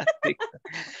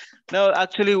 No,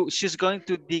 actually, she's going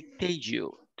to dictate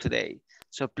you today.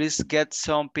 So please get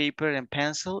some paper and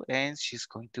pencil, and she's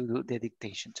going to do the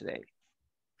dictation today.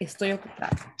 Estoy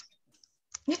ocupada.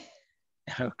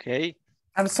 Okay.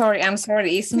 I'm sorry.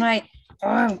 It's my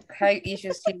high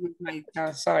issues here with my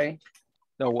sorry.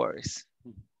 No worries.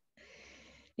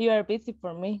 You are busy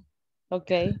for me.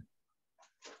 Okay.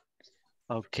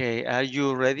 Okay, are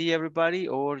you ready, everybody,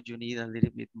 or you need a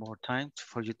little bit more time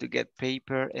for you to get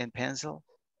paper and pencil?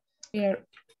 Yeah.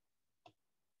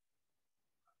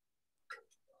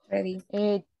 Ready.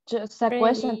 Just a question,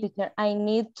 Ready. teacher. I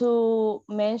need to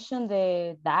mention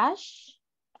the dash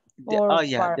or Oh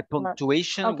yeah, the part.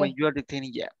 punctuation when Okay, you are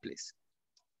dictating, yeah, please.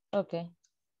 okay.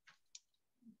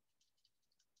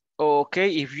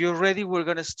 Okay, if you're ready, we're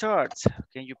gonna start.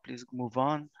 Can you please move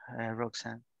on,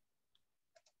 Roxanne?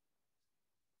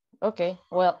 Okay,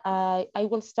 well, I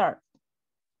will start.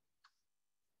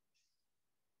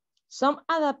 Some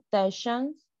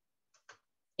adaptations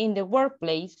in the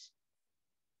workplace.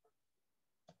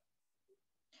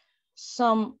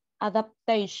 Some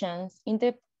adaptations in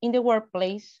the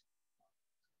workplace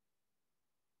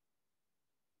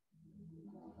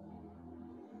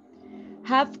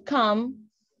have come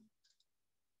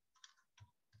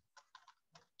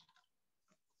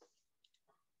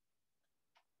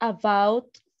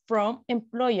about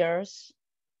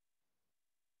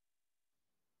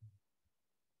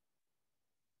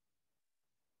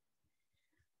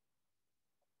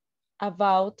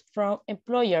from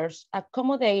employers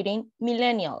accommodating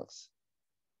millennials.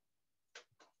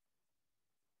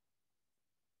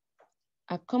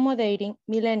 Accommodating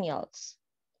millennials,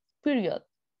 period.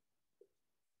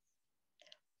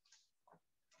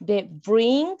 The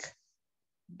bring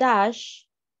dash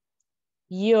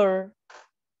your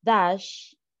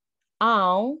dash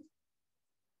on.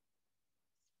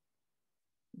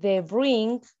 The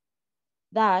bring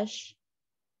dash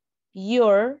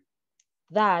your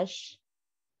dash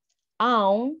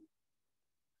on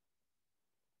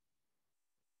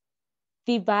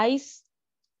device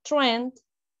trend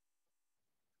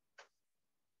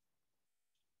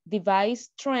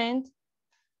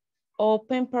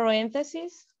open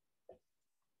parenthesis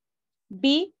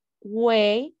B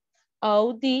way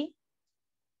OD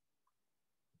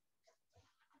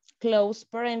close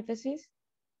parenthesis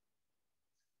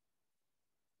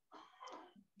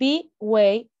B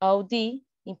way OD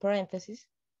in parenthesis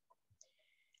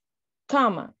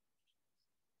comma,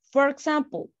 for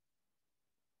example,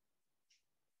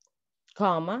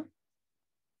 comma,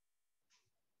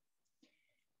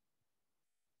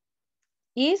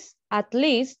 is at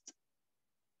least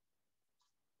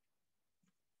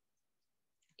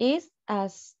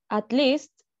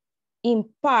in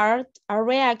part a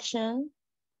reaction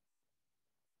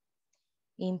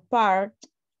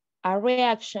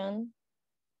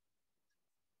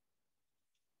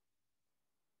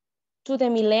to the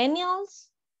millennials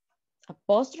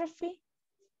apostrophe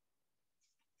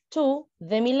to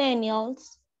the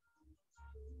millennials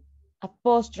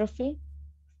apostrophe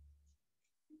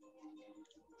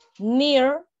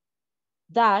near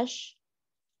dash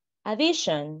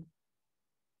addition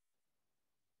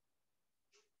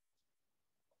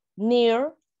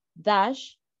near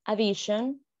dash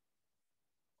addition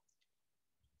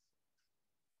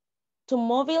to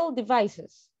mobile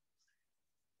devices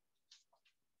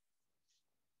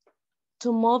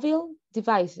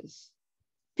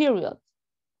period.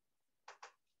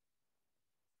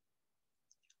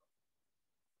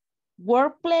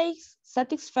 Workplace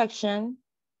satisfaction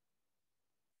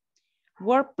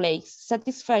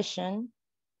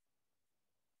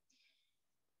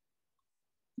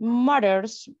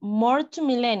matters more to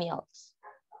millennials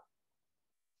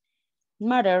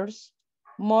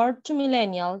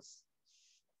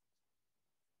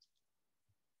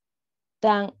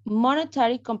than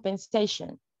monetary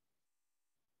compensation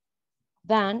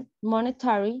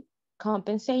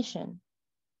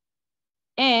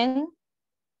and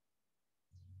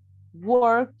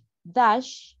work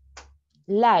dash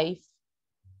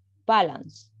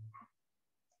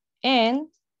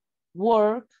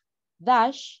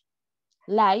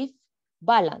life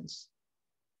balance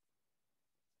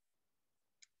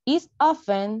is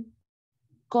often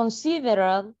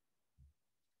considered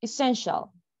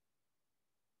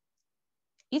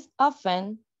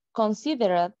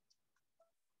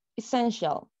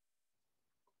essential.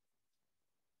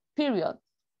 Period.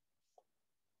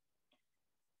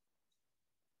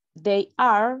 They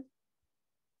are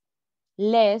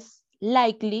less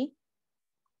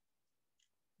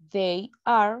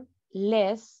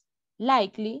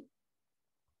likely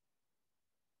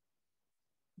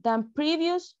than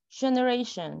previous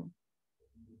generations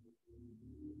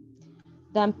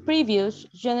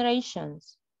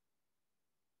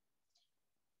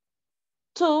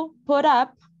to put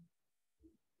up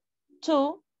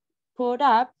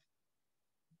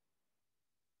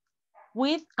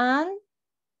with an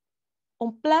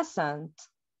unpleasant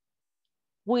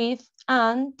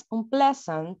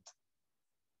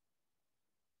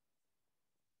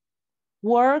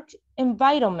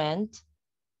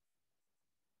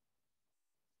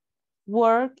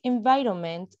work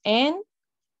environment and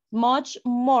much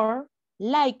more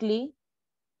likely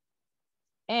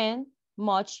and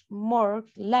much more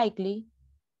likely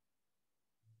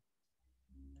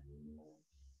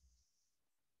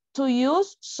to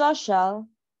use social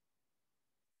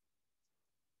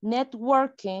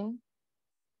networking,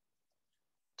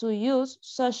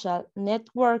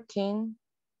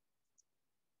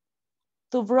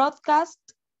 to broadcast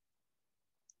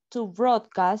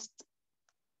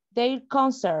their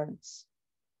concerns,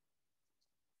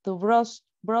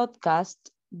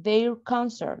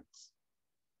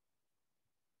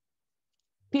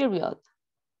 period.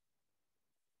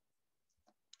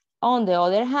 On the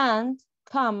other hand,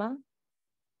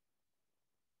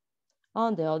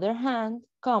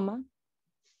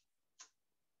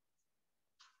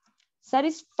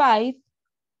 satisfied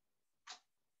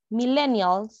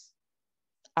millennials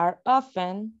are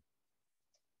often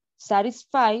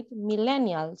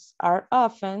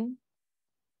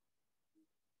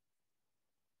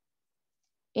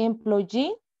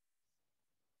employee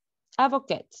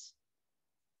advocates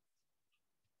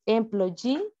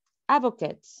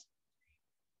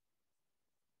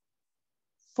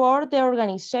for the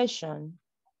organizations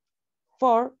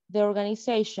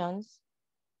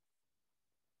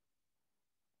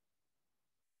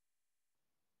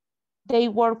they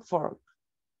work for,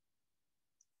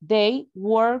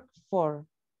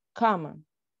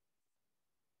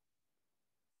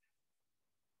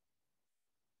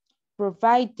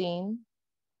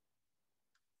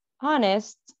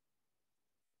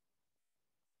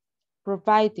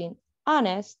 providing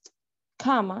honest,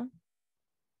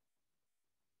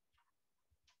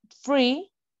 free,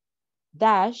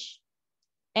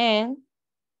 and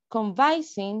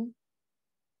convincing,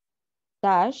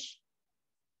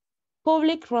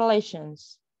 public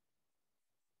relations.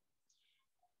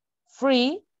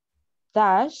 Free,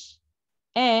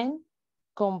 and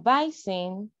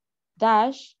convincing,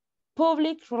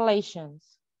 public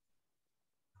relations.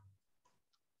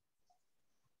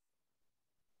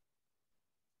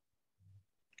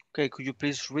 Okay, could you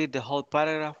please read the whole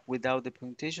paragraph without the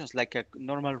punctuations, like a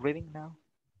normal reading now?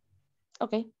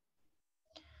 Okay.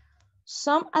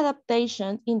 Some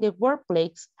adaptations in the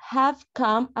workplace have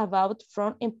come about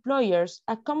from employers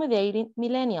accommodating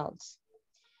millennials.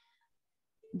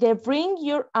 The bring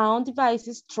your own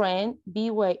devices trend,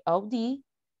 BYOD,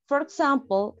 for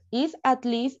example, is at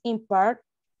least in part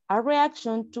a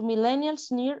reaction to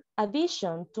millennials' near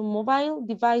addition to mobile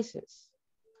devices.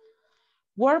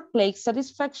 Workplace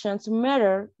satisfactions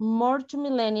matter more to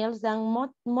millennials than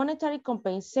monetary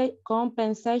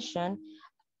compensation,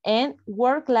 and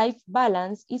work-life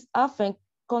balance is often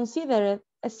considered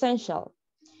essential.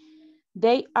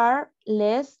 They are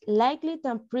less likely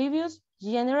than previous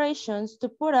generations to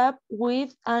put up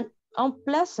with an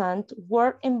unpleasant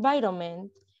work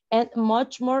environment and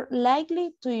much more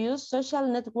likely to use social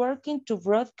networking to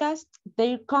broadcast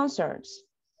their concerns.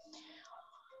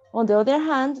 On the other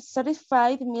hand,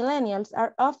 satisfied millennials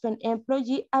are often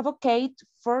employee advocates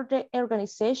for the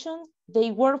organization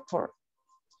they work for,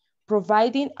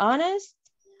 providing honest,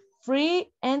 free,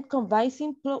 and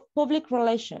convincing public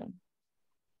relations.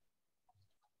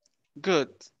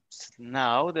 Good.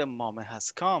 Now the moment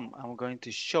has come. I'm going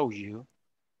to show you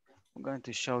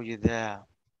the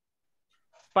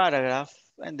paragraph,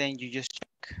 and then you just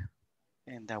check,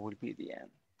 and that will be the end.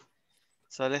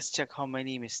 So let's check how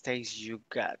many mistakes you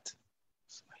got.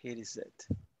 So here is it.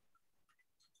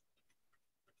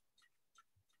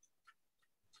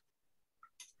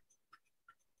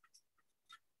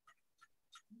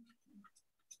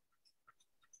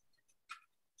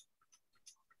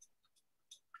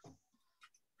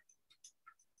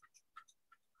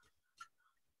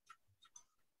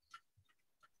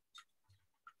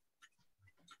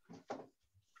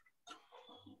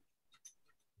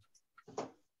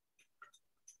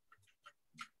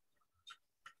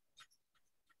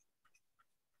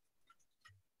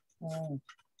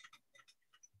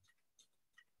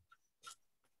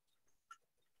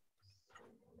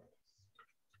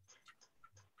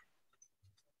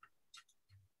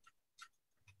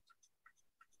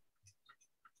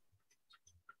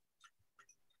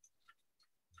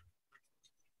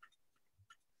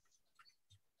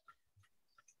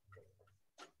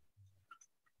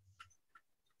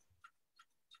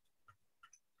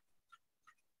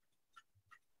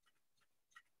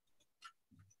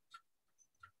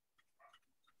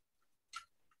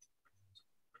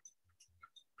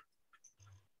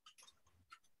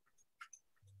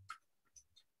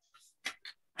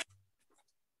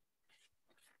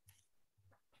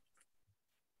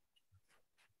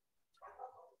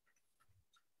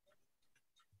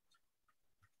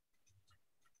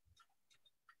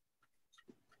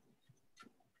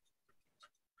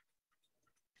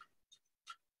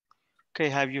 Okay,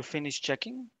 have you finished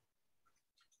checking?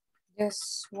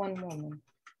 Just one moment.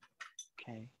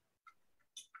 Okay.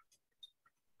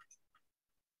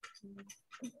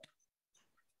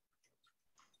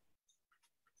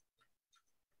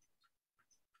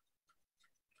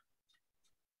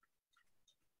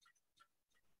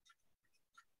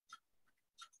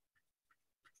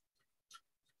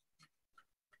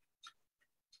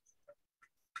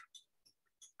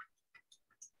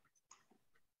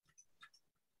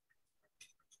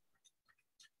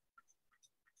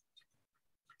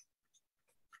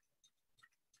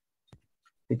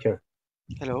 Teacher.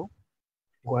 Hello.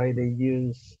 Why they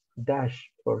use dash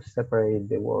for separate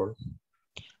the words?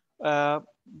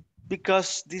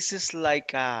 Because this is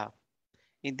like,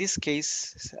 in this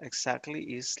case,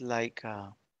 exactly is like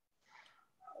a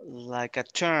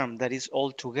term that is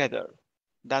all together.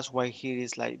 That's why here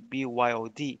is like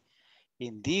BYOD.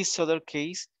 In this other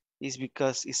case, is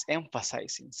because it's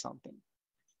emphasizing something.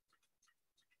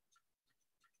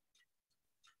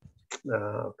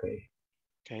 Okay.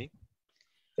 Okay.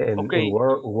 And okay. in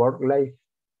work life.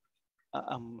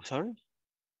 I'm sorry.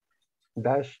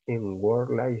 Dash in work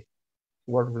life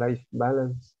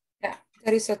balance. Yeah,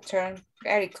 that is a term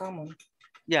very common.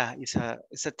 Yeah, it's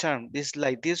a term. This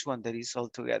like this one that is all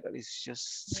together. It's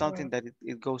just something that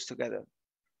it goes together.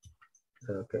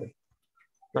 Okay.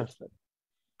 Perfect.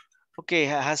 Okay,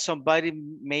 has somebody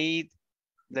made,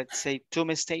 let's say, 2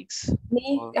 mistakes?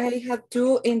 Me, Or... I had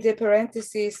 2 in the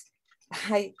parentheses.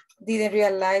 I didn't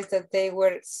realize that they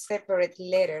were separate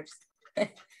letters.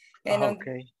 And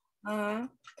okay.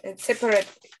 Separate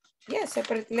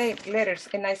letters,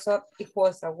 and I thought it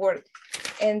was a word.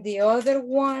 And the other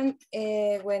one,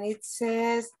 when it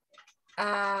says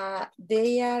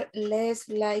they are less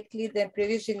likely than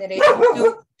previous generation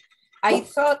to, I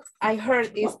thought I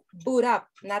heard is boot up,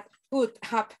 not boot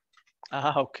up.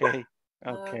 Okay.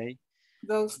 Okay.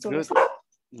 Those 2 good.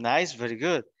 Nice, very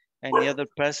good. Any other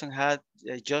person had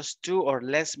just 2 or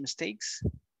less mistakes?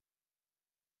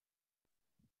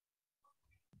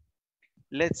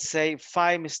 Let's say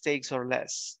 5 mistakes or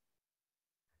less.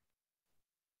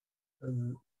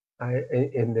 In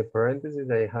the parentheses,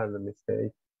 I had a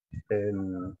mistake.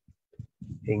 In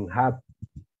have,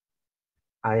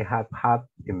 I have had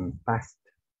in past.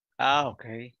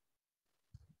 Okay.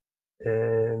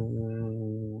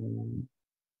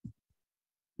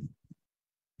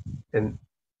 And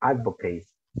advocate,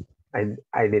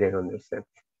 I didn't understand.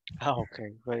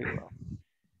 Okay, very well.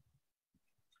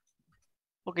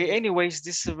 Okay, anyways,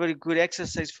 this is a very good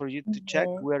exercise for you to check.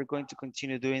 We are going to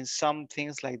continue doing some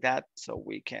things like that so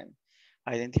we can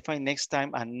identify next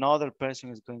time another person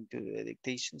is going to do the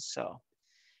dictation. So,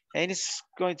 and it's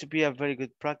going to be a very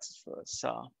good practice for us.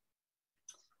 So,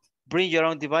 bring your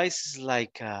own devices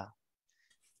like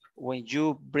when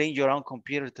you bring your own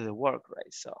computer to the work,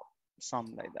 right? So,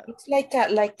 something like that. It's like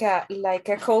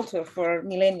a culture for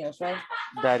millennials, right?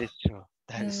 That is true.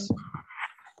 That is true.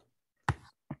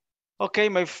 Okay,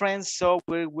 my friends, so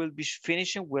we will be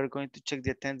finishing. We're going to check the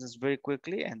attendance very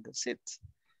quickly and that's it.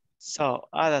 So,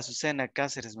 Ada Susana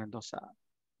Cáceres Mendoza.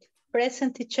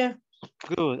 Present, teacher.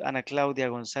 Good. Ana Claudia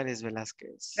González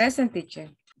Velázquez. Present, teacher.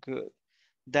 Good.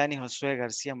 Dani Josué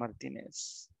García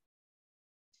Martínez.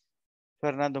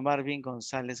 Fernando Marvin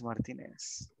González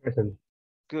Martínez. Present.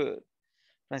 Good.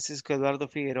 Francisco Eduardo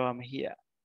Figueroa Mejía.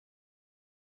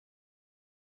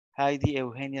 Heidi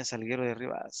Eugenia Salguero de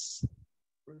Rivas.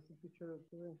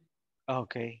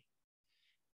 Okay.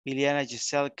 Iliana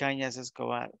Giselle Cañas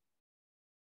Escobar.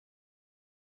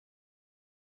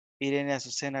 Irene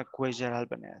Azucena Cuellar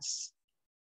Albanés.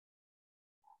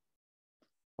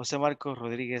 José Marcos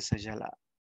Rodríguez Ayala.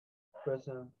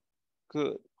 Present.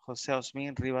 Good. José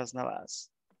Osmin Rivas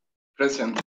Navas.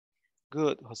 Present.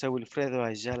 Good. José Wilfredo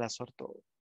Ayala Sorto.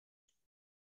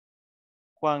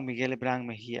 Juan Miguel Bran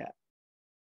Mejía.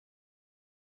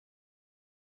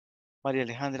 María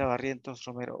Alejandra Barrientos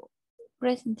Romero.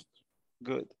 Present.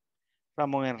 Good.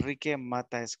 Ramón Enrique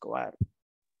Mata Escobar.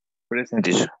 Present,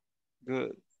 teacher.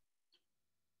 Good.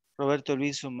 Roberto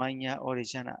Luis Umaña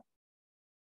Orellana.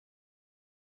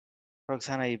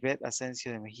 Roxana Ivette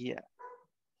Asensio de Mejía.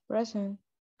 Present.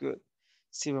 Good.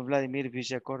 Steven Vladimir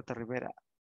Villacorta Rivera.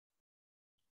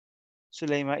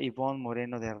 Zuleima Ivonne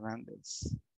Moreno de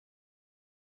Hernández.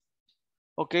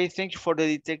 Okay, thank you for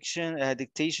the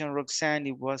dictation, Roxanne.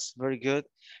 It was very good.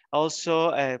 Also,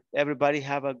 everybody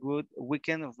have a good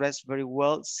weekend. Rest very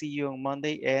well. See you on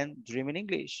Monday and dream in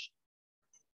English.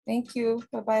 Thank you.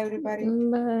 Bye-bye, everybody.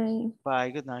 Bye. Bye.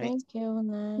 Good night. Thank you. Good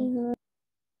night.